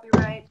 the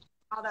copyright,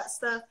 all that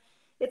stuff,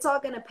 it's all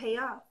going to pay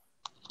off.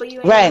 But you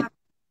ain't going to have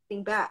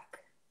anything back.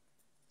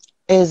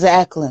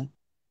 Exactly.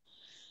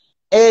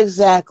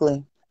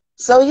 Exactly.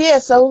 So, yeah,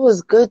 so it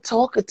was good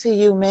talking to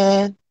you,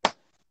 man.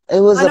 It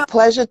was a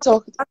pleasure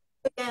talking to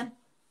you.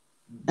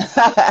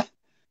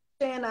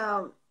 And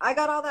I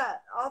got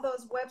all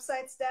those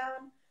websites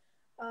down.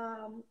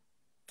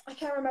 I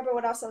can't remember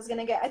what else I was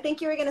gonna get. I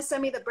think you were gonna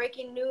send me the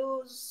breaking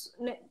new.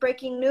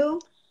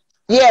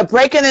 Yeah,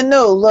 breaking the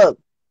new. Look.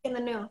 In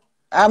the new.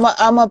 I'm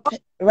a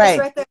right. It's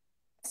right there.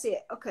 I see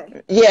it.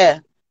 Okay. Yeah.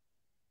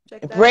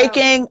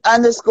 Breaking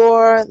 _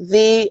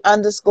 the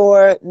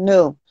 _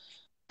 new.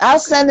 I'll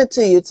send it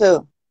to you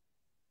too.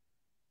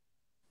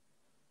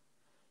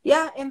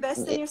 Yeah,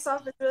 invest in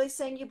yourself is really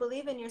saying you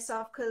believe in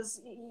yourself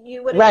because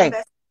you wouldn't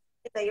invest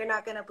in that you're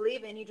not gonna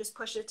believe in. You just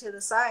push it to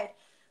the side.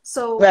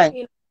 So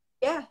you know,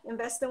 yeah,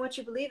 invest in what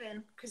you believe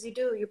in because you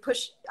do. You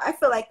push. I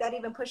feel like that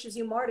even pushes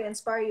you more to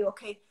inspire you.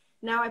 Okay,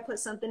 now I put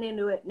something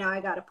into it. Now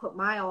I got to put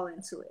my all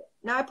into it.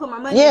 Now I put my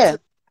money into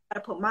it. I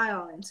got to put my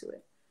all into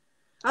it.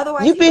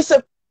 Otherwise, you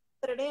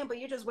put it in, but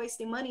you're just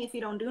wasting money if you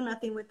don't do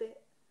nothing with it.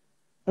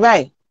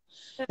 Right.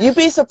 You'd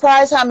be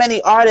surprised how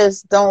many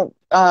artists don't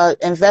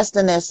invest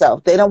in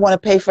themselves. They don't want to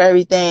pay for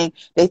everything.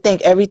 They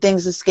think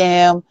everything's a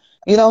scam.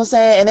 You know what I'm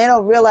saying? And they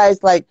don't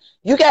realize, like,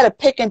 you got to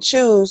pick and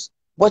choose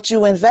what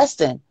you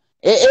invest in.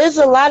 It is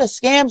a lot of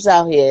scams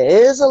out here. It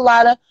is a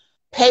lot of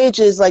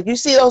pages. Like, you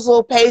see those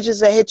little pages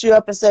that hit you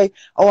up and say,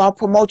 oh, I'll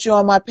promote you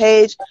on my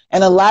page.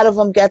 And a lot of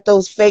them get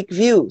those fake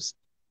views.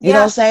 You know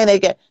what I'm Yeah.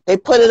 saying? They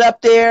put it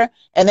up there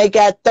and they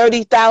got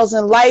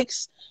 30,000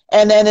 likes.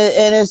 And then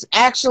it's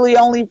actually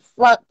only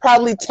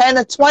probably 10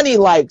 or 20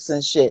 likes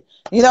and shit.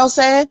 You know what I'm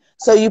saying?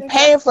 So you Exactly.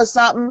 paying for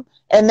something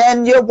and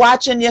then you're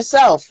watching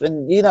yourself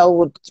and, you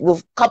know, with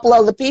a couple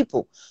other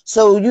people.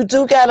 So you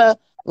do gotta,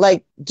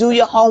 like, do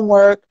your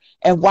homework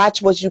and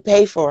watch what you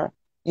pay for.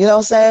 You know what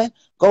I'm saying?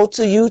 Go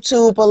to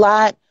YouTube a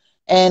lot.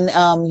 And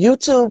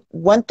YouTube,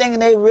 one thing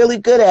they really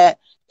good at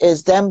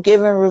is them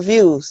giving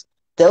reviews.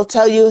 They'll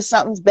tell you if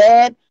something's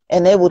bad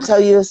and they will tell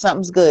you if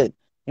something's good.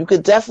 You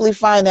could definitely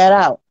find that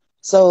out.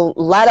 So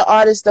a lot of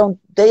artists don't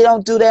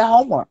do their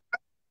homework.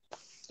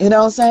 You know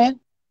what I'm saying?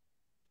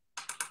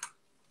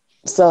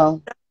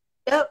 So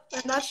Yep,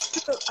 and that's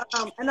true.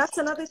 And that's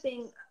another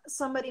thing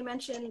somebody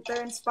mentioned.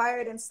 They're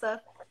inspired and stuff,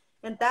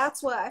 and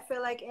that's what I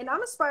feel like. And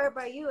I'm inspired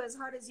by you, as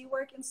hard as you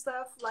work and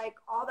stuff. Like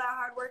all that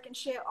hard work and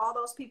shit. All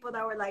those people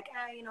that were like,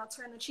 you know,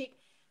 turn the cheek.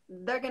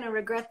 They're gonna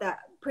regret that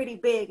pretty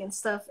big and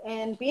stuff.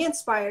 And be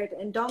inspired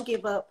and don't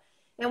give up.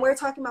 And we're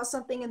talking about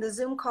something in the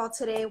Zoom call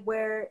today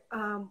where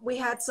we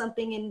had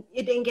something and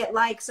it didn't get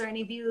likes or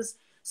any views,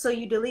 so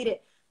you delete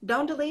it.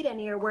 Don't delete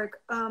any of your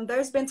work.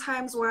 There's been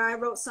times where I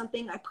wrote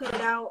something, I put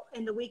it out,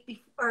 and the week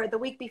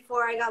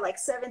before I got like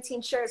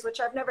 17 shares,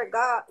 which I've never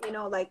got, you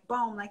know, like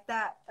boom, like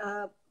that,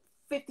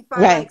 55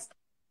 right, likes.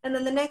 And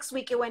then the next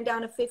week it went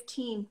down to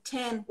 15,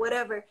 10,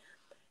 whatever.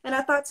 And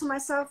I thought to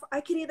myself, I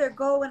could either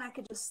go and I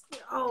could just,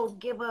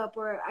 give up,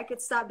 or I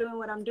could stop doing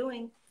what I'm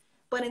doing.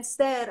 But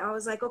instead I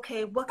was like,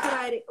 okay, what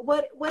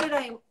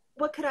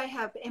could I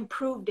have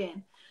improved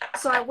in?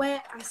 So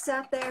I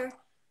sat there,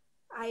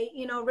 I,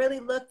 you know, really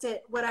looked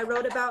at what I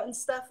wrote about and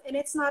stuff, and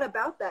it's not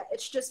about that.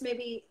 It's just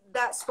maybe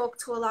that spoke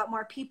to a lot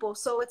more people.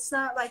 So it's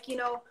not like, you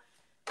know,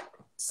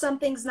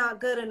 something's not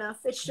good enough.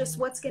 It's just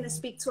what's going to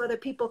speak to other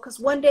people, because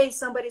one day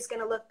somebody's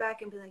going to look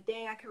back and be like,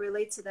 dang, I can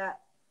relate to that.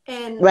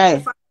 And right,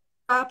 if I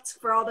stopped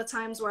for all the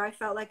times where I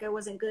felt like I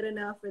wasn't good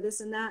enough or this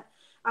and that,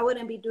 I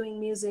wouldn't be doing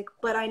music.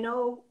 But I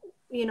know,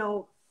 you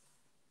know,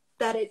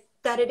 that it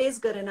is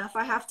good enough.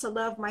 I have to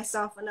love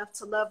myself enough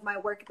to love my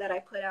work that I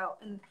put out.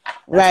 And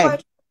that's why right, I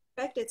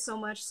respect it so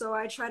much. So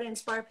I try to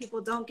inspire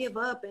people, don't give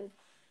up and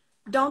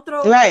don't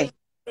throw away right.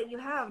 that you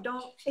have.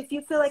 Don't, if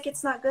you feel like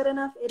it's not good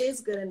enough, it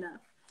is good enough.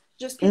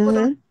 Just people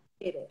don't Mm-hmm.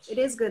 appreciate it. It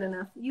is good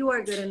enough. You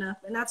are good enough.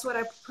 And that's what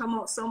I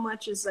promote so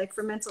much, is like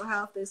for mental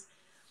health, is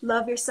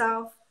love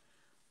yourself.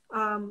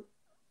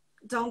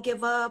 Don't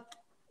give up.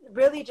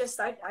 Really just,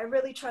 I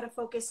really try to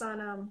focus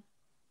on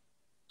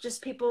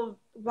just people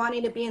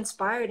wanting to be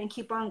inspired and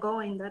keep on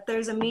going, that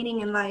there's a meaning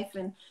in life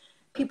and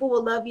people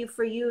will love you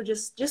for you.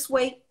 Just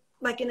wait.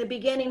 Like in the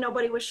beginning,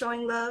 nobody was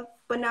showing love,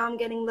 but now I'm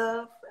getting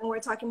love, and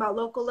we're talking about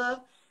local love.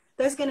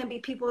 There's going to be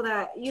people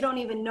that you don't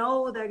even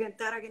know that are going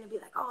to be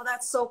like, oh,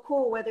 that's so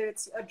cool. Whether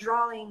it's a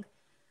drawing,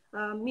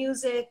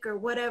 music, or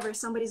whatever,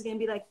 somebody's going to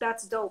be like,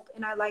 that's dope.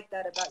 And I like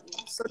that about you.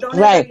 So don't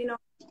ever, Right. you know,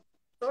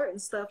 sort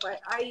and stuff.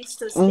 I used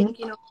to Mm-hmm. think,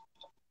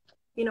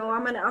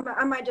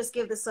 I might just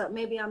give this up.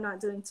 Maybe I'm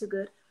not doing too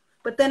good.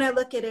 But then I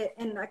look at it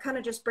and I kind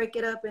of just break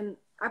it up, and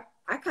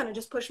I kind of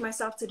just push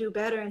myself to do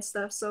better and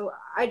stuff. So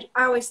I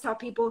always tell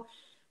people,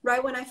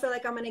 right when I feel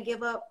like I'm going to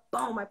give up,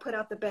 boom, I put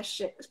out the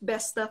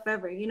best stuff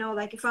ever. You know,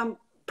 like if I'm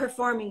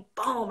performing,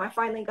 boom, I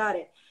finally got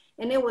it.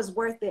 And it was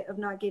worth it of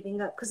not giving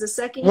up. Because the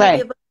second you Right.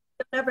 give up,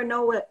 you'll never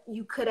know what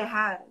you could have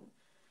had.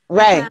 You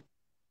Right.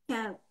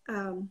 can't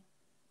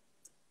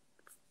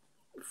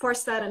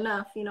force that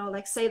enough, you know,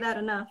 like say that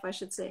enough, I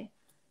should say.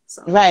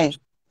 So. Right.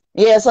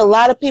 Yeah, it's a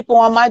lot of people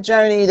on my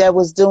journey that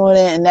was doing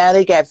it, and now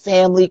they got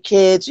family,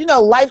 kids. You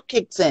know, life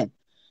kicks in.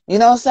 You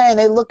know what I'm saying?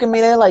 They look at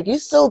me, they're like, you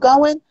still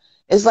going?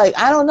 It's like,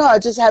 I don't know. I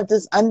just have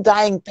this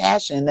undying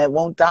passion that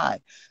won't die.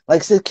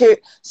 Like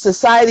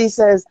society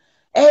says,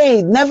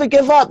 hey, never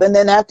give up. And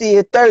then after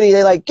you're 30,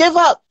 they're like, give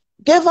up,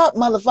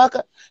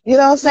 motherfucker. You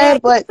know what I'm Yeah, saying?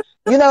 But,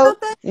 you know,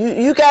 about that.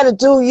 you got to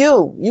do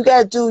you. You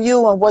got to do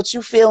you and what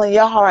you feel in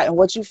your heart and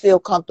what you feel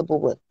comfortable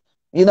with.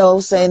 You know what I'm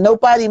Yeah, saying?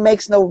 Nobody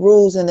makes no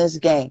rules in this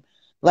game.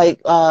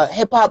 Like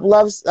hip hop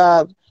loves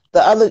the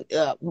other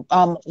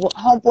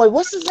homeboy.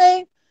 What's his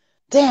name?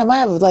 Damn, I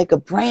have like a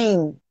brain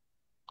the one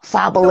that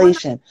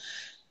fabulation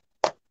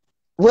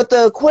with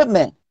the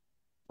equipment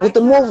I with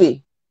the can't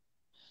movie.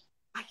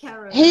 I can't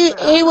He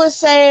remember. he was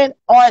saying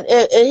on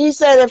it. He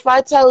said if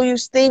I tell you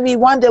Stevie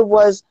Wonder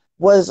was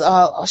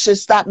should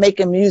stop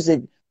making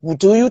music,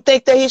 do you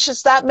think that he should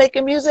stop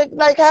making music?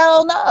 Like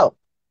hell no.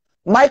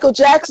 Michael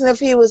Jackson, if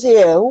he was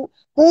here, who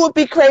would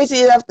be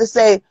crazy enough to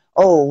say,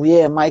 oh,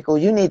 yeah, Michael,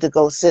 you need to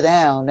go sit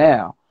down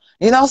now?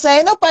 You know what I'm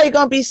saying? Nobody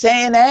going to be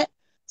saying that.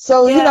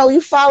 So, you Yeah, know,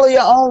 you follow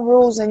your own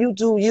rules and you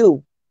do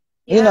you,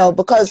 you know, yeah,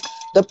 because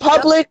the yep,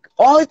 public,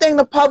 only thing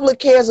the public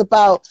cares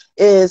about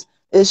is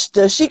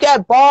does she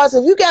got bars?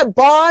 If you got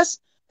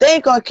bars, they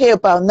ain't going to care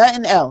about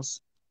nothing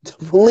else.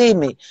 Believe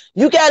me.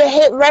 You got a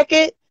hit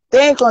record,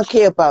 They ain't gonna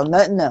care about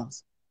nothing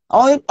else.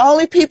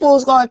 Only people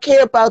who's gonna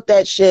care about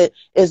that shit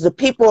is the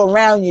people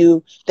around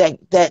you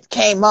that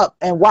came up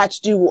and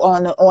watched you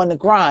on the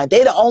grind.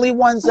 They the only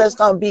ones that's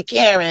gonna be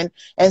caring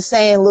and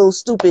saying little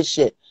stupid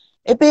shit.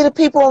 It be the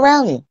people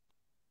around you.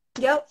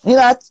 Yep. You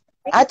know,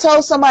 I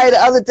told somebody the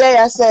other day,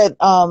 I said,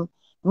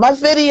 my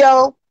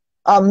video,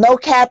 no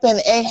capping,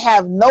 ain't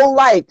have no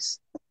likes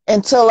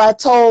until I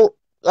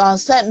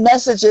sent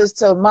messages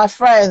to my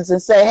friends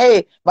and say,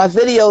 hey, my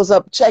video's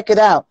up, check it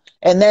out.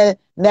 And then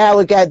now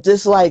it got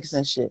dislikes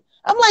and shit.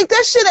 I'm like,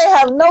 that shit ain't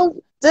have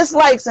no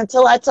dislikes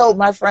until I told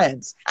my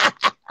friends.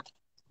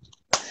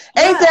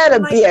 Ain't that a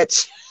like,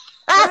 bitch?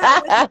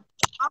 Yeah,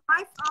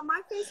 on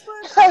my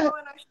Facebook, I go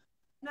and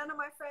none of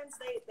my friends,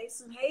 they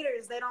some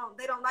haters. They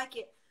don't like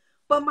it.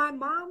 But my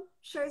mom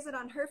shares it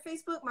on her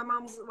Facebook. My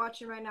mom's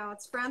watching right now.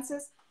 It's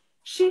Frances.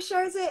 She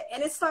shares it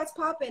and it starts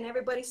popping.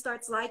 Everybody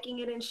starts liking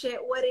it and shit.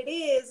 What it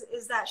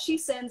is that she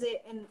sends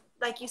it, and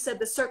like you said,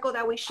 the circle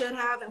that we should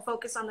have and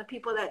focus on the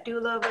people that do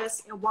love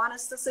us and want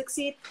us to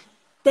succeed.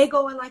 They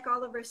go and like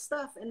all of her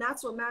stuff, and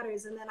that's what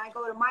matters. And then I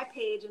go to my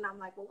page and I'm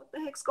like, well, what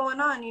the heck's going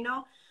on, you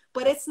know?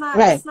 But it's not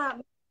right. It's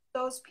not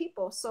those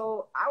people.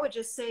 So I would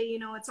just say, you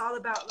know, it's all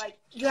about, like,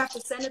 you have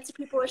to send it to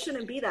people. It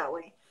shouldn't be that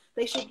way.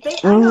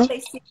 I know they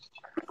see it.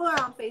 People are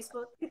on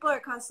Facebook. People are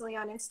constantly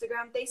on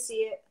Instagram. They see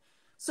it.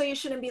 So you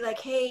shouldn't be like,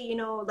 hey, you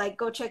know, like,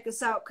 go check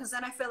this out. Because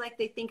then I feel like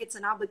they think it's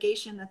an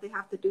obligation that they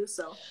have to do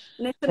so.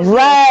 And it shouldn't be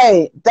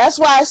right. That's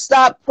why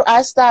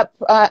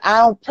I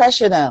don't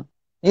pressure them.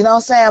 You know what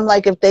I'm saying? I'm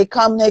like, if they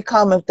come, they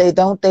come. If they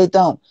don't, they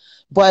don't.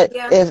 But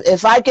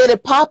if I get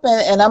it popping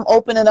and I'm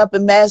opening up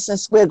in Madison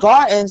Square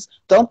Gardens,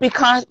 don't be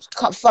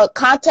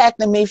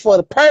contacting me for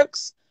the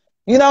perks.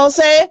 You know what I'm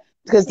saying?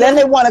 Because then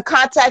they want to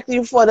contact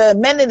you for the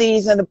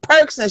amenities and the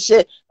perks and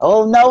shit.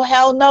 Oh, no,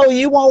 hell no,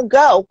 you won't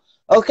go.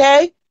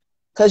 Okay?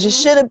 Because you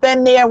should have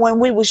been there when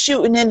we were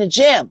shooting in the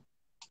gym.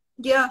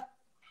 Yeah.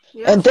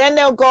 And then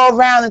they'll go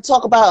around and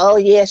talk about, oh,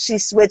 yeah, she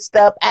switched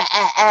up.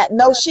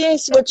 No, she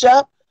ain't switch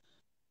up.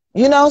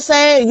 You know what I'm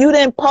saying? You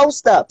didn't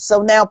post up.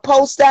 So now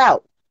post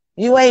out.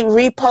 You ain't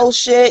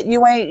repost shit. You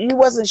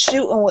wasn't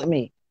shooting with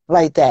me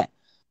like that.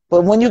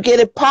 But when you get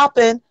it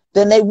popping,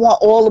 then they want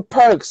all the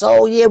perks.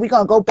 Oh, yeah, we're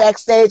going to go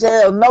backstage.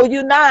 No,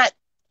 you're not.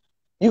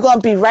 You're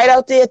going to be right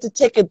out there at the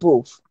ticket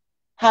booth.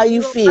 How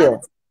you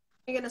feel?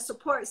 You're going to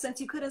support.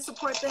 Since you couldn't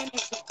support them.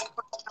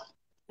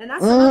 And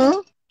that's another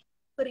thing,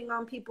 putting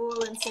on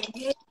people and saying,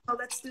 hey,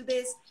 let's do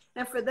this.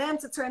 And for them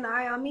to turn the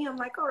eye on me, I'm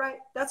like, all right,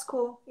 that's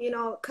cool. You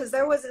know, because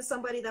there wasn't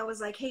somebody that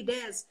was like, hey,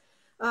 Dez,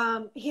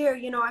 here,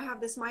 you know, I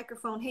have this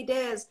microphone. Hey,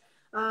 Dez,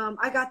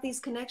 I got these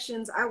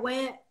connections. I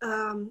went,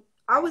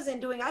 I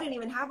didn't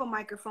even have a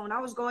microphone. I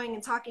was going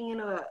and talking in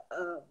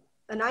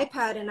an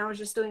iPad, and I was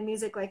just doing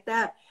music like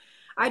that.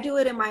 I do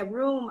it in my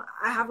room.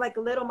 I have like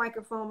a little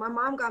microphone. My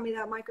mom got me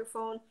that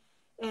microphone,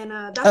 and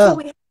that's what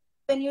we have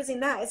been using.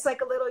 That it's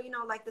like a little, you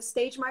know, like the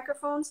stage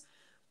microphones.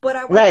 But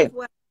I work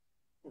with,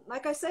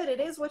 like I said, it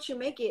is what you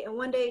make it. And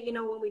one day, you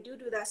know, when we do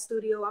that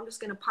studio, I'm just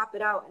going to pop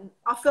it out, and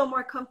I'll feel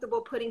more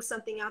comfortable putting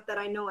something out that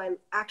I know I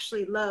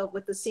actually love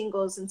with the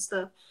singles and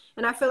stuff.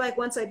 And I feel like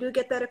once I do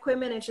get that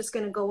equipment, it's just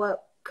going to go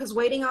up, because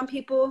waiting on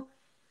people,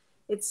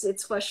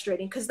 it's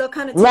frustrating, because they'll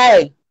kind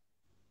of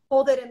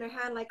hold it in their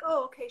hand like,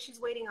 oh, okay, she's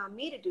waiting on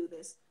me to do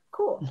this.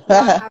 Cool.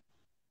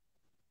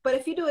 But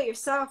if you do it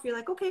yourself, you're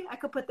like, okay, I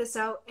could put this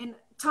out. And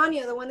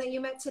Tanya, the one that you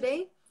met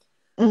today,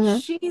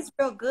 she's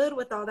real good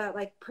with all that,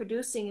 like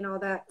producing and all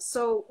that.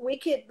 So we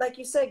could, like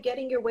you said,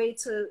 getting your way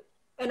to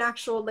an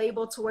actual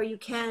label to where you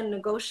can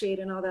negotiate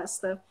and all that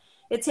stuff.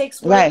 It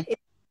takes work. It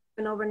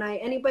happens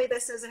overnight. Anybody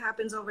that says it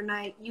happens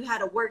overnight, you had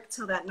to work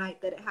till that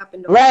night that it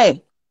happened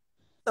overnight.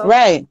 So,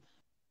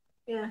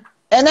 yeah.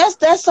 And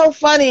that's so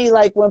funny.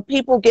 Like when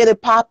people get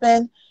it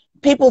popping,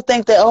 people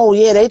think that, oh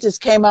yeah, they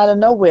just came out of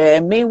nowhere.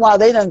 And meanwhile,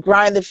 they done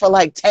grinded for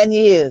like 10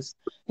 years.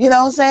 You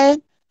know what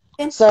I'm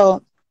saying?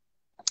 So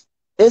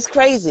it's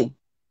crazy.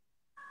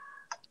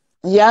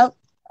 Yep.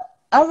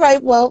 All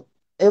right. Well,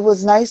 it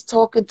was nice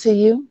talking to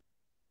you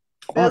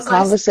on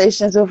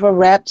Conversations with a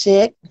Rap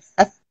Chick.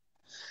 I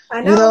know.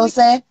 You know what I'm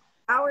saying?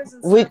 Hours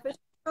and stuff. It's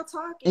still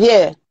talking.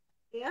 Yeah.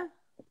 Yeah.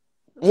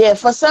 Yeah.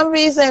 For some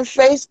reason,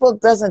 Facebook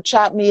doesn't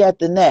chop me at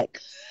the neck.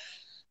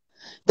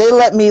 They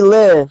let me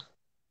live.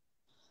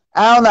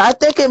 I don't know. I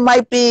think it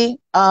might be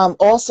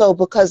also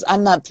because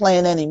I'm not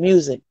playing any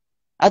music.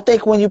 I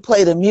think when you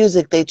play the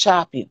music, they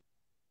chop you.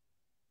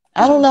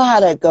 I don't know how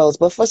that goes,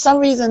 but for some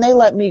reason, they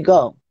let me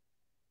go.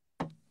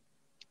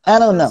 I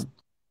don't know.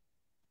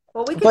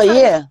 Well, we could but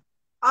try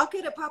I'll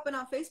get it popping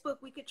on Facebook.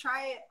 We could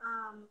try it.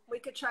 We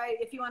could try it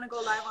if you want to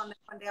go live on that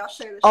one day. I'll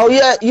share the show. Oh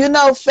yeah, you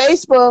know,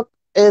 Facebook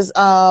is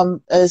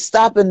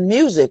stopping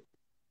music.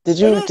 Did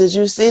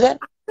you see that?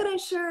 I couldn't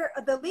share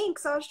the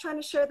links. I was trying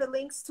to share the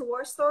links to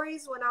War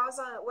Stories when I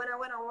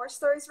went on War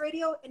Stories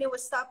Radio, and it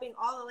was stopping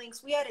all the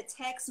links. We had to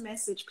text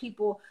message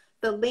people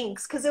the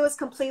links because it was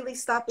completely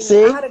stopping.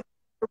 I had to go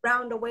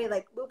around away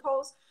like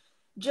loopholes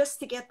just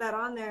to get that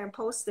on there and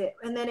post it.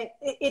 And then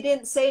it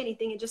didn't say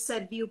anything. It just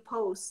said view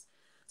post.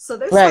 So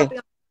they're stopping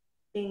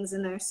things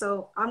in there.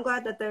 So I'm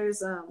glad that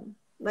there's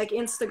like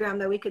Instagram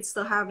that we could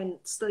still have and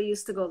still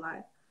use to go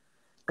live.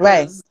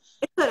 Right.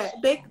 Because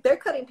they're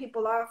cutting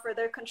people off, or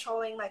they're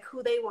controlling like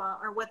who they want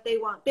or what they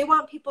want. They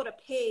want people to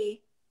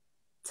pay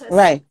to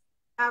Right.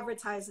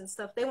 advertise and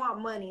stuff. They want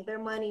money. They're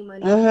money,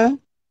 money, money. Mm-hmm.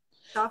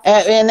 Selfish.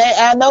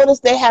 I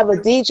noticed they have a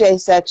DJ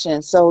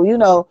section. So, you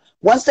know,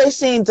 once they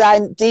seen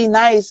D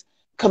Nice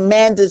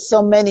commanded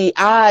so many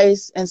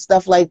eyes and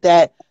stuff like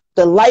that,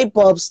 the light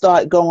bulbs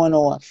start going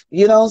off.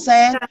 You know what I'm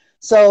saying?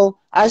 So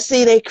I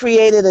see they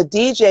created a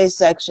DJ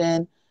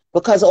section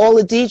because all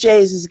the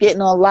DJs is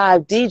getting on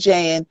live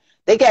DJing.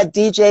 They got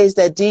DJs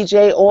that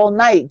DJ all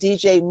night.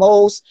 DJ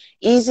Mos,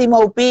 Easy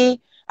Mo B.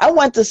 I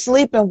went to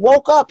sleep and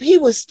woke up. He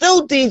was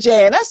still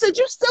DJing. I said,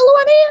 "You still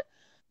on here?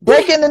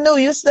 Breaking the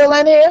news. You still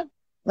in here?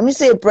 Let me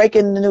see if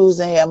breaking the news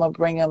in here. I'm going to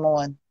bring him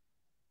on.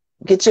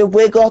 Get your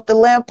wig off the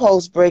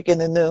lamppost, breaking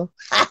the news."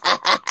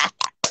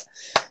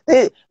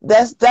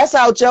 That's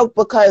our joke,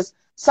 because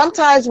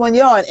sometimes when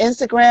you're on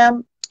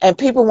Instagram and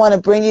people want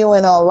to bring you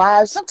in on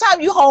live,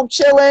 sometimes you home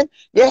chilling,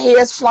 your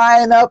hair's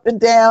flying up and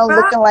down,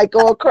 looking like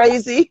all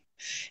crazy.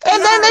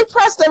 And then they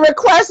press the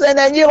request, and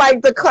then you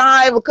like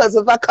decline, because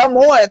if I come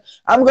on,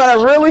 I'm going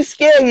to really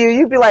scare you.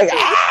 You'd be like,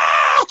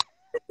 ah!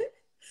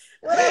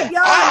 What up,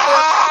 y'all?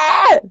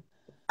 Ah!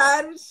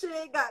 And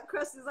shit, got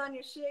crusts on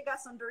your shit, got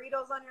some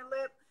Doritos on your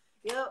lip.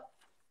 Yep.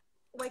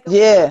 Wake up.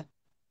 Yeah.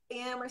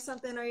 AM or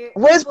something. Or your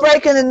Where's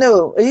breaking the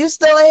news? Are you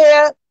still in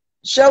here?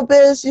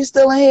 Showbiz, you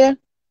still in here?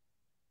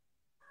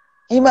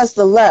 He must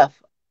have left.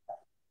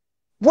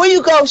 Where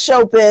you go,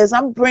 Showbiz?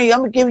 I'm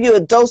gonna give you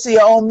a dose of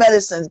your own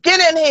medicines. Get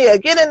in here.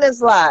 Get in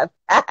this live.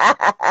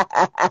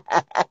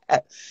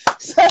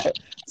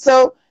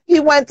 So he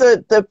went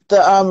to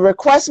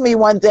request me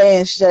one day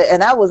and shit,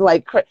 and I was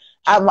like,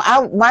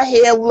 my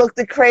hair looked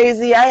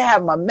crazy. I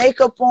had my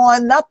makeup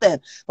on, nothing.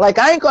 Like,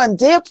 I ain't gonna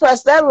dare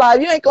press that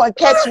live. You ain't gonna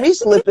catch me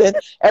slipping.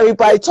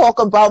 Everybody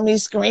talking about me,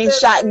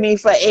 screenshotting me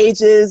for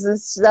ages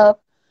and stuff.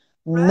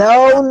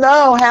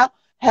 No,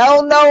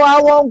 hell no,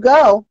 I won't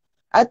go.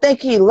 I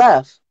think he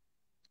left.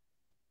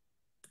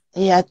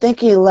 Yeah, I think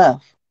he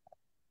left.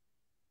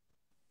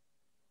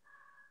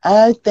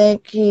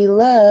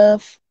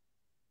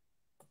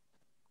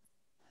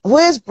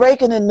 Where's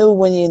breaking the news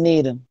when you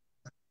need him?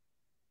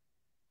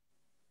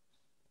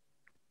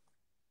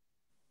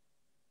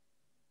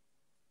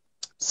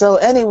 So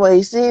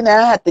anyway, see,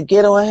 now I have to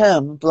get on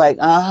him. Like,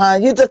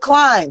 you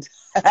declined.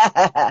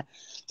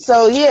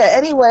 So yeah,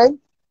 anyway,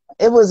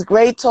 it was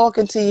great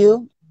talking to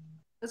you.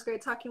 It was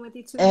great talking with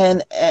you too.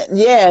 And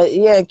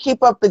yeah,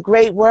 keep up the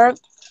great work.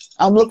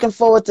 I'm looking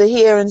forward to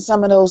hearing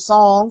some of those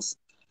songs.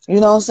 You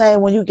know what I'm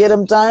saying? When you get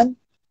them done,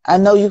 I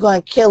know you're going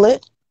to kill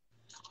it.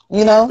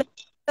 You know?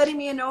 Letting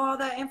me know all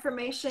that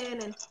information,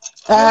 and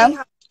really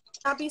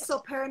not be so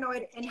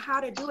paranoid in how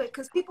to do it.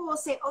 Because people will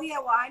say, "Oh yeah,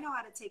 well, I know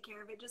how to take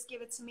care of it. Just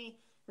give it to me."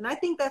 And I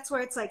think that's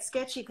where it's like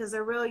sketchy, because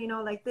they're real, you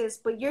know, like this.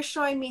 But you're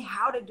showing me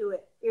how to do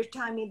it. You're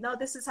telling me, no,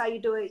 this is how you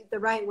do it the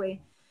right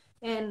way.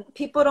 And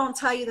people don't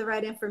tell you the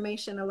right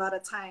information a lot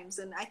of times.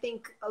 And I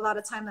think a lot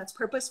of time that's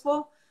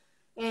purposeful.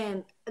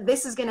 And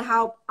this is going to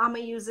help. I'm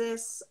going to use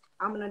this.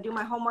 I'm going to do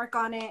my homework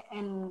on it.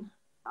 And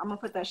I'm going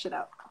to put that shit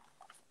out.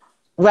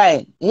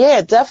 Right.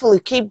 Yeah, definitely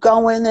keep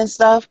going and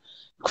stuff.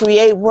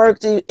 Create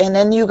work. And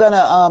then you're going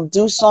to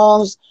do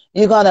songs.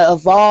 You're going to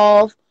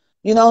evolve.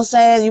 You know what I'm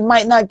saying? You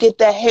might not get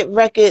that hit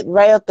record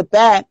right off the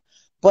bat,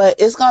 but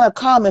it's going to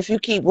come if you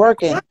keep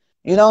working. Yeah.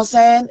 You know what I'm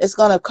saying? It's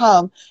going to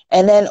come.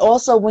 And then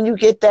also when you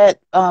get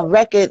that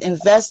record,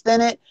 invest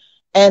in it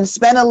and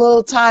spend a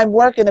little time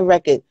working the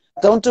record.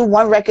 Don't do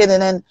one record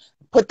and then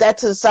put that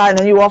to the side and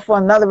then you offer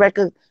another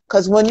record.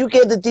 Because when you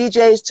give the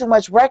DJs too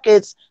much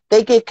records,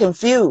 they get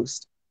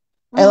confused.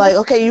 And like,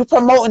 okay, you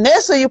promoting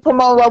this or you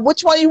promoting,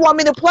 which one you want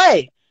me to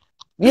play?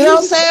 You know what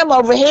I'm saying? I'm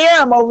over here,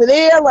 I'm over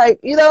there. Like,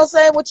 you know what I'm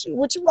saying?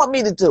 What you want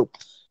me to do?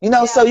 You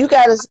know, so you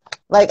got to,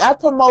 like, I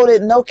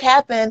promoted No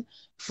Capping.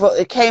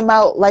 It came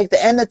out like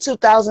the end of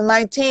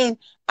 2019.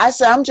 I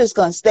said, I'm just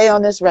going to stay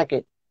on this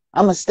record.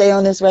 I'm going to stay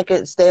on this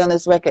record, stay on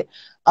this record.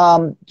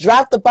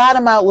 Drop the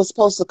Bottom Out was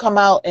supposed to come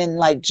out in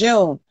like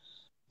June.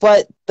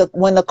 But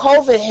when the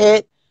COVID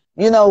hit,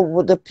 you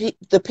know,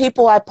 the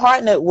people I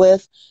partnered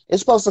with, it's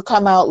supposed to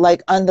come out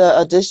like under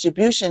a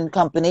distribution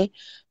company.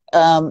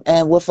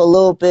 And with a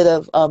little bit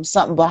of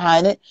something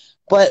behind it.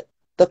 But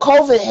the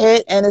COVID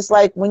hit, and it's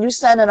like when you're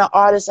sending an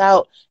artist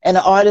out and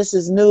the artist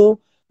is new,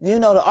 you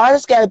know, the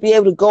artist got to be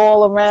able to go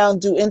all around,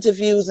 do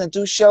interviews and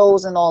do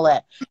shows and all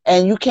that.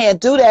 And you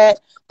can't do that,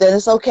 then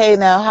it's okay.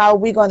 Now, how are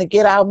we going to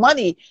get our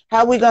money? How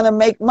are we going to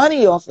make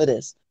money off of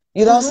this?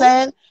 You know what I'm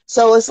saying?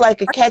 So it's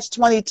like a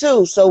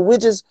catch-22. So we're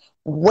just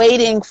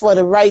waiting for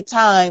the right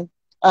time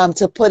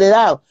to put it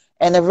out.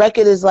 And the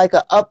record is like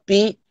an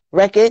upbeat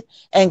record.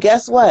 And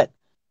guess what?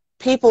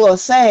 People are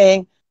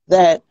saying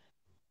that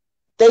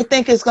they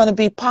think it's going to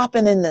be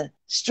popping in the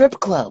strip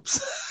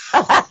clubs.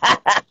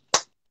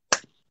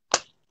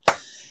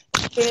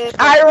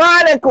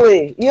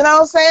 Ironically, you know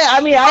what I'm saying?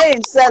 I mean, I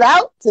ain't set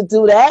out to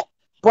do that,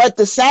 but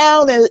the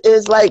sound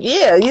is like,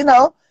 yeah, you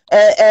know,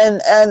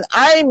 And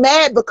I ain't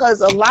mad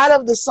because a lot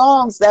of the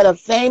songs that are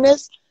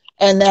famous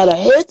and that are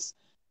hits,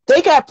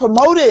 they got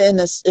promoted in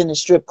the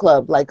strip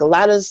club. Like a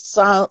lot of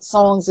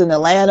songs in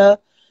Atlanta,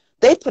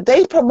 they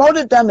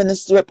promoted them in the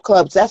strip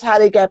clubs. That's how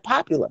they got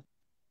popular.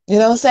 You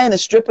know what I'm saying? The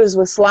strippers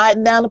were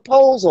sliding down the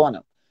poles on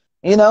them,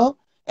 you know,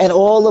 and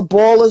all the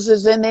ballers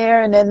is in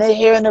there, and then they're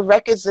hearing the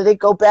records, so they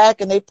go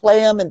back and they play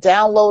them and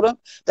download them.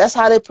 That's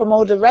how they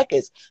promote the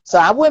records. So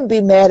I wouldn't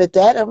be mad at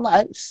that. I'm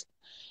like,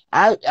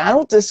 I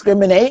don't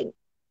discriminate.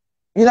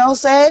 You know what I'm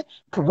saying?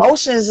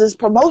 Promotions is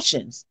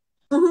promotions.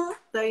 Mm-hmm.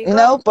 There you You go.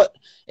 know, but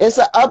it's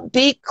an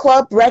upbeat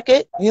club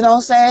record. You know what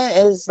I'm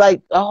saying? It's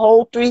like a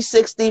whole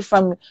 360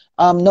 from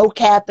no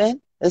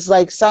capping. It's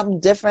like something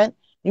different.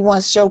 You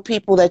want to show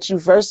people that you're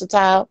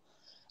versatile.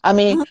 I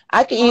mean, Mm-hmm.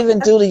 I could even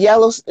do the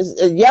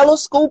yellow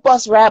school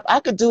bus rap.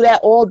 I could do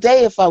that all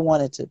day if I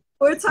wanted to.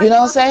 We're You talking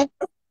know what I'm about saying?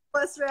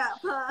 bus rap,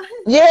 huh?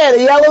 Yeah,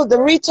 the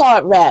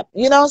retard rap.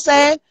 You know what I'm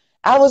saying?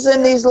 I was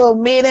in these little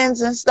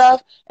meetings and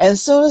stuff, and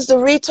as soon as the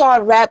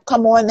retard rap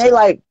come on, they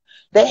like,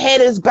 their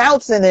head is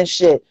bouncing and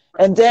shit.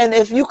 And then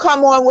if you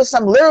come on with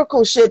some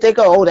lyrical shit, they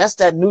go, oh, that's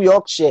that New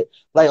York shit.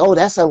 Like, oh,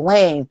 that's a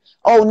lane.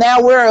 Oh,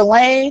 now we're a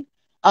lane?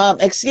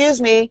 Excuse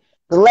me,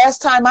 the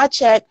last time I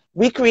checked,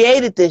 we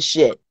created this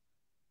shit.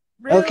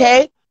 Real,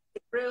 Okay?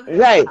 real hip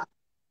Right. hop,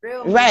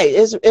 real Right.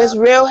 music. It's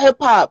real hip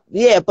hop.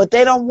 Yeah, but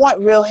they don't want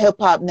real hip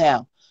hop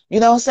now. You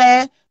know what I'm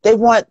saying? They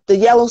want the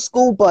yellow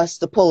school bus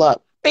to pull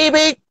up. Beep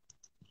beep.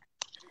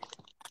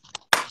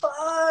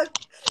 Fuck.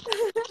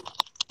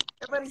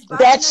 Everybody's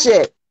That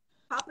shit.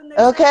 popping their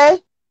head. Okay?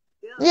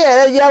 Yeah. Yeah,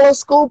 that yellow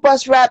school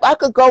bus rap. I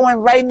could go in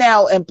right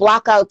now and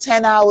block out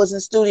 10 hours in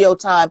studio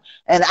time,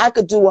 and I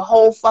could do a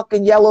whole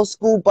fucking yellow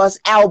school bus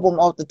album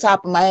off the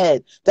top of my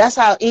head. That's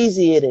how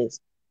easy it is.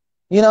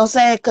 You know what I'm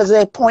saying? Because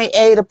they're point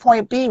A to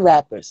point B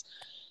rappers.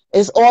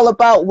 It's all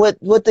about with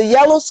the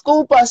yellow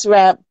school bus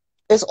rap.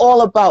 It's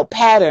all about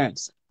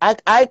patterns.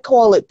 I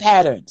call it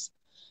patterns.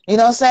 You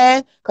know what I'm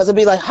saying? Because it'd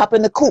be like hop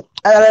in the coupe.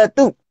 I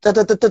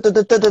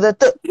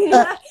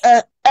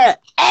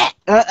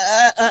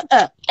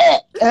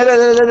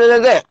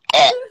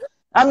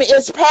mean,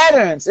 it's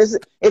patterns.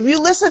 If you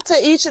listen to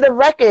each of the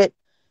record,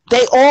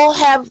 they all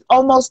have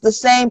almost the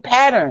same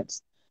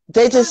patterns.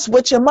 They just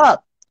switch them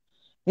up.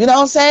 You know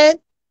what I'm saying?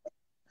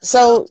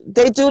 So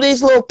they do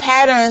these little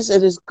patterns.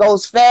 It just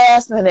goes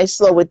fast, and then they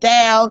slow it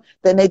down.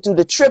 Then they do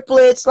the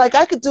triplets. Like,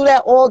 I could do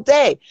that all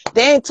day.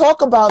 They ain't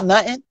talk about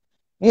nothing.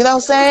 You know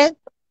what I'm saying?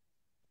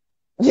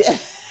 Yeah.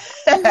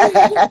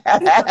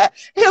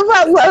 Hip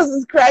hop loves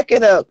is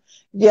cracking up.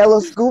 Yellow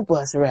school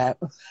bus rap.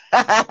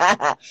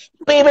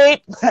 Beep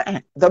beep.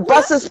 The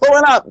bus is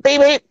pulling up.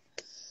 Beep beep.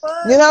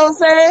 You know what I'm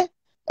saying?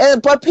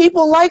 But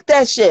people like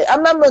that shit. I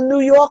remember New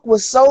York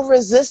was so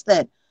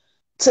resistant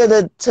to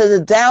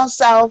the down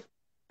south.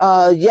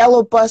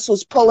 Yellow bus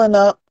was pulling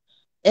up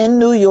in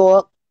New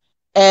York,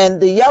 and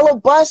the yellow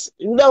bus,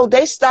 you know,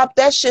 they stopped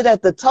that shit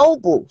at the toll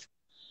booth.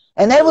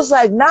 And they was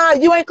like, nah,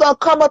 you ain't gonna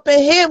come up in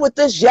here with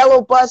this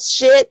yellow bus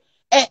shit.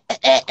 You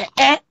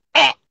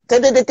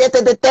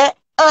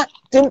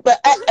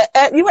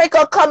ain't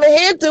gonna come in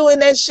here doing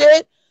that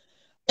shit.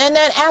 And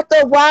then after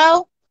a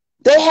while,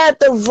 they had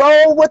to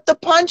roll with the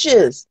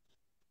punches.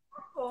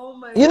 Oh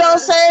my You know what I'm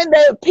saying?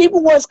 That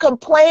people was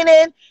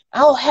complaining.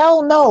 Oh,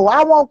 hell no,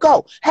 I won't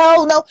go.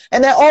 Hell no.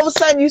 And then all of a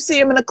sudden you see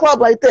him in the club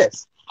like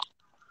this.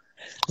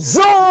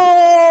 Zoom!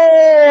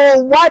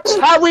 Watch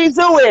how we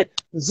do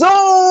it. Zoom!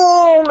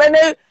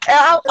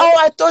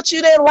 I thought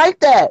you didn't like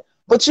that.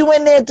 But you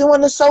in there doing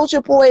the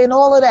Soldier Boy and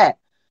all of that.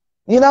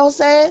 You know what I'm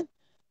saying?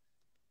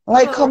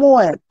 Like, come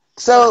on.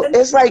 So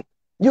it's like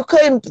New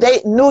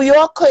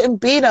York couldn't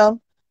beat them.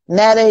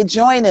 Now they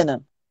joining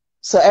them.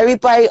 So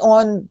everybody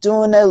on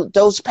doing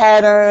those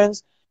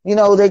patterns, you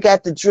know, they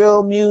got the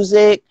drill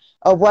music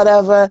or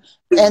whatever.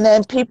 And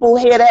then people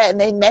hear that and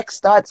their neck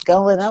starts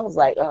going. I was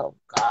like, oh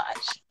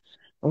gosh.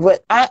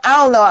 But I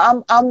don't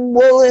know. I'm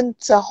willing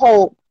to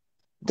hope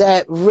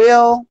that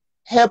real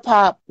hip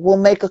hop will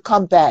make a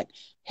comeback.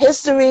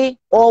 History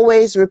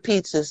always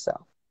repeats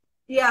itself.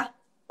 Yeah.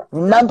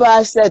 Remember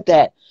I said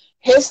that.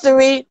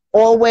 History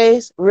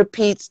always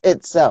repeats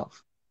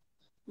itself.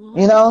 Mm-hmm.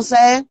 You know what I'm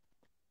saying?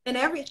 In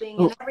everything,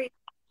 in every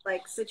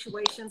like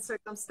situation,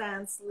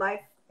 circumstance, life.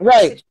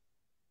 Right. Situation.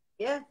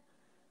 Yeah.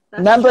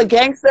 Remember true.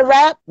 gangster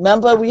rap?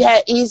 Remember we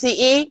had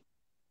Eazy-E?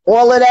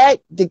 All of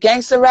that, the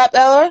gangster rap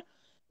era?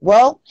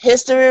 Well,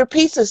 history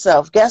repeats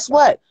itself. Guess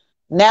what?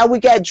 Now we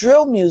got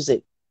drill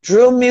music.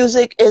 Drill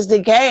music is the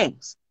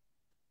gangs.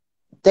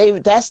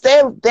 That's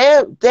their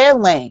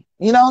lane.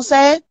 You know what I'm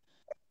saying?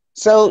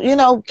 So, you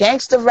know,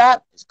 gangster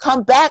rap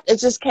come back. It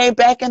just came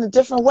back in a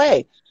different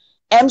way.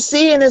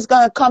 MCing is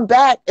going to come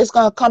back. It's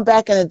going to come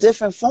back in a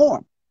different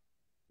form.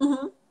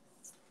 Mm-hmm.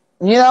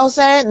 You know what I'm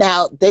saying?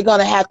 Now, they're going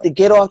to have to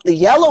get off the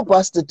yellow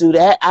bus to do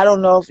that. I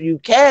don't know if you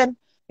can.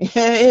 You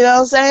know what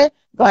I'm saying?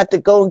 Going to have to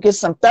go and get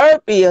some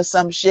therapy or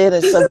some shit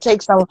and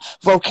take some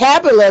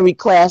vocabulary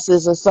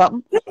classes or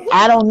something.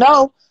 I don't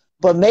know.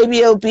 But maybe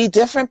it'll be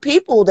different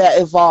people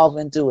that evolve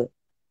and do it.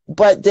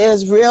 But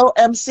there's real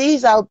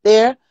MCs out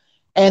there,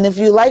 And if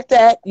you like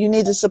that, you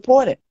need to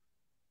support it.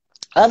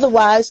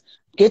 Otherwise,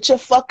 get your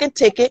fucking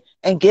ticket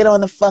and get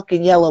on the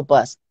fucking yellow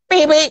bus.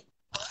 Beep, beep.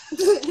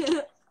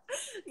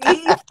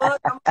 You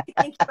fuck, I'm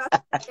thinking about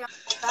that. Yeah,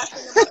 back in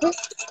the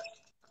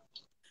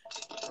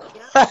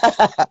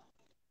yeah.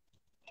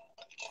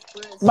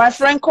 My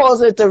friend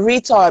calls it the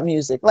retard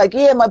music. Like,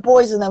 yeah, my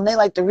boys and them, they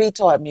like the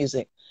retard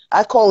music.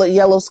 I call it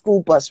yellow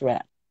school bus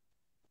rap.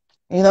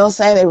 You know what I'm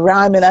saying? They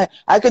rhyme, and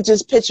I could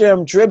just picture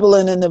them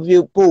dribbling in the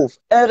booth.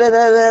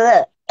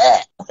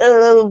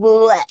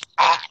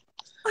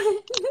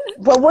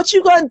 But what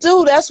you gonna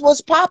do? That's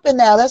what's popping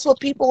now. That's what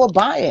people are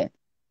buying.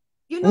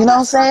 You You know know what that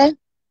I'm song, saying?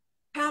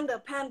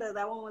 Panda.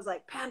 That one was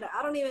like Panda.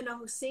 I don't even know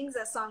who sings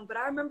that song, but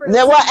I remember it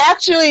Yeah, was well, like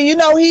actually, you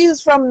know,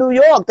 he's from New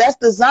York. That's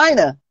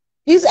Designer.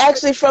 He's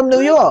actually from New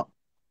really York.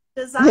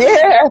 designer.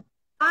 Yeah,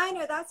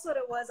 Designer, that's what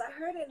it was. I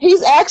heard it.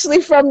 he's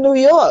actually from New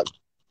York.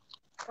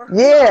 Or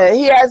who Yeah, knows?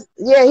 he has.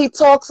 Yeah, he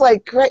talks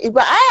like crazy.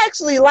 But I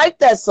actually like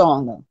that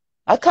song though.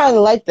 I kind I,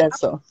 of like that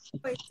song.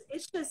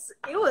 it's just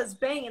it was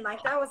banging.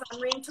 Like that was on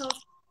ringtones.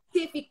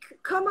 See if you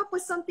come up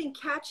with something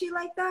catchy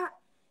like that,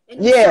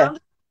 and you Yeah, sound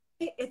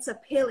it, it's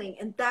appealing,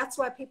 and that's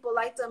why people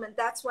liked them, and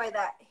that's why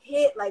that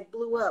hit like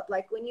blew up.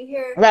 Like when you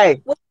hear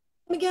right. what's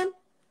the name again,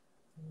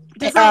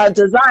 Designer.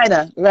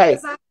 Designer, right,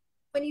 Designer.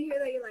 When you hear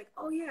that, you're like,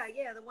 oh yeah,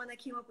 yeah, the one that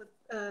came up with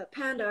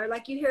Panda. Or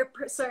like you hear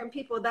certain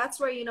people, that's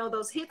where you know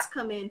those hits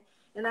come in,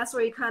 and that's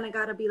where you kind of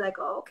got to be like,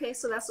 oh, okay,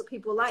 so that's what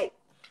people like.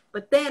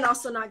 But then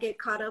also not get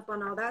caught up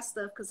on all that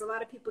stuff, because a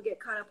lot of people get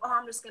caught up. Oh,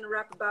 I'm just gonna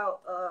rap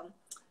about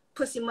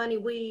pussy, money,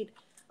 weed,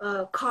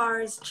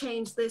 cars,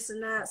 change this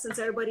and that, since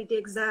everybody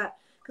digs that.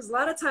 Because a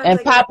lot of times and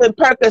I get popping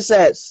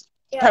Percocets,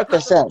 yeah, popping,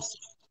 Percocets,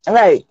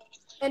 right.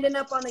 ending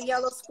up on the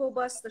yellow school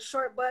bus, the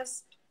short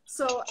bus.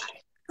 So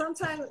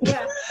sometimes,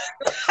 yeah.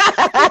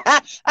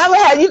 I'm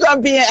ahead. You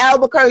gonna be in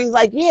Albuquerque? He's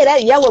like, yeah,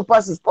 that yellow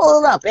bus is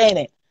pulling up, ain't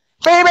it?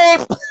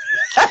 Baby.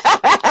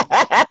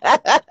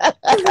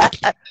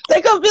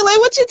 They gonna be like,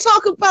 what you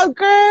talking about,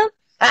 girl?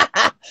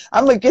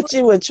 I'm gonna get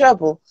you in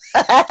trouble.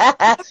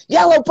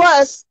 Yellow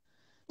bus.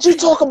 What you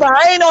talking about?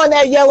 I ain't on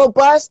that yellow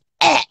bus.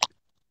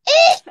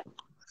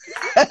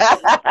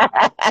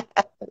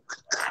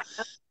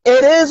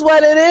 It is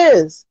what it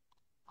is.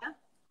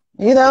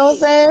 You know what I'm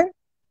saying?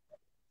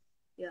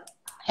 Yeah.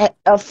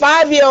 A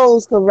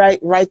 5-year-old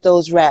could write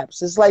those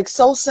raps. It's like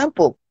so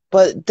simple,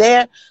 but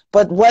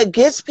what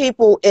gets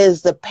people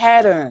is the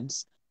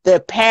patterns,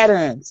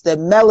 their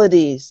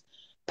melodies,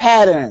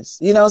 patterns.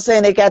 You know what I'm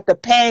saying? They got the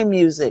pain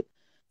music,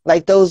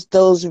 like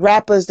those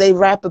rappers. They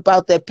rap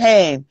about their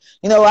pain.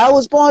 You know, I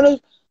was born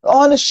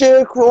on a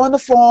sharecrow on the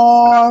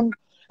farm,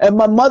 and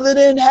my mother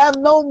didn't have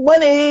no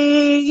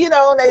money. You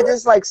know, they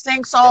just like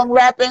sing song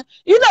rapping.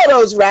 You know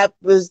those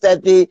rappers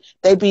that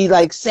they be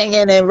like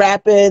singing and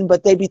rapping,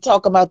 but they be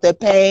talking about their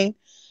pain.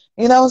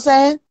 You know what I'm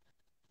saying?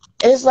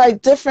 It's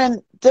like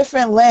different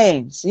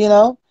lanes, you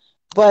know.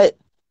 But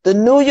the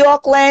New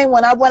York lane,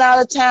 when I went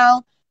out of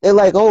town, they're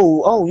like,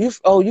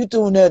 you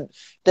doing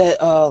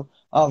that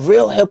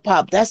real hip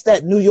hop? That's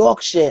that New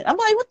York shit. I'm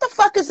like, what the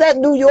fuck is that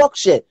New York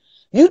shit?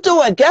 You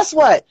doing? Guess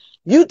what?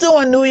 You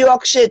doing New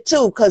York shit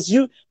too, because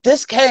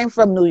this came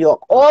from New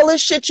York. All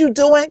this shit you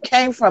doing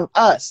came from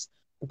us.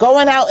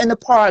 Going out in the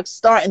park,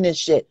 starting this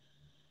shit.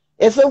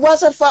 If it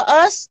wasn't for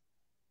us,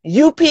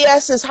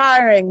 UPS is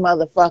hiring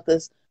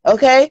motherfuckers.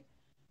 Okay?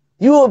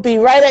 You would be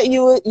right at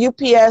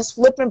UPS,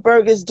 flipping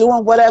burgers,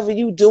 doing whatever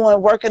you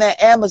doing, working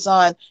at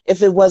Amazon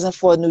if it wasn't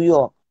for New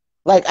York.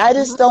 Like, I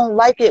just don't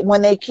like it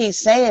when they keep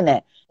saying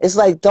that. It's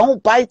like,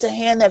 don't bite the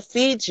hand that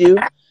feeds you.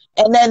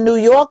 And then New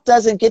York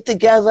doesn't get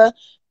together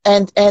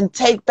and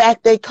take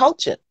back their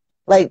culture.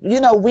 Like,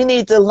 you know, we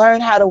need to learn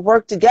how to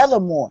work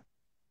together more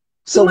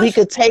so we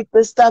could take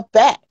this stuff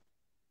back.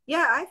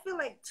 Yeah, I feel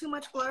like too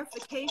much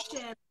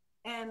glorification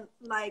and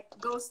like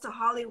goes to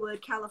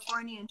Hollywood,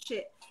 California and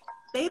shit.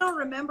 They don't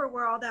remember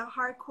where all that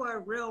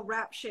hardcore real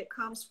rap shit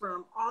comes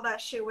from. All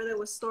that shit where there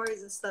was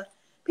stories and stuff.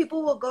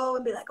 People will go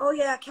and be like, oh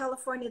yeah,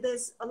 California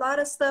this. A lot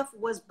of stuff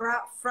was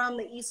brought from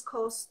the East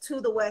Coast to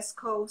the West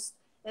Coast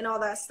and all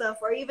that stuff.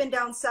 Or even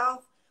down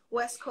south,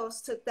 West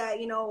Coast took that,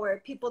 you know, where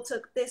people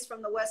took this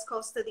from the West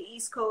Coast to the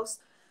East Coast.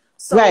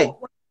 So right.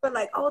 we're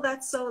like, oh,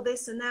 that's so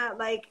this and that.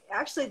 Like,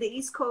 actually, the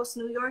East Coast,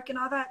 New York and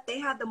all that, they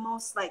had the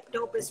most, like,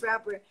 dopest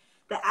rapper.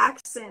 The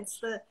accents,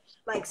 the,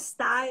 like,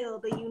 style,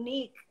 the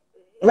unique.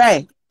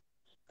 Right.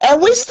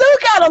 And we still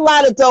got a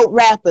lot of dope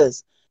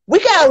rappers. We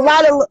got a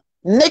lot of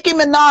Nicki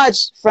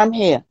Minaj from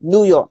here,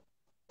 New York.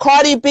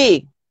 Cardi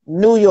B,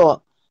 New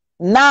York.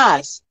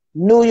 Nas,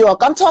 New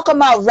York. I'm talking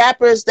about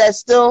rappers that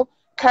still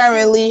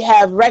currently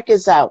have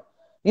records out.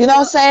 You know what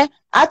I'm saying?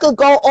 I could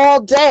go all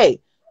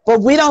day,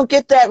 but we don't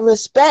get that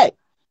respect.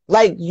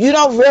 Like, you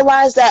don't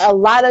realize that a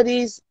lot of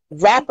these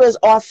rappers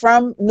are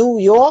from New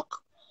York?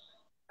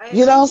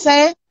 You know what I'm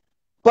saying?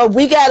 But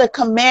we got to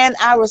command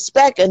our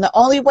respect. And the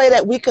only way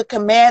that we could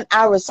command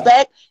our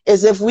respect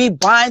is if we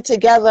bind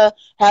together,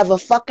 have a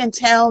fucking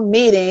town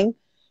meeting,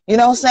 you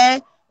know what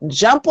I'm saying?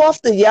 Jump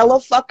off the yellow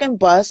fucking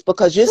bus,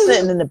 because you're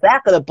sitting in the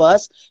back of the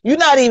bus. You're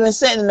not even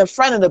sitting in the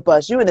front of the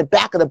bus. You're in the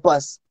back of the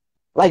bus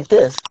like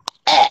this.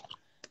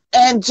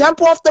 And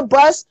jump off the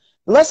bus.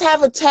 Let's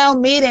have a town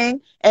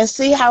meeting and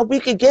see how we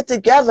could get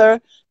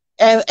together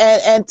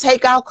and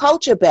take our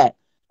culture back.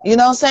 You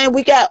know what I'm saying?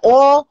 We got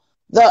all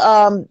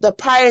the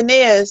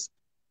pioneers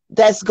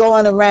that's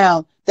going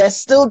around that's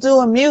still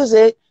doing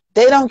music.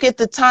 They don't get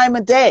the time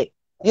of day.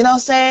 You know what I'm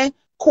saying?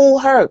 Cool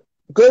Herc,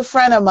 good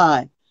friend of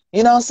mine.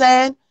 You know what I'm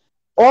saying?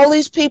 All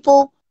these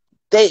people,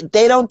 they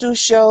don't do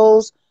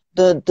shows.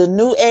 The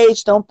new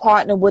age don't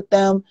partner with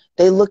them.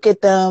 They look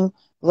at them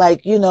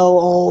like, you know,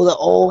 oh, the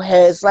old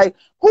heads. Like,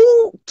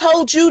 who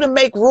told you to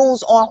make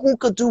rules on who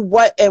could do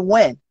what and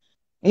when?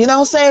 You know what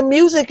I'm saying?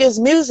 Music is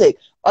music.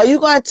 Are you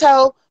going to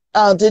tell,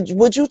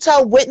 would you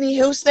tell Whitney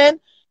Houston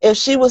if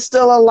she was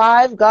still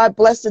alive? God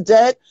bless the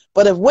dead.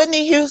 But if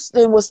Whitney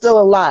Houston was still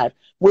alive,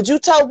 would you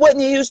tell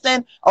Whitney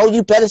Houston, oh,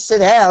 you better sit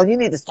down. You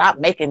need to stop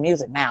making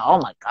music now. Oh,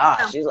 my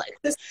gosh. She's like,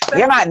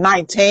 you're not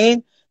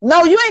 19.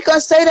 No, you ain't going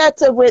to say that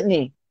to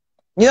Whitney.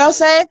 You know what I'm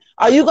saying?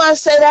 Are you going to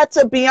say that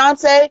to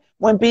Beyonce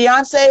when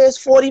Beyonce is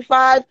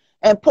 45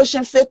 and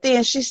pushing 50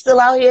 and she's still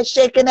out here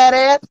shaking that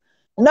ass?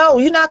 No,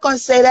 you're not going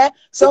to say that.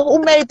 So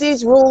who made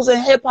these rules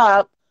in hip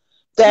hop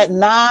that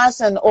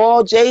Nas and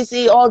all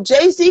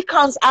Jay-Z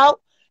comes out,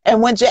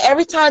 and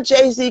every time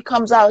Jay-Z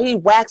comes out, he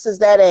waxes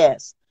that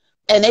ass.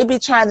 And they be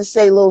trying to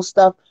say little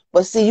stuff,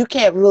 but see, you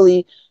can't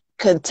really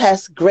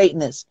contest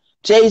greatness.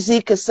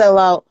 Jay-Z could sell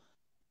out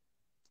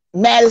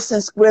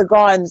Madison Square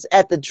Gardens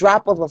at the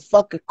drop of a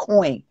fucking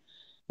coin.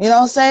 You know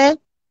what I'm saying?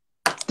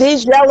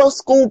 These yellow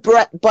school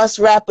bus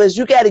rappers,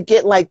 you got to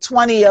get like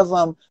 20 of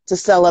them to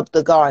sell up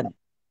the garden.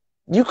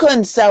 You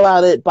couldn't sell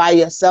out it by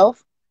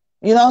yourself.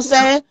 You know what I'm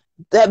saying?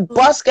 That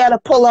bus got to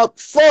pull up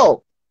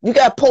full. You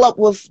got to pull up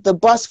with the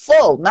bus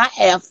full, not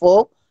half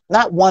full,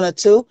 not one or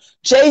two.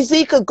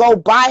 Jay-Z could go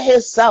by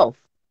himself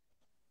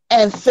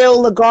and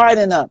fill the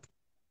garden up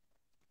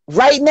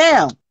right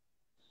now.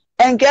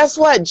 And guess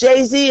what?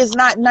 Jay-Z is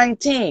not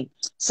 19.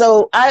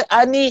 So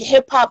I need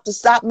hip-hop to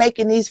stop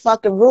making these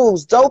fucking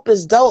rules. Dope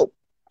is dope.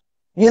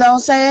 You know what I'm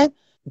saying?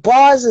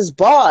 Bars is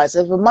bars.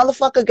 If a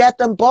motherfucker got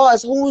them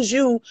bars, who's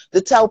you to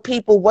tell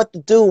people what to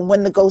do and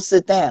when to go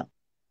sit down?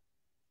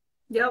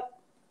 Yep.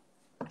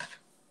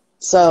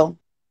 So,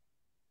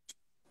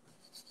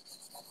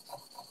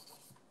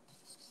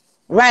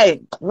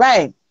 right.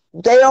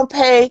 They don't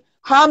pay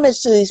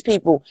homage to these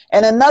people.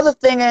 And another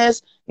thing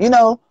is, you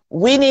know,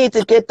 we need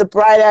to get the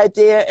bright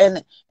idea,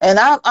 and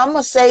I'm going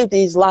to save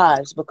these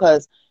lives,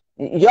 because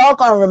y'all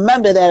going to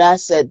remember that I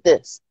said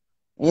this.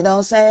 You know what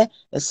I'm saying?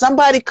 If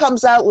somebody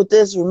comes out with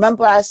this,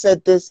 remember I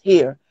said this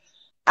here.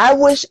 I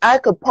wish I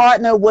could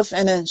partner with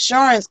an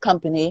insurance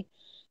company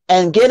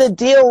and get a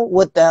deal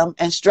with them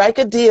and strike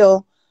a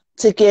deal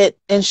to get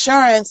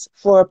insurance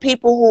for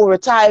people who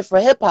retire for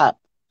hip hop,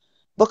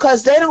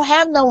 because they don't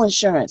have no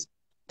insurance.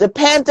 The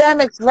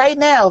pandemic's right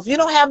now. If you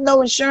don't have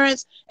no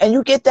insurance and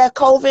you get that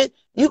COVID,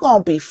 you're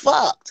going to be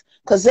fucked,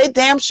 because they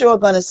damn sure are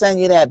going to send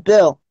you that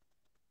bill.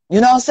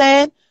 You know what I'm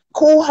saying?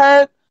 Cool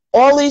Herc,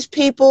 all these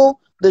people,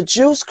 the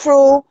Juice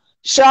Crew,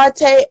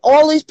 Shartae,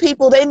 all these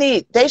people,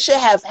 they should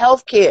have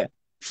health care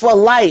for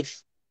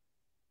life.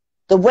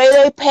 The way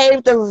they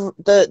paved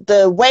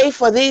the way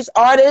for these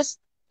artists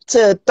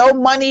to throw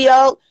money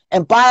out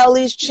and buy all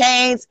these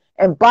chains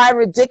and buy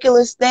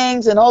ridiculous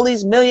things and all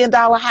these $1 million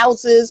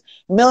houses,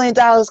 $1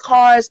 million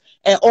cars,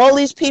 and all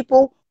these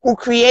people who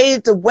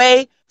created the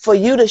way for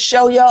you to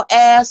show your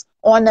ass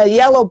on the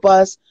yellow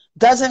bus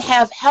doesn't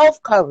have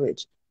health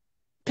coverage.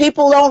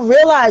 People don't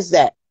realize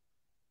that.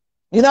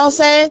 You know what I'm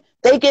saying?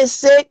 They get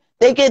sick,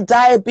 they get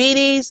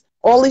diabetes,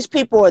 all these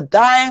people are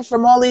dying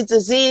from all these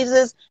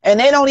diseases, and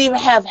they don't even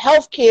have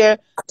health care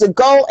to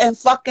go and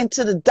fucking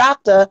to the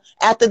doctor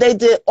after they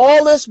did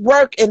all this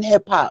work in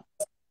hip hop.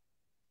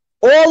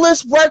 All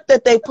this work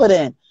that they put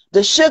in.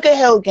 The Sugar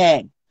Hill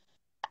Gang.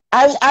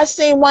 I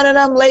seen one of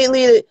them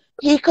lately that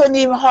he couldn't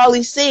even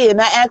hardly see,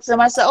 and I asked him,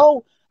 I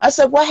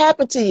said, what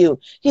happened to you?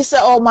 He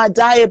said, oh, my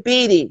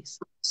diabetes.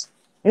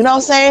 You know what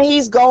I'm saying?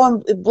 He's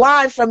going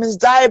blind from his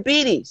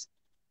diabetes.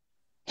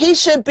 He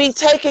should be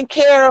taken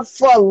care of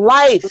for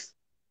life.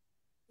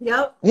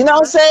 Yep. You know what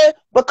I'm saying?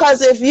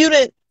 Because if you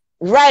didn't,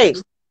 right.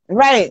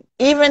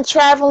 Even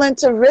traveling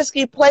to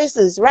risky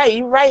places, right.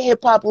 You're right, hip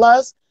hop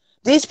loves.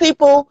 These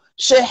people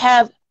should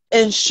have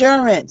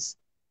insurance.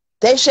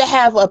 They should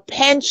have a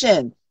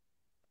pension.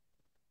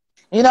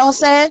 You know what I'm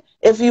saying?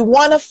 If you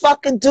want to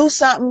fucking do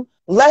something,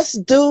 let's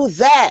do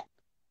that.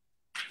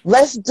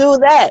 Let's do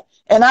that.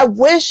 And I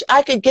wish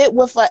I could get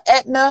with a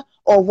Aetna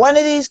or one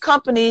of these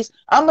companies.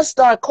 I'm going to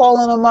start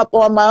calling them up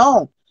on my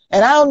own.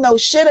 And I don't know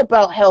shit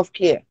about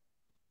healthcare.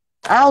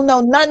 I don't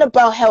know nothing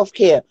about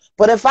healthcare.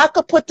 But if I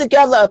could put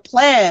together a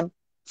plan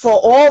for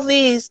all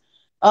these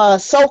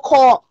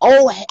so-called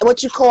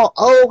what you call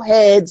old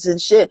heads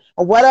and shit,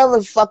 or whatever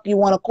the fuck you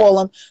want to call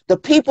them, the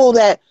people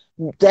that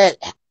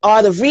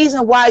are the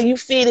reason why you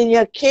feeding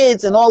your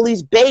kids and all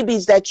these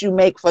babies that you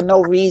make for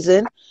no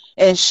reason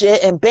and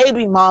shit, and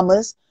baby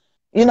mamas,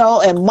 you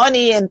know, and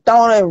money and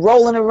throwing and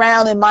rolling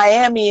around in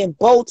Miami in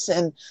boats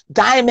and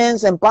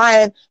diamonds and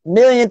buying $1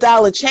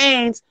 million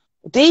chains.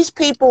 These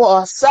people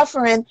are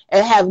suffering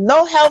and have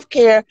no health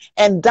care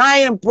and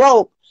dying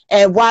broke.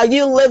 And while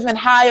you living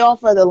high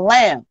off of the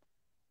land,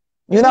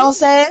 you know what I'm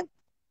saying?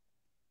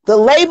 The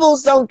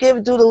labels don't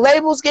give, do the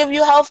labels give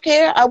you health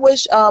care? I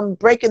wish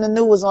Breaking the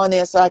News was on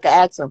there so I could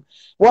ask them.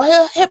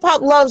 Well, Hip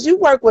Hop Loves, you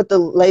work with the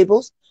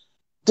labels.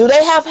 Do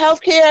they have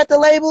health care at the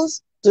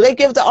labels? Do they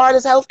give the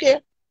artists health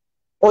care?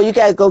 Or you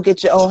got to go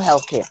get your own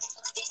health care?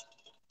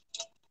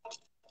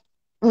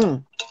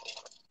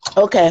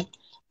 Okay.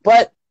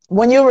 But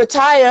when you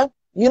retire,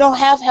 you don't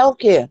have health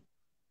care.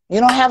 You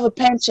don't have a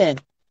pension.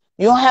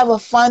 You don't have a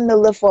fund to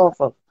live off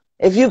of.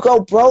 If you go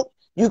broke,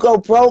 you go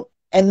broke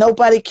and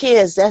nobody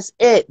cares. That's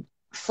it.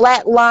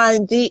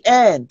 Flatline, the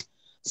end.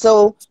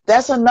 So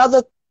that's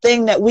another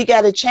thing that we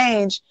got to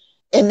change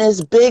in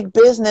this big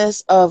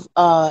business of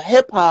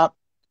hip hop,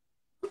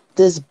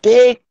 this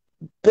big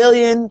 $1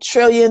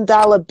 billion-trillion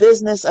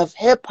business of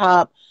hip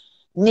hop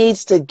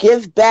needs to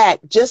give back.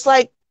 Just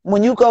like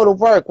when you go to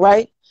work,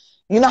 right?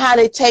 You know how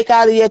they take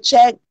out of your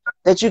check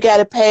that you got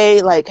to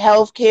pay like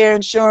health care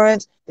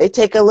insurance? They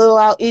take a little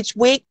out each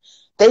week.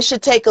 They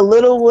should take a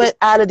little bit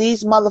out of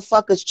these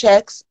motherfuckers'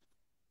 checks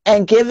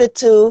and give it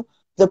to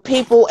the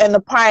people and the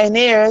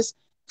pioneers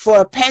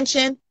for a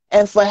pension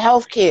and for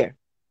health care.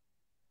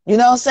 You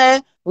know what I'm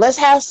saying? Let's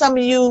have some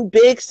of you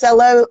big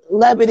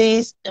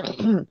celebrities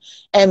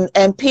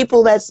and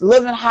people that's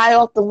living high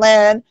off the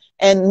land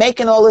and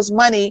making all this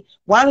money.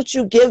 Why don't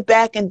you give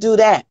back and do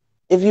that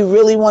if you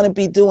really want to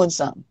be doing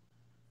something?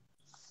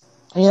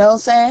 You know what I'm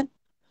saying?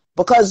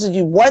 Because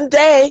you one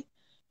day,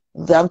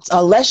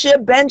 unless you're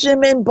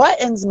Benjamin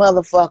Buttons,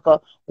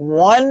 motherfucker,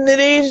 one of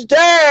these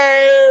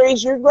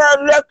days you're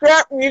gonna look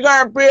up and you're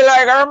gonna be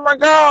like, oh my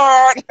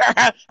God,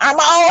 I'm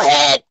an old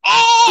head.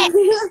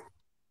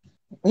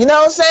 You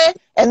know what I'm saying?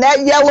 And that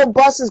yellow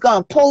bus is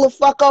gonna pull the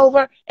fuck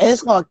over and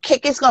it's gonna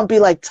kick. It's gonna be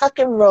like tuck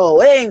and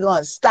roll. It ain't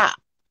gonna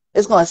stop.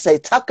 It's gonna say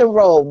tuck and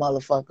roll,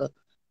 motherfucker.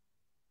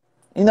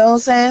 You know what I'm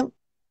saying?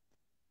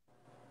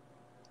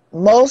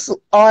 Most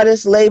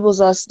artist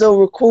labels are still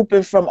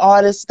recouping from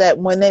artists that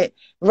when they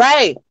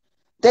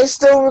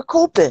still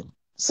recouping.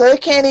 So they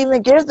can't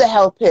even give the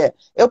health care.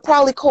 It'll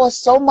probably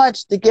cost so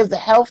much to give the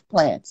health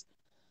plans.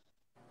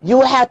 You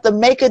would have to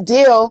make a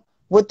deal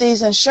with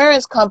these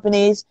insurance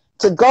companies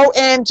to go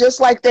in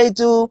just like they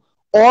do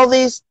all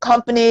these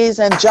companies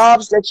and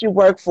jobs that you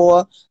work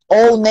for,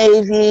 Old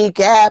Navy,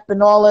 Gap,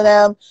 and all of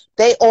them.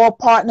 They all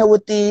partner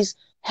with these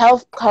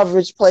health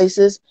coverage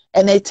places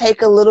and they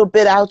take a little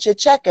bit out your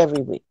check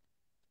every week.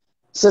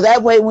 So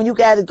that way when you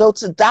got to go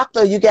to the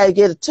doctor, you got to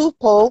get a tooth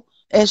pulled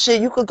and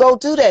shit, you could go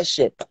do that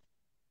shit.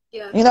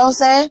 Yeah. You know what I'm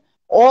saying?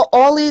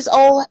 All these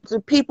old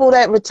people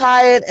that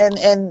retired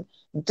and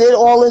did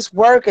all this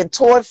work and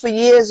toured for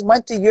years,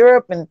 went to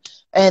Europe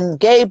and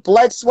gave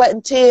blood, sweat,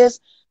 and tears,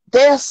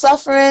 they're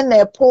suffering,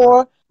 they're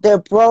poor, they're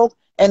broke,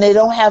 and they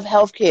don't have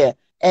health care.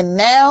 And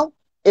now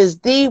is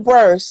the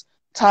worst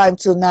time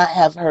to not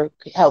have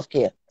health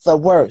care. The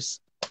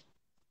worst.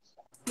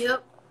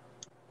 Yep.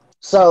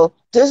 So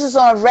this is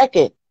on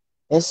record.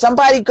 If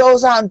somebody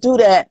goes out and do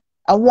that,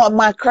 I want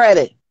my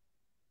credit.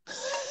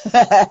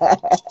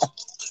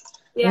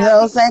 You know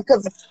what I'm saying?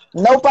 Because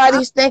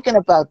nobody's thinking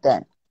about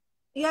that.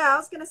 Yeah, I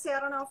was gonna say I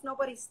don't know if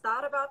nobody's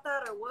thought about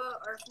that or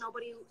what, or if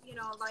nobody,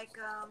 like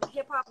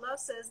Hip Hop Love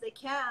says they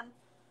can,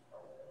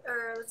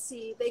 or let's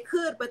see, they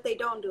could, but they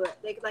don't do it.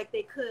 They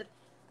could.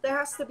 There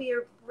has to be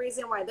a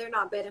reason why they're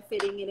not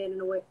benefiting it in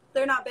a way.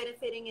 They're not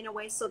benefiting in a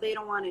way, so they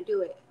don't want to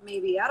do it.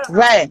 Maybe I don't know.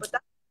 Right. But you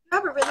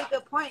have a really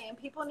good point, and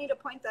people need to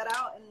point that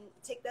out and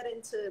take that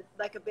into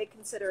like a big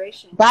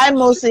consideration. Bye,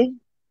 Moosey.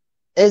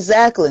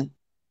 Exactly.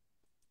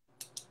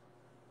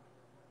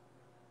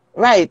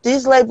 Right.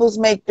 These labels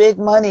make big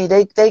money.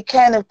 They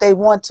can if they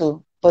want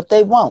to, but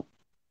they won't.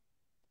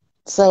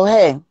 So,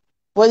 hey,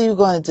 what are you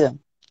going to do?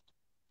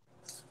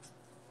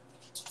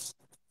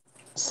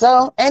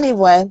 So,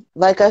 anyway,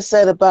 like I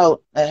said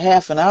about a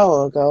half an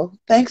hour ago,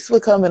 thanks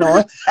for coming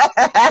on.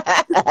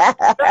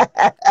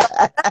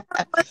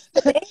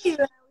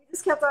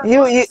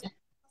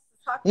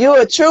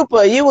 You a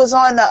trooper. You was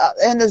on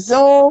in the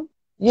Zoom.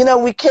 You know,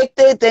 we kicked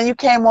it. Then you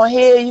came on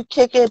here. You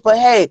kick it. But,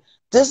 hey,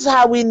 this is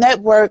how we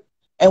network.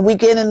 And we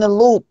get in the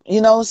loop, you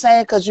know what I'm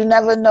saying? Because you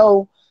never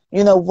know,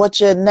 what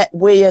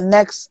where your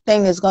next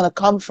thing is going to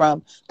come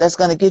from that's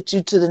going to get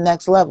you to the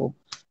next level.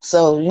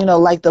 So,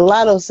 like the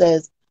lotto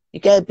says, you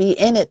got to be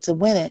in it to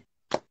win it.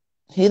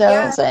 You know what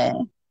I'm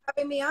saying?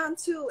 Having me on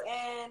too.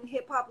 And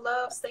Hip Hop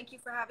Loves, thank you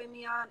for having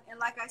me on. And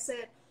like I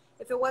said,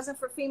 if it wasn't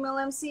for female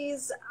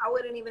MCs, I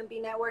wouldn't even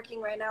be networking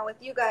right now with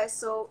you guys.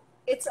 So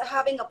it's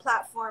having a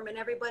platform and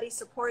everybody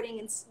supporting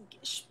and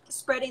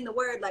spreading the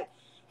word. Like,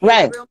 hey,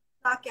 right. Real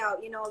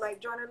Knockout, like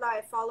join her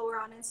live, follow her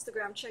on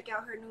Instagram, check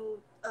out her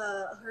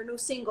new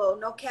single,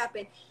 No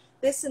Capping,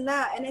 this and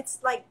that. And it's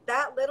like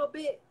that little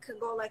bit could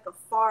go like a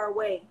far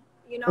way,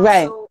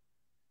 Right. So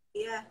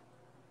yeah.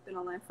 Been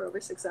online for over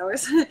 6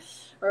 hours.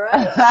 All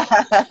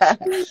right.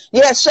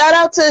 Yeah, shout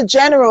out to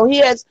General. He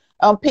has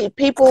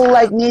people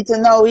like need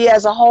to know he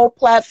has a whole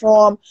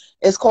platform.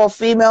 It's called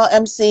Female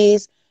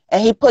MCs,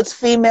 and he puts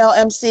female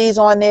MCs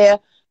on there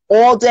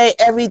all day,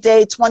 every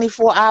day,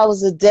 24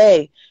 hours a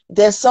day.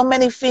 There's so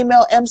many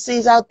female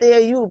MCs out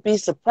there, you would be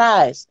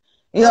surprised.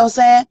 You know what I'm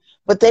saying?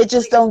 But they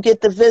just don't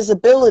get the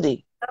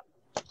visibility.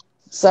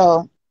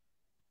 So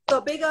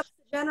Big up to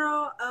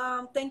General.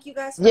 Thank you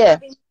guys for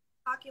having me,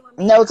 talking with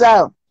me. No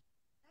doubt.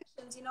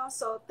 You know,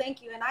 so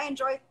thank you, and I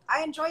enjoy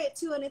it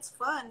too, and it's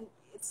fun.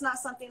 It's not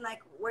something like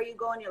where you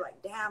go and you're like,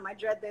 damn, I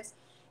dread this.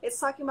 It's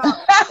talking about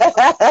like,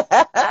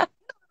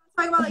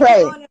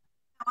 right.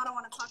 I don't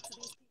want to talk to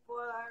these people.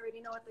 I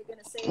already know what they're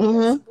gonna say.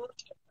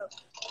 So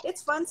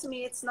it's fun to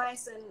me. It's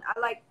nice, and I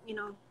like, you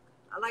know,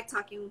 I like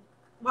talking.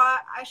 Well,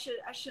 I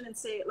shouldn't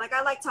say it. Like,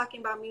 I like talking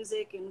about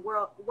music and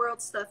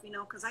world stuff, you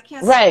know, because I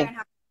can't sit there and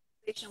have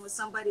a conversation with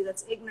somebody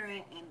that's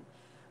ignorant and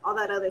all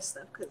that other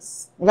stuff,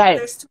 because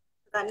there's too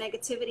much of that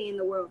negativity in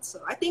the world.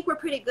 So I think we're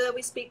pretty good.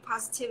 We speak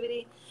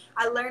positivity.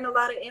 I learned a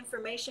lot of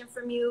information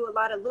from you, a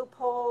lot of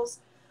loopholes,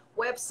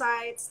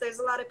 websites. There's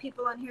a lot of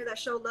people on here that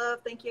show love.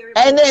 Thank you,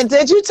 everybody. And then,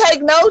 did you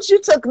take notes?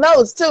 You took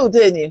notes too,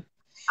 didn't you?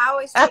 I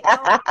always take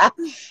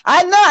notes.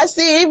 I know. I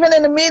see. Even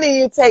in the meeting,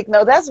 you take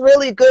notes. That's a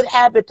really good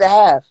habit to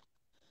have.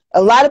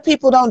 A lot of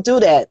people don't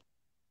do that.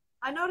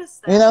 I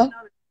noticed that. You know?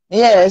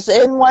 Yeah, it's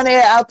in one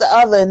ear, out the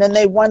other, and then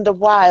they wonder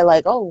why.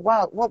 Like, oh,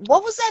 wow, what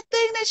was that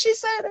thing that she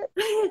said?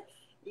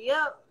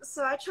 Yeah,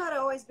 so I try to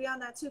always be on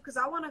that too, because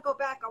I want to go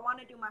back. I want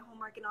to do my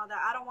homework and all that.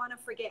 I don't want to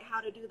forget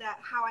how to do that,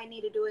 how I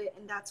need to do it,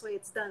 and that's why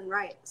it's done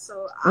right.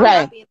 So I'm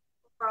happy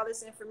for all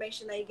this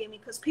information that you gave me,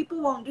 because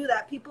people won't do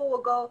that. People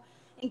will go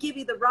and give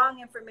you the wrong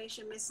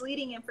information,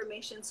 misleading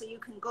information, so you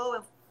can go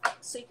and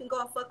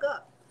fuck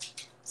up.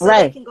 So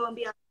they can go and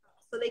be on,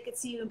 so they could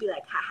see you and be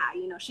like, haha,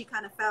 you know, she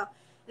kind of fell.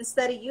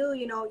 Instead of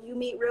you know, you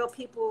meet real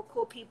people,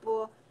 cool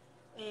people,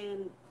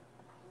 and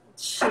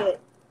shit.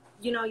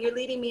 You know, you're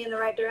leading me in the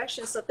right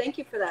direction. So thank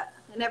you for that.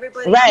 And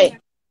everybody.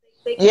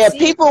 Yeah,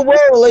 people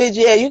will lead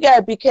you. Yeah, you got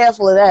to be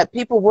careful of that.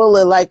 People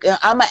will, like,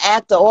 I'm an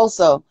actor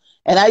also.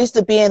 And I used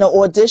to be in an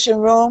audition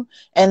room,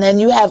 and then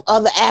you have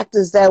other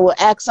actors that will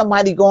ask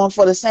somebody going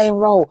for the same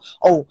role.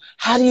 Oh,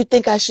 how do you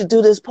think I should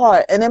do this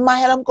part? And in my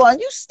head, I'm going,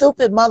 you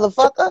stupid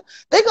motherfucker.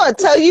 They're going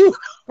to tell you the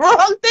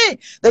wrong thing.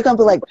 They're going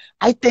to be like,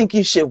 I think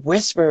you should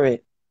whisper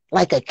it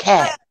like a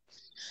cat.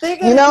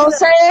 You know what I'm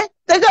saying?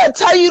 They're going to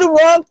tell you the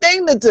wrong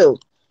thing to do.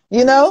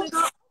 You know?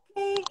 Go,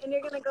 okay, and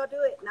you're going to go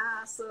do it.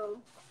 Nah,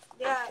 so,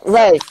 yeah.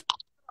 Right.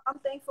 I'm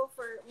thankful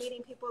for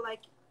meeting people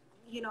like,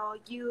 you know,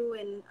 you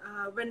and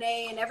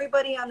Renee and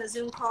everybody on the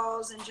Zoom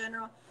calls in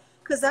general,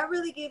 because that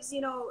really gives,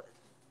 you know,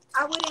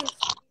 I wouldn't be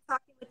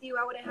talking with you.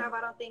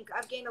 I don't think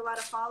I've gained a lot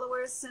of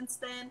followers since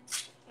then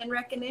and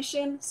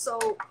recognition.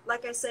 So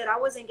like I said, I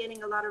wasn't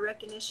getting a lot of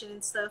recognition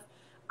and stuff.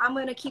 I'm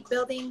going to keep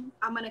building.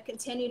 I'm going to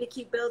continue to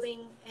keep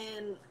building.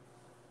 And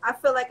I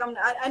feel like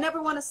I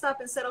never want to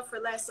stop and settle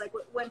for less. Like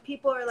when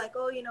people are like,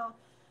 oh, you know,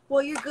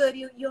 well, you're good.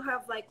 You'll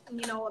have like,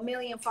 you know, 1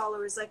 million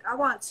followers. Like I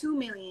want 2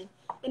 million.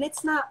 And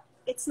it's not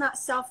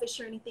selfish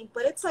or anything,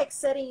 but it's like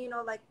setting, you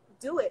know, like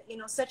do it, you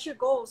know, set your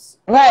goals.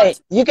 Right.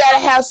 You got to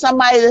have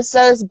somebody that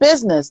sells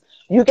business.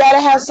 You got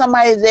to have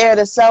somebody there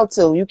to sell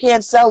to. You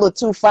can't sell to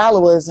 2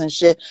 followers and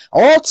shit.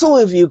 All 2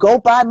 of you go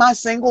buy my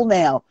single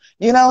now.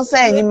 You know what I'm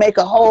saying? You make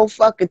a whole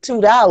fucking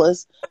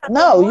 $2.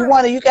 No,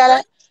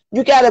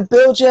 you gotta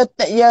build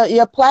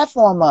your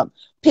platform up.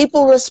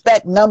 People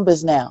respect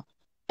numbers now.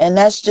 And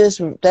that's just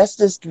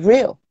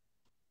real.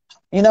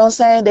 You know what I'm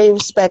saying? They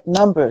respect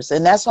numbers.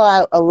 And that's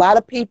why a lot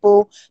of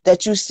people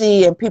that you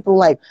see and people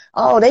like,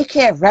 oh, they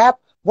can't rap.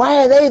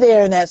 Why are they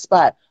there in that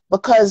spot?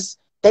 Because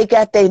they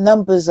got their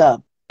numbers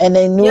up and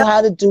they knew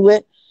how to do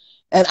it.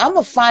 And I'm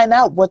going to find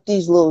out what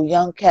these little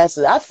young cats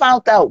are. I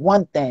found out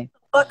one thing.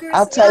 I'll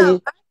tell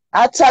you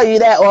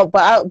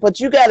that. But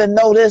you got to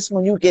know this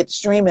when you get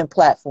streaming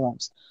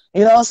platforms.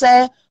 You know what I'm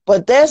saying?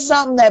 But there's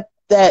something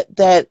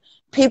that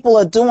people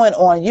are doing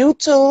on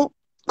YouTube.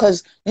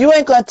 Because you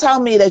ain't going to tell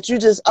me that you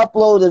just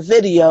uploaded a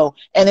video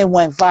and it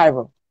went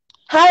viral.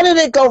 How did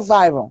it go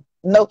viral?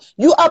 No,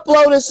 you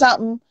uploaded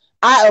something,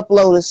 I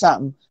uploaded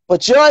something.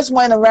 But yours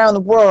went around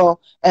the world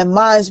and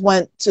mine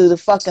went to the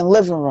fucking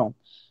living room.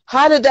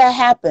 How did that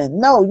happen?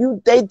 No,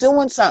 they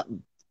doing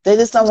something. They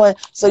just don't want.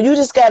 So you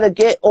just got to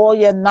get all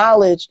your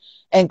knowledge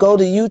and go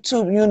to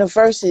YouTube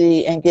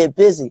University and get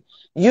busy.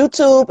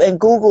 YouTube and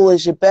Google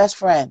is your best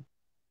friend.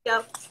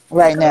 Yep.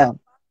 Right now.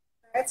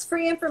 It's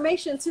free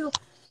information too.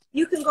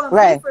 You can go and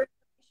pay for information.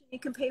 You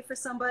can pay for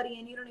somebody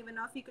and you don't even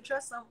know if you can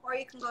trust them. Or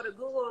you can go to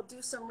Google,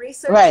 do some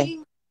researching. Right.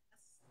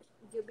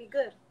 You'll be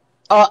good.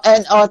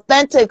 And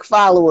authentic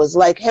followers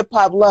like Hip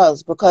Hop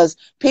Loves, because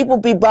people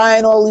be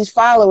buying all these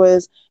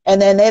followers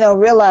and then they don't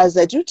realize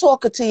that you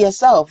talking to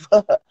yourself.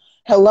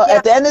 Hello. Yeah.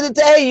 At the end of the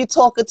day, you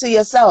talking to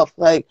yourself.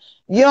 Like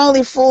you're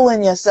only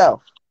fooling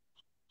yourself.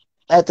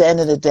 At the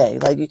end of the day,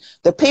 like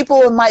the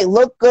people, it might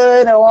look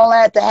good and all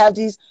that to have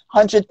these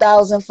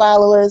 100,000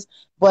 followers.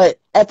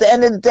 But at the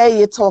end of the day,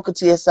 you're talking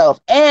to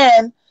yourself.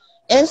 And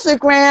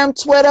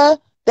Instagram, Twitter,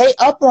 they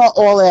up on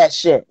all of that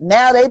shit.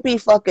 Now they be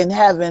fucking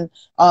having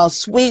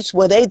sweeps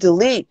where they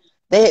delete.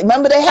 They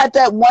remember they had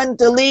that one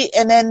delete,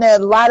 and then a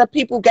lot of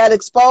people got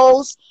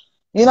exposed.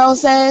 You know what I'm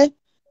saying?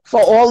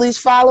 For all these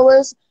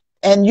followers,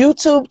 and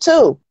YouTube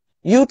too.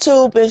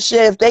 YouTube and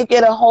shit. If they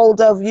get a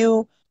hold of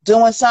you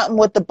doing something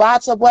with the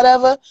bots or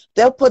whatever,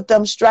 they'll put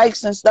them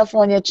strikes and stuff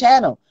on your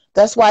channel.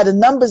 That's why the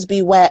numbers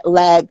be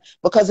lagged,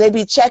 because they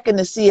be checking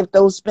to see if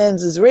those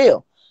spins is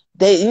real.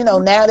 They, you know,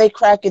 now they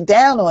cracking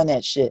down on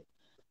that shit.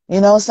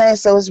 You know what I'm saying?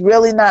 So it's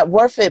really not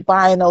worth it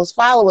buying those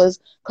followers,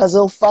 because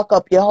it'll fuck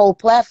up your whole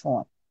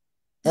platform.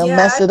 It'll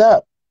mess Yeah, it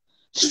up.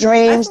 I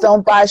Streams, think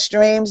don't buy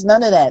streams,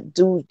 none of that.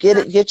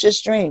 Get your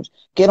streams.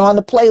 Get on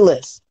the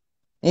playlist,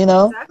 you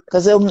know, exactly.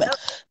 because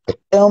Yep.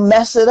 it'll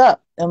mess it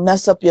up. It'll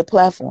mess up your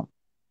platform.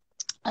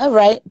 All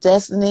right,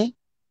 Destiny.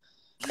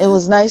 It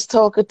was nice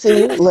talking to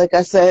you. Like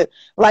I said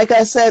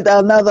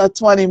another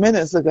 20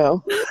 minutes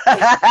ago. You're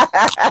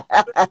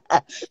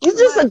So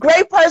just a much.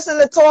 great person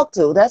to talk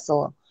to. That's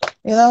all.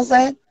 You know what I'm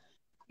saying?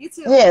 You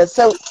too. Yeah.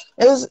 So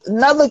it was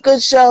another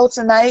good show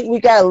tonight. We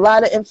got a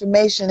lot of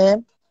information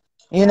in,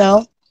 you Yeah,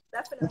 know.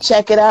 definitely.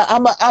 Check it out.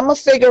 I'm gonna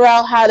figure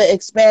out how to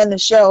expand the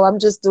show. I'm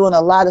just doing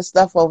a lot of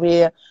stuff over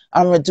here.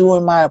 I'm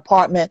redoing my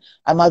apartment.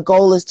 And my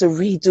goal is to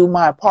redo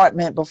my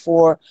apartment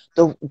before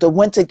the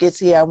winter gets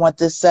here. I want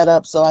this set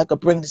up so I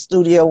could bring the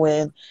studio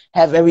in,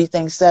 have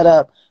everything set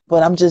up.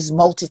 But I'm just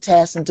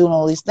multitasking, doing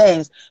all these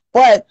things.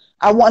 But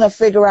I want to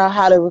figure out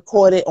how to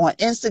record it on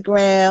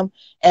Instagram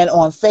and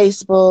on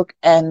Facebook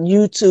and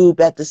YouTube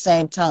at the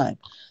same time.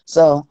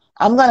 So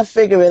I'm gonna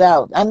figure it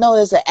out. I know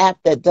there's an app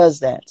that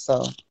does that.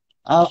 So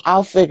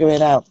I'll figure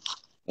it out,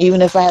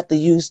 even if I have to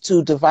use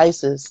two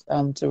devices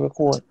to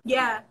record.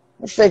 Yeah,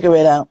 I'll figure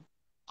it out.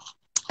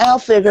 I'll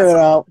figure that's it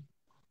out.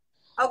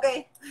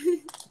 okay.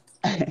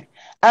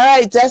 All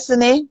right,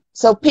 Destiny.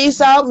 So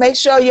peace out. Make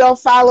sure y'all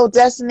follow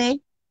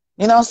Destiny.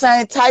 You know what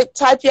I'm saying?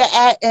 Type your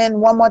at in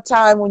one more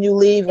time when you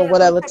leave or Yeah, let me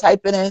whatever.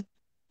 type it. Type it in.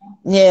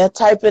 Yeah,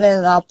 type it in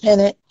and I'll pin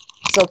it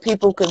so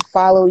people can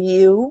follow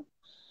you.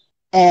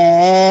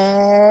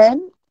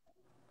 And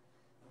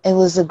it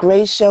was a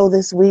great show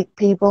this week,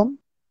 people.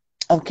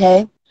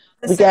 Okay.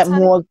 The We six, got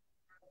honey. more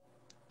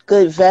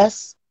good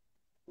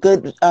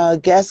good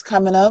guests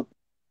coming up.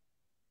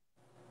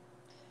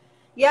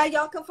 Yeah,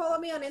 y'all can follow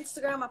me on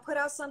Instagram. I put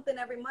out something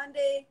every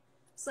Monday,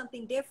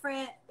 something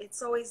different.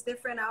 It's always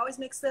different. I always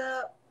mix it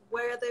up,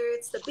 whether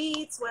it's the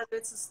beats, whether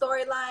it's the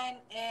storyline,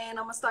 and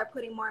I'm gonna start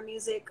putting more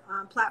music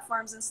on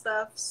platforms and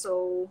stuff.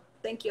 So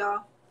thank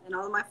y'all and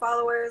all of my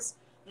followers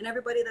and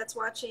everybody that's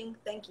watching.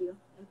 Thank you,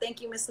 and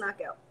thank you, Miss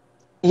Knockout.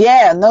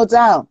 Yeah, no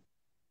doubt.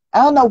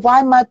 I don't know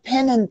why my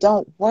pinning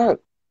don't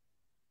work.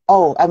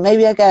 Oh,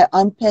 maybe I gotta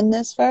unpin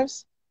this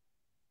first.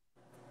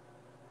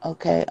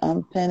 Okay,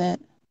 unpin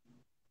it.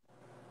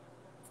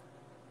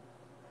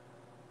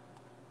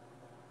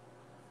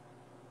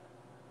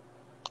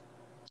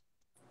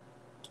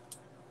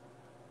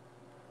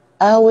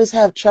 I always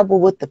have trouble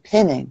with the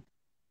pinning.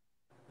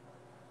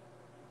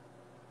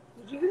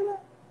 Did you hear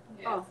that?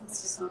 Yeah, oh,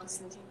 it's just somebody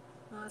sneezing.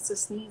 Oh, it's a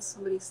sneeze.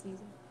 Somebody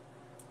sneezing.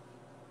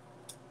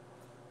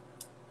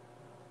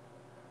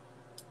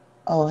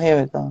 Oh, here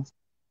it goes.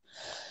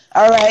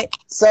 All right,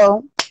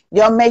 so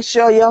y'all make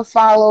sure y'all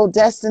follow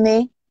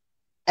Destiny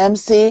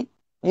MC.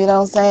 You know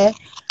what I'm saying?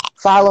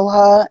 Follow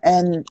her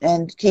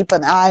and keep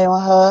an eye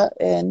on her,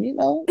 and you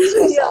know that's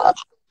what's Yeah. up.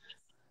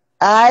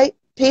 All right,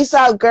 peace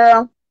out,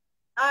 girl.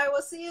 All right,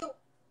 we'll see you.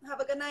 Have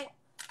a good night.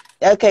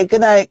 Okay,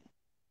 good night.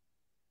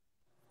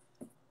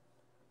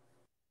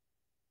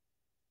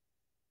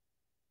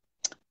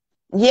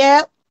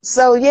 Yeah,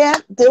 so yeah,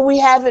 there we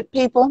have it,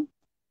 people.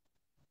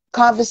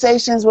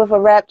 Conversations with a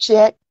Rap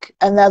Chick.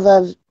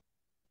 Another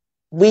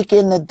week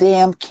in the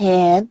damn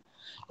can.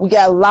 We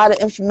got a lot of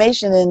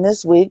information in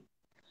this week.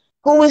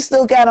 Who we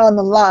still got on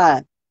the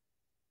line?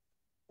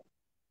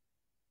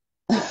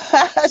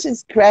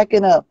 She's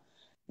cracking up.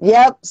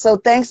 Yep. So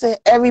thanks to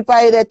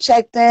everybody that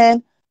checked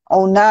in.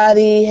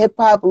 Onati, Hip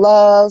Hop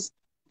Loves,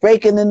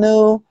 Breaking the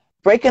New.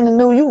 Breaking the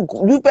New,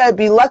 you better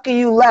be lucky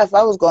you left.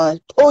 I was going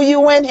to pull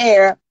you in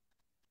here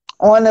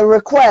on the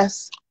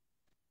request.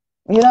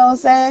 You know what I'm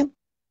saying?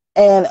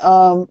 And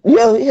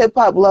your Hip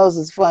Hop Loves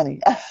is funny.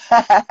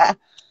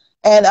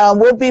 And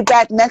we'll be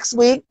back next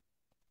week.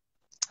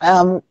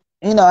 You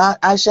know,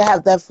 I should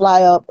have that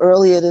fly up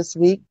earlier this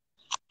week.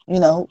 You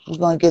know, we're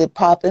going to get it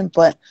popping,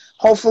 but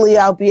hopefully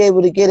I'll be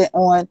able to get it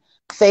on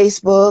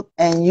Facebook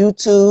and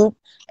YouTube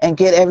and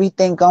get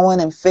everything going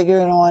and figure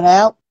it on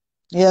out,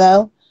 you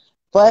know.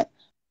 But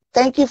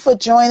thank you for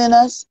joining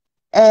us,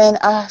 and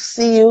I'll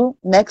see you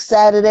next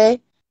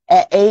Saturday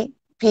at 8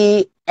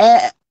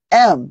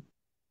 p.m.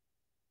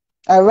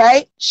 All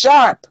right?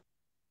 Sharp.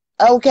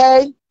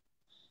 Okay?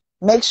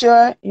 Make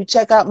sure you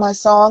check out my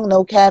song,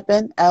 No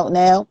Capping, out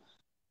now.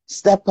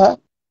 Step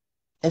Up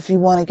if you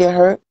want to get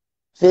hurt.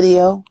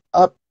 Video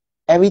up.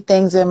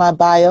 Everything's in my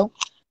bio.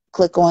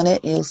 Click on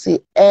it. You'll see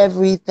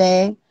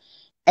everything.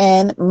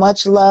 And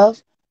much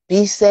love.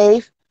 Be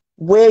safe.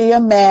 Wear your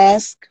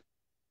mask.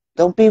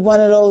 Don't be one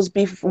of those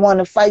want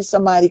to fight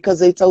somebody because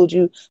they told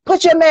you,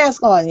 put your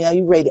mask on. Yeah,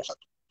 you ready.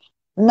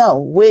 No,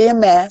 wear your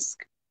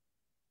mask.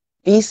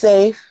 Be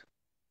safe.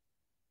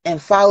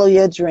 And follow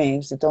your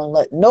dreams. And don't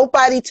let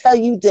nobody tell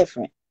you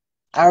different.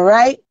 All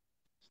right?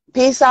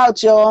 Peace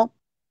out, y'all.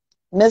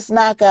 Miss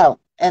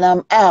Knockout. And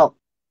I'm out.